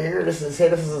 This right here, this is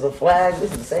a flag.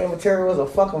 This is the same material as a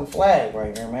fucking flag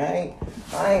right here, man.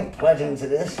 I ain't pledging to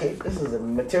this shit. This is a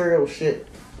material shit.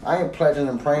 I ain't pledging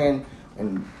and praying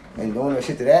and doing no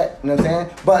shit to that. You know what I'm saying?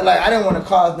 But like, I didn't want to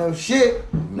cause no shit.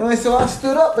 You know what I'm saying? So I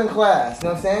stood up in class. You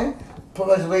know what I'm saying?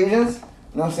 Pledge allegiance.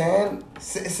 You know what I'm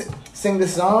saying? Sing the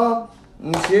song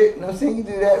and shit. You know what I'm saying? You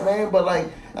do that, man. But like,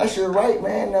 that's your right,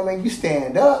 man. You know what I mean? You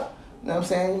stand up. You know what I'm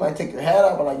saying? You might take your hat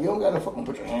off, but like, you don't gotta fucking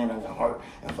put your hand on your heart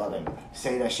and fucking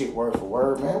say that shit word for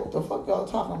word, man. What the fuck y'all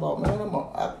talking about, man?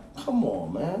 Come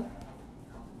on, man.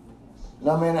 You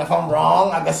know what I mean? If I'm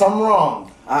wrong, I guess I'm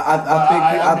wrong.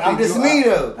 I think just me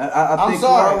though. I think you're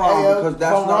wrong, because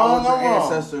that's not what your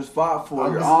ancestors fought for.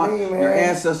 Your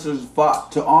ancestors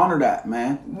fought to honor that,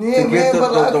 man. Yeah, to get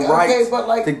the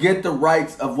rights, to get the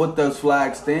rights of what those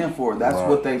flags stand for. That's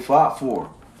what they fought for.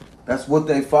 That's what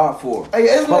they fought for.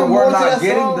 Hey, but we're not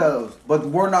getting those. But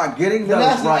we're not getting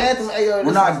those rights.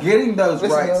 We're not getting those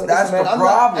rights. That's the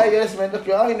problem. Hey, listen, man. Look,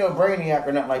 y'all ain't no brainiac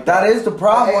or nothing like that. That is the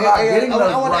problem. We're not getting those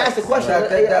rights. I want to ask the question. I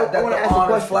want to ask the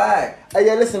question. Flag. Hey,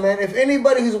 yeah, listen, man. If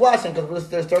anybody who's watching,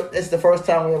 because it's the first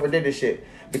time we ever did this shit.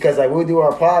 Because like we do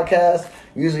our podcast,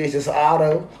 usually it's just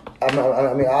audio, and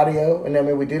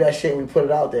then we do that shit and we put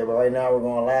it out there. But right now we're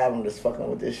going live. I'm just fucking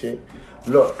with this shit.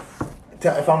 Look.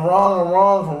 If I'm wrong, I'm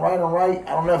wrong. If I'm right, I'm right.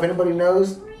 I don't know if anybody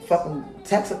knows. Fucking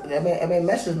text. I mean,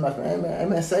 message me. I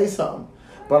mean, say something.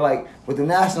 But like with the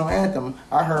national anthem,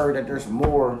 I heard that there's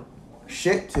more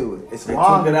shit to it. It's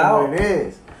longer than what it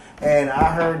is. And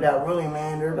I heard that really,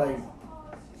 man, they're like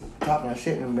talking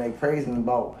shit and like praising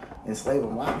about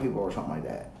enslaving white people or something like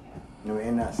that. You know,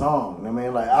 in that song. I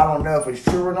mean, like, I don't know if it's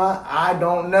true or not. I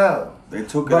don't know. They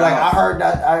took it but like, out. I heard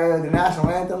that the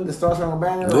national anthem, the Star Spangled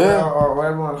Banner, or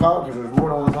whatever you want to call it, because there's more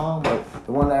than one song. But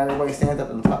the one that everybody stands up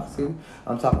and talks to,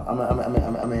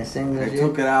 I mean, sing this. They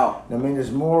took it out. I mean,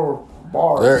 there's more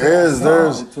bars. There's.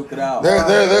 They took it out.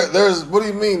 There's. What do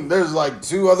you mean? There's like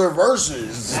 2 other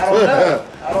verses. I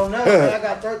don't know. Man, I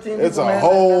got 13 people. It's a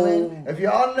whole. I mean, if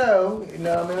y'all know,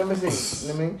 let me see.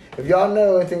 If y'all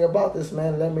know anything about this,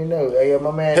 man, let me know. Hey,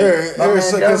 my man. Can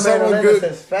someone Google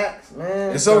facts, man?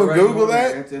 Can someone Google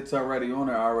that? It's already on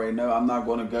there. I already know. I'm not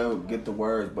going to go get the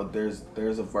words, but there's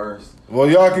a verse. Well,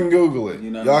 y'all can Google it.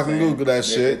 You know, y'all can Google that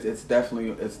shit. It's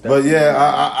definitely. But yeah,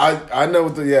 I know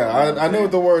what I know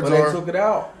what the words are. They took it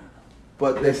out.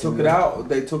 But they took it out.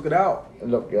 They took it out.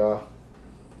 Look, y'all.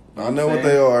 I know what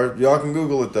they are. Y'all can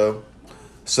Google it though.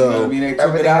 So you know what I mean, they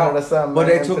took it out. But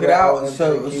they took it out.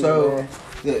 So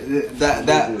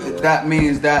that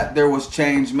means that there was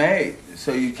change made.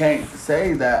 So you can't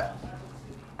say that.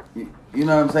 You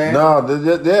know what I'm saying? No,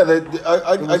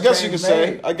 I guess you could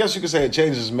say. I guess you could say a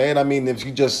change is made. I mean, if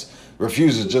you just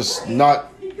refuse to just not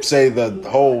say the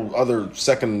whole other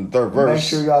second, third verse. Make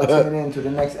sure y'all tune in to the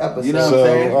next episode. You know what I'm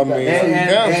saying? I mean,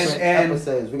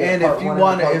 and if you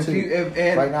want to,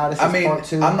 right now, this is part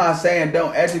 2. I'm not saying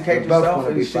don't educate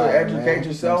yourself. You should educate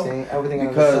yourself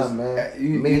because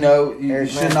you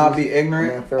should not be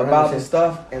ignorant about the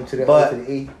stuff. But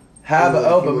have an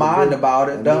open mind about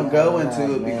it. Don't go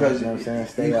into it because you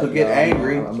could get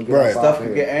angry. Stuff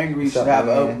could get angry. You should have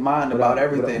an open mind about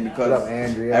everything because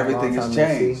everything has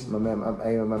changed. My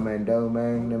man Doe,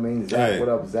 man. You know what I mean? Zach, what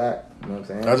up, Zach? You know what I'm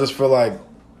saying? I just feel like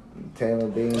Taylor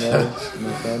Bean, you know what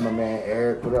I'm saying? My man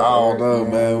Eric, what up? I don't Eric, know,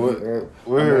 man. Eric,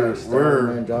 We're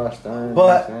man, Josh Stern.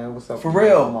 But you know what's up, for man?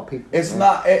 real, All my people, it's man.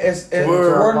 not.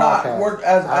 We're not. We're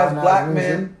as black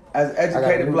men, as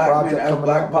educated black men, as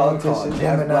black politicians,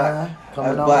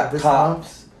 as black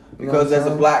cops. Because as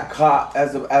a black cop,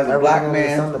 as a black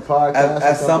man,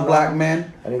 as some black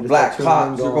men, black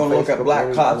cops, you're going to look at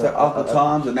black cops at Uncle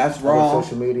Tom's, and that's wrong.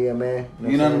 Social media, man.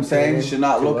 You know what I'm saying? You should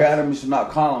not look at them. You should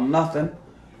not call them nothing.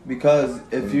 Because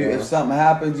if something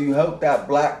happens, you hope that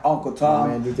black Uncle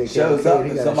Tom shows up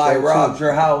and somebody robs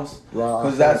your house.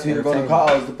 Because that's who you're going to call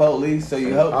is the police. So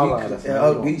you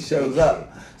hope he shows up.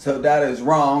 So that is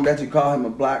wrong that you call him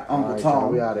a black Uncle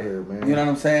Tom. We out of here, man. You know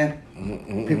what I'm saying?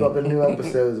 Keep up the new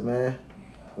episodes, man.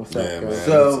 What's up, man? Man.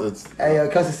 Hey,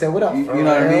 Kelsey said, "What up?" You know what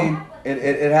I mean?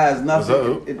 It has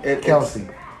nothing. Kelsey,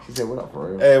 she said, "What up,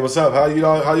 for real?" Hey, what's up? How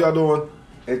y'all doing?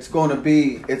 It's going to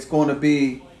be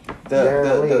the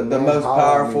most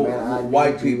powerful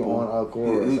white people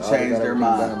who change their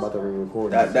minds.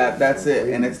 That's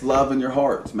it, and it's love in your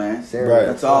hearts, man. Right.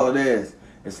 That's all it is.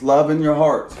 It's love in your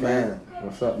hearts, man.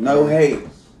 What's up? No hate.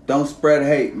 Don't spread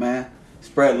hate, man.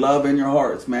 Spread love in your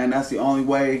hearts, man. That's the only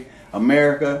way.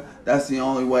 America, that's the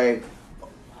only way.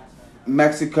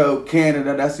 Mexico,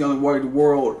 Canada, that's the only way the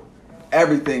world,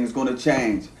 everything is going to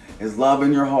change. Is love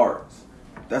in your hearts.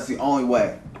 That's the only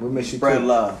way. We miss you Spread too.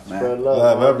 love, man. Spread love.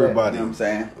 Love everybody. You know what I'm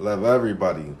saying? Love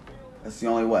everybody. That's the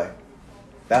only way.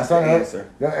 That's the answer.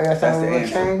 That's the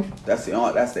answer. Change? That's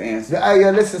the answer. Hey,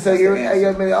 yo, listen. So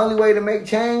man, the only way to make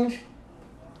change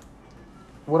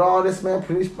with all this, man,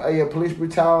 police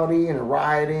brutality and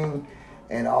rioting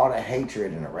and all the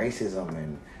hatred and the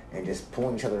racism and just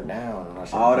pulling each other down and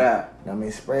all that. I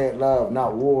mean, spread love,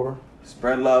 not war.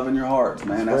 Spread love in your hearts,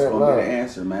 man. That's going to be the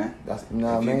answer, man. If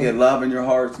you get love in your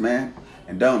hearts, man,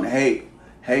 and don't hate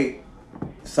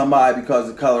somebody because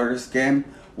of the color of their skin,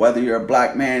 whether you're a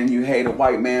black man and you hate a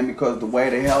white man because the way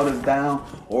they held us down,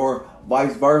 or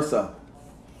vice versa.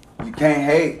 You can't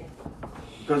hate.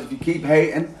 Because if you keep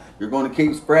hating, you're going to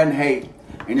keep spreading hate.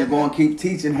 And you're going to keep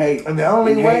teaching hate. And the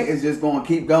only way hate is just going to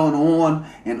keep going on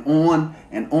and on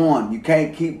and on. You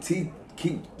can't keep teaching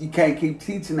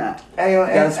that. You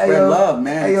gotta spread love,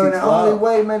 man.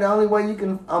 The only way you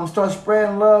can start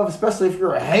spreading love, especially if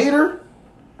you're a hater.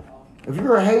 If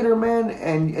you're a hater, man,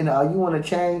 and you want to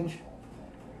change,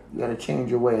 you got to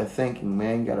change your way of thinking,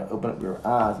 man. You got to open up your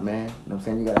eyes, man. You know what I'm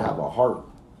saying? You got to have a heart.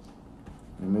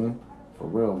 You know what I mean? For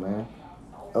real, man.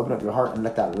 Open up your heart and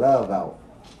let that love out.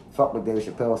 Fuck what Dave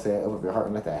Chappelle said. Open up your heart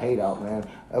and let that hate out, man.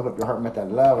 Open up your heart and let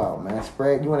that love out, man.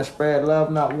 You want to spread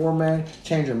love, not war, man?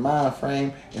 Change your mind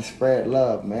frame and spread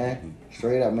love, man.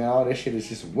 Straight up, man. All this shit is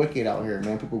just wicked out here,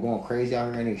 man. People going crazy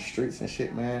out here in these streets and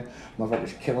shit, man.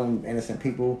 Motherfuckers killing innocent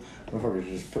people. Motherfuckers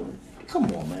just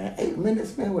come on, man. 8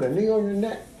 minutes, man, with a knee on your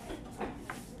neck.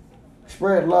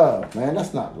 Spread love, man.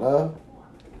 That's not love.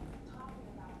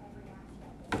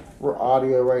 We're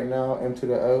audio right now, M to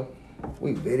the O.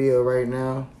 We video right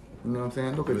now. You know what I'm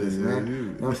saying? Look at this, man. You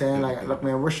know what I'm saying? Like, look,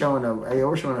 man, we're showing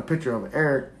a picture of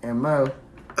Eric and Mo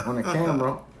on the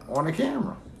camera, on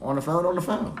the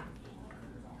phone.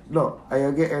 Look,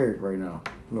 hey, get Eric right now.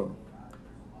 Look.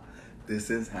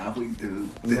 This is how we do.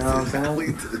 You know what I'm saying?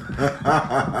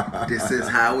 This is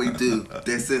how we do.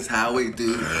 This is how we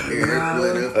do. Eric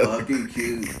with a fucking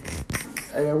cue.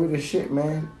 Hey, we the shit,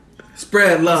 man.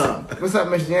 Spread love. What's up,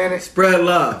 Miss Janet? Spread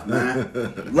love, man.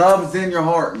 Love is in your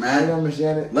heart, man. You know, Miss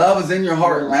Janet? Love is in your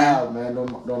heart, man.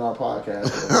 On our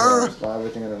podcast.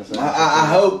 Everything I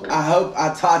hope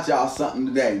I taught y'all something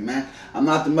today, man. I'm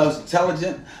not the most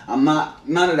intelligent. I'm not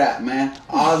none of that, man.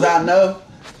 All I know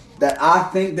that I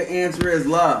think the answer is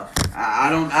love. I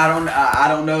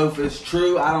don't know if it's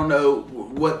true. I don't know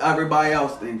what everybody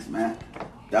else thinks, man.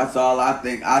 That's all I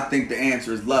think. I think the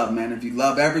answer is love, man. If you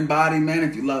love everybody, man,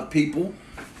 if you love people,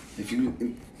 if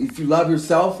you love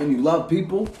yourself and you love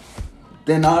people,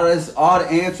 then all the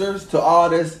answers to all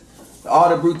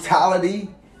the brutality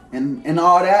and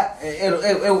all that,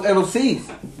 it'll cease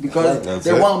because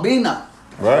there won't be none.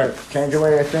 Right. Change your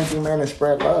way of thinking, man, and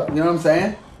spread love. You know what I'm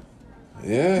saying?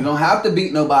 Yeah. You don't have to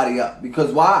beat nobody up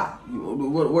because why?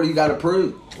 What do you got to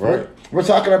prove? Right. We're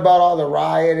talking about all the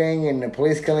rioting and the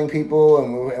police killing people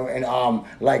and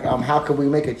how can we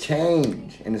make a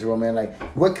change in this world, man? Like,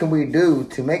 what can we do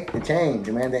to make the change,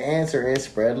 man? The answer is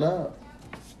spread love.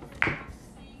 You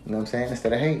know what I'm saying?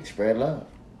 Instead of hate, spread love.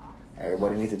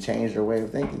 Everybody needs to change their way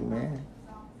of thinking, man.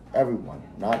 Everyone,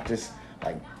 not just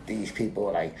like these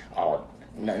people, like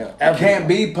no. It can't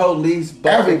be police,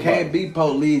 but it can't be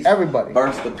police. Everybody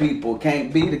versus the people. It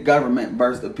can't be the government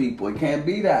versus the people. It can't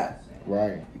be that.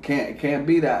 Right. It Can't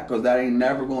be that, because that ain't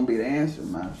never gonna be the answer,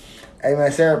 man. Hey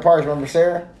man, Sarah Parks, remember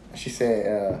Sarah? She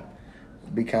said,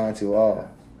 "Be kind to all.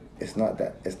 It's not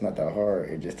that hard.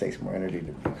 It just takes more energy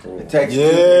to be cruel." It takes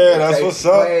that's what's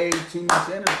up. Way too much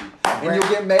energy, and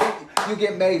you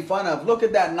get made fun of. Look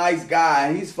at that nice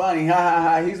guy. He's funny, ha ha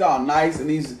ha. He's all nice and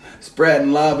he's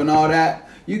spreading love and all that.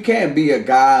 You can't be a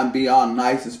guy and be all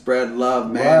nice and spread love,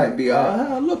 man, right, and be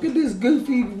all, look at this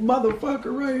goofy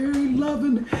motherfucker right here. He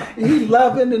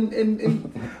loving,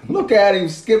 and look at him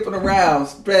skipping around,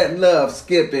 spreading love,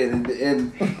 skipping,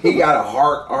 and he got a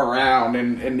heart around,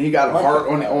 and he got a heart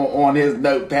on his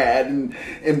notepad,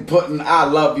 and putting "I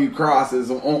love you"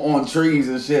 crosses on trees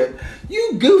and shit.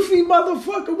 You goofy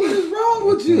motherfucker, what is wrong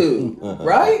with you?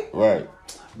 Right? Right.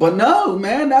 But no,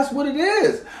 man, that's what it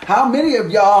is. How many of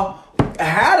y'all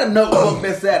had a notebook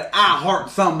that said "I heart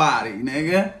somebody,"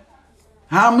 nigga?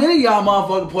 How many of y'all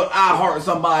motherfuckers put "I heart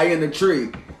somebody" in the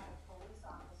tree?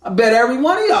 I bet every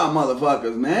one of y'all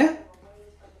motherfuckers, man.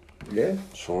 Yeah.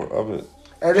 Sure of it.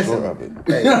 Hey, listen. Sure of it.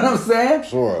 You know what I'm saying?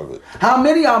 Sure of it. How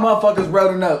many of y'all motherfuckers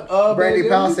wrote a note? Brandy baby,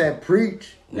 Powell said,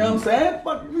 "Preach." You know what I'm saying?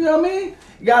 Fuck, you know what I mean?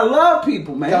 You gotta love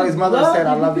people, man. Kelly's mother Love said,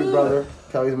 "I people love you, good. brother."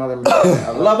 Kelly's mother said,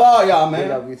 I love all y'all, We man.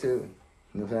 love you too.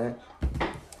 You know what I'm saying?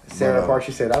 Sarah Parks,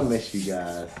 she said, "I miss you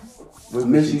guys. We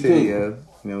miss you too, yo." You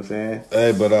know what I'm saying?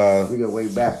 Hey, but We go way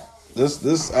back.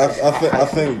 I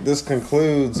think this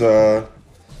concludes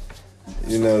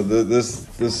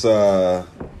this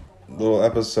little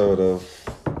episode of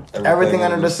Everything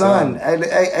Under the Sun.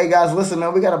 Hey guys, listen,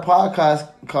 man. We got a podcast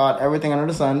called Everything Under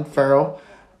the Sun. Farrell.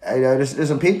 Hey, there's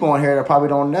some people on here that probably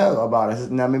don't know about us. You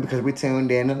know what I mean? Because we tuned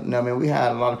in. You know what I mean? We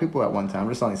had a lot of people at one time.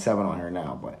 There's only 7 on here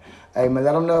now. But hey, man,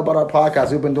 let them know about our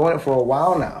podcast. We've been doing it for a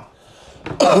while now.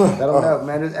 Let them know,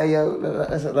 man. Hey, yo,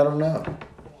 let them know.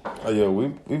 Oh, yo,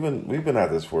 we've been at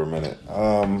this for a minute.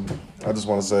 I just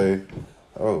want to say,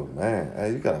 oh man,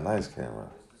 hey, you got a nice camera.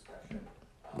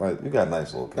 Like, you got a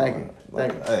nice little camera.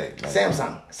 Thank you. Hey,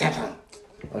 Samsung.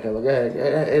 Okay, well, go ahead.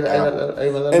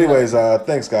 Anyways,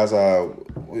 thanks, guys.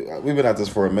 We've been at this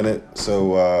for a minute,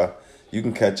 so you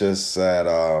can catch us at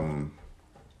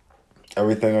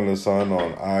Everything Under the Sun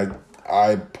on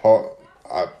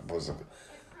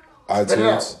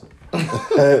iTunes.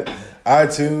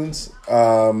 iTunes.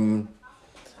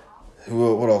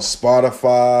 What else?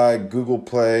 Spotify, Google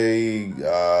Play.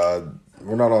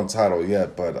 We're not on Tidal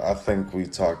yet, but I think we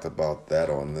talked about that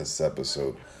on this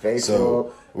episode. Facebook.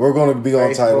 So we're going to be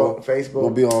on Tidal. Facebook.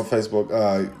 We'll be on Facebook,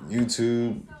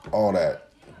 YouTube, all that.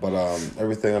 But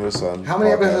Everything Under the Sun. How many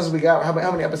episodes we got?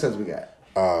 How many episodes we got?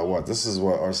 This is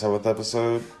our 7th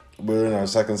episode. We're in our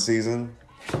 2nd season.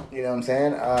 You know what I'm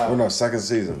saying? We're in our 2nd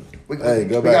season. We Go back.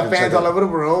 We got and fans check all out. over the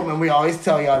world, man. We always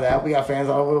tell y'all that. We got fans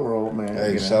all over the world, man.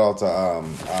 Hey, you know? shout out to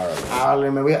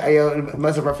Ireland. Ireland, man.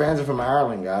 Most of our fans are from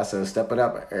Ireland, guys. So step it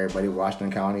up, everybody.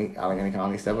 Washington County, Allegheny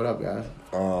County, step it up, guys.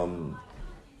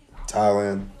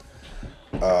 Thailand,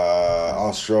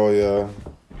 Australia.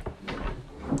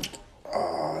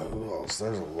 Who else?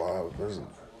 There's a lot.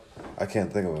 I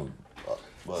can't think of them.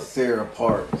 But Sarah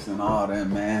Parks and all that,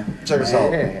 man. check us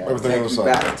out. Yeah. Everything Under the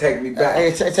Sun. Take me back.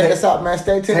 Hey, check us out, man.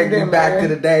 Stay tuned. Take me in, back man.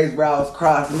 to the days where I was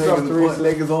crossing What's up, niggas and putting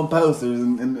niggas on posters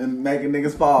and making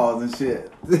niggas falls and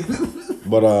shit.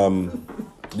 But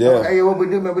yeah. Hey, what we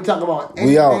do, man? We talk about anything.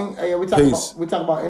 We out. Hey, we talk Peace. about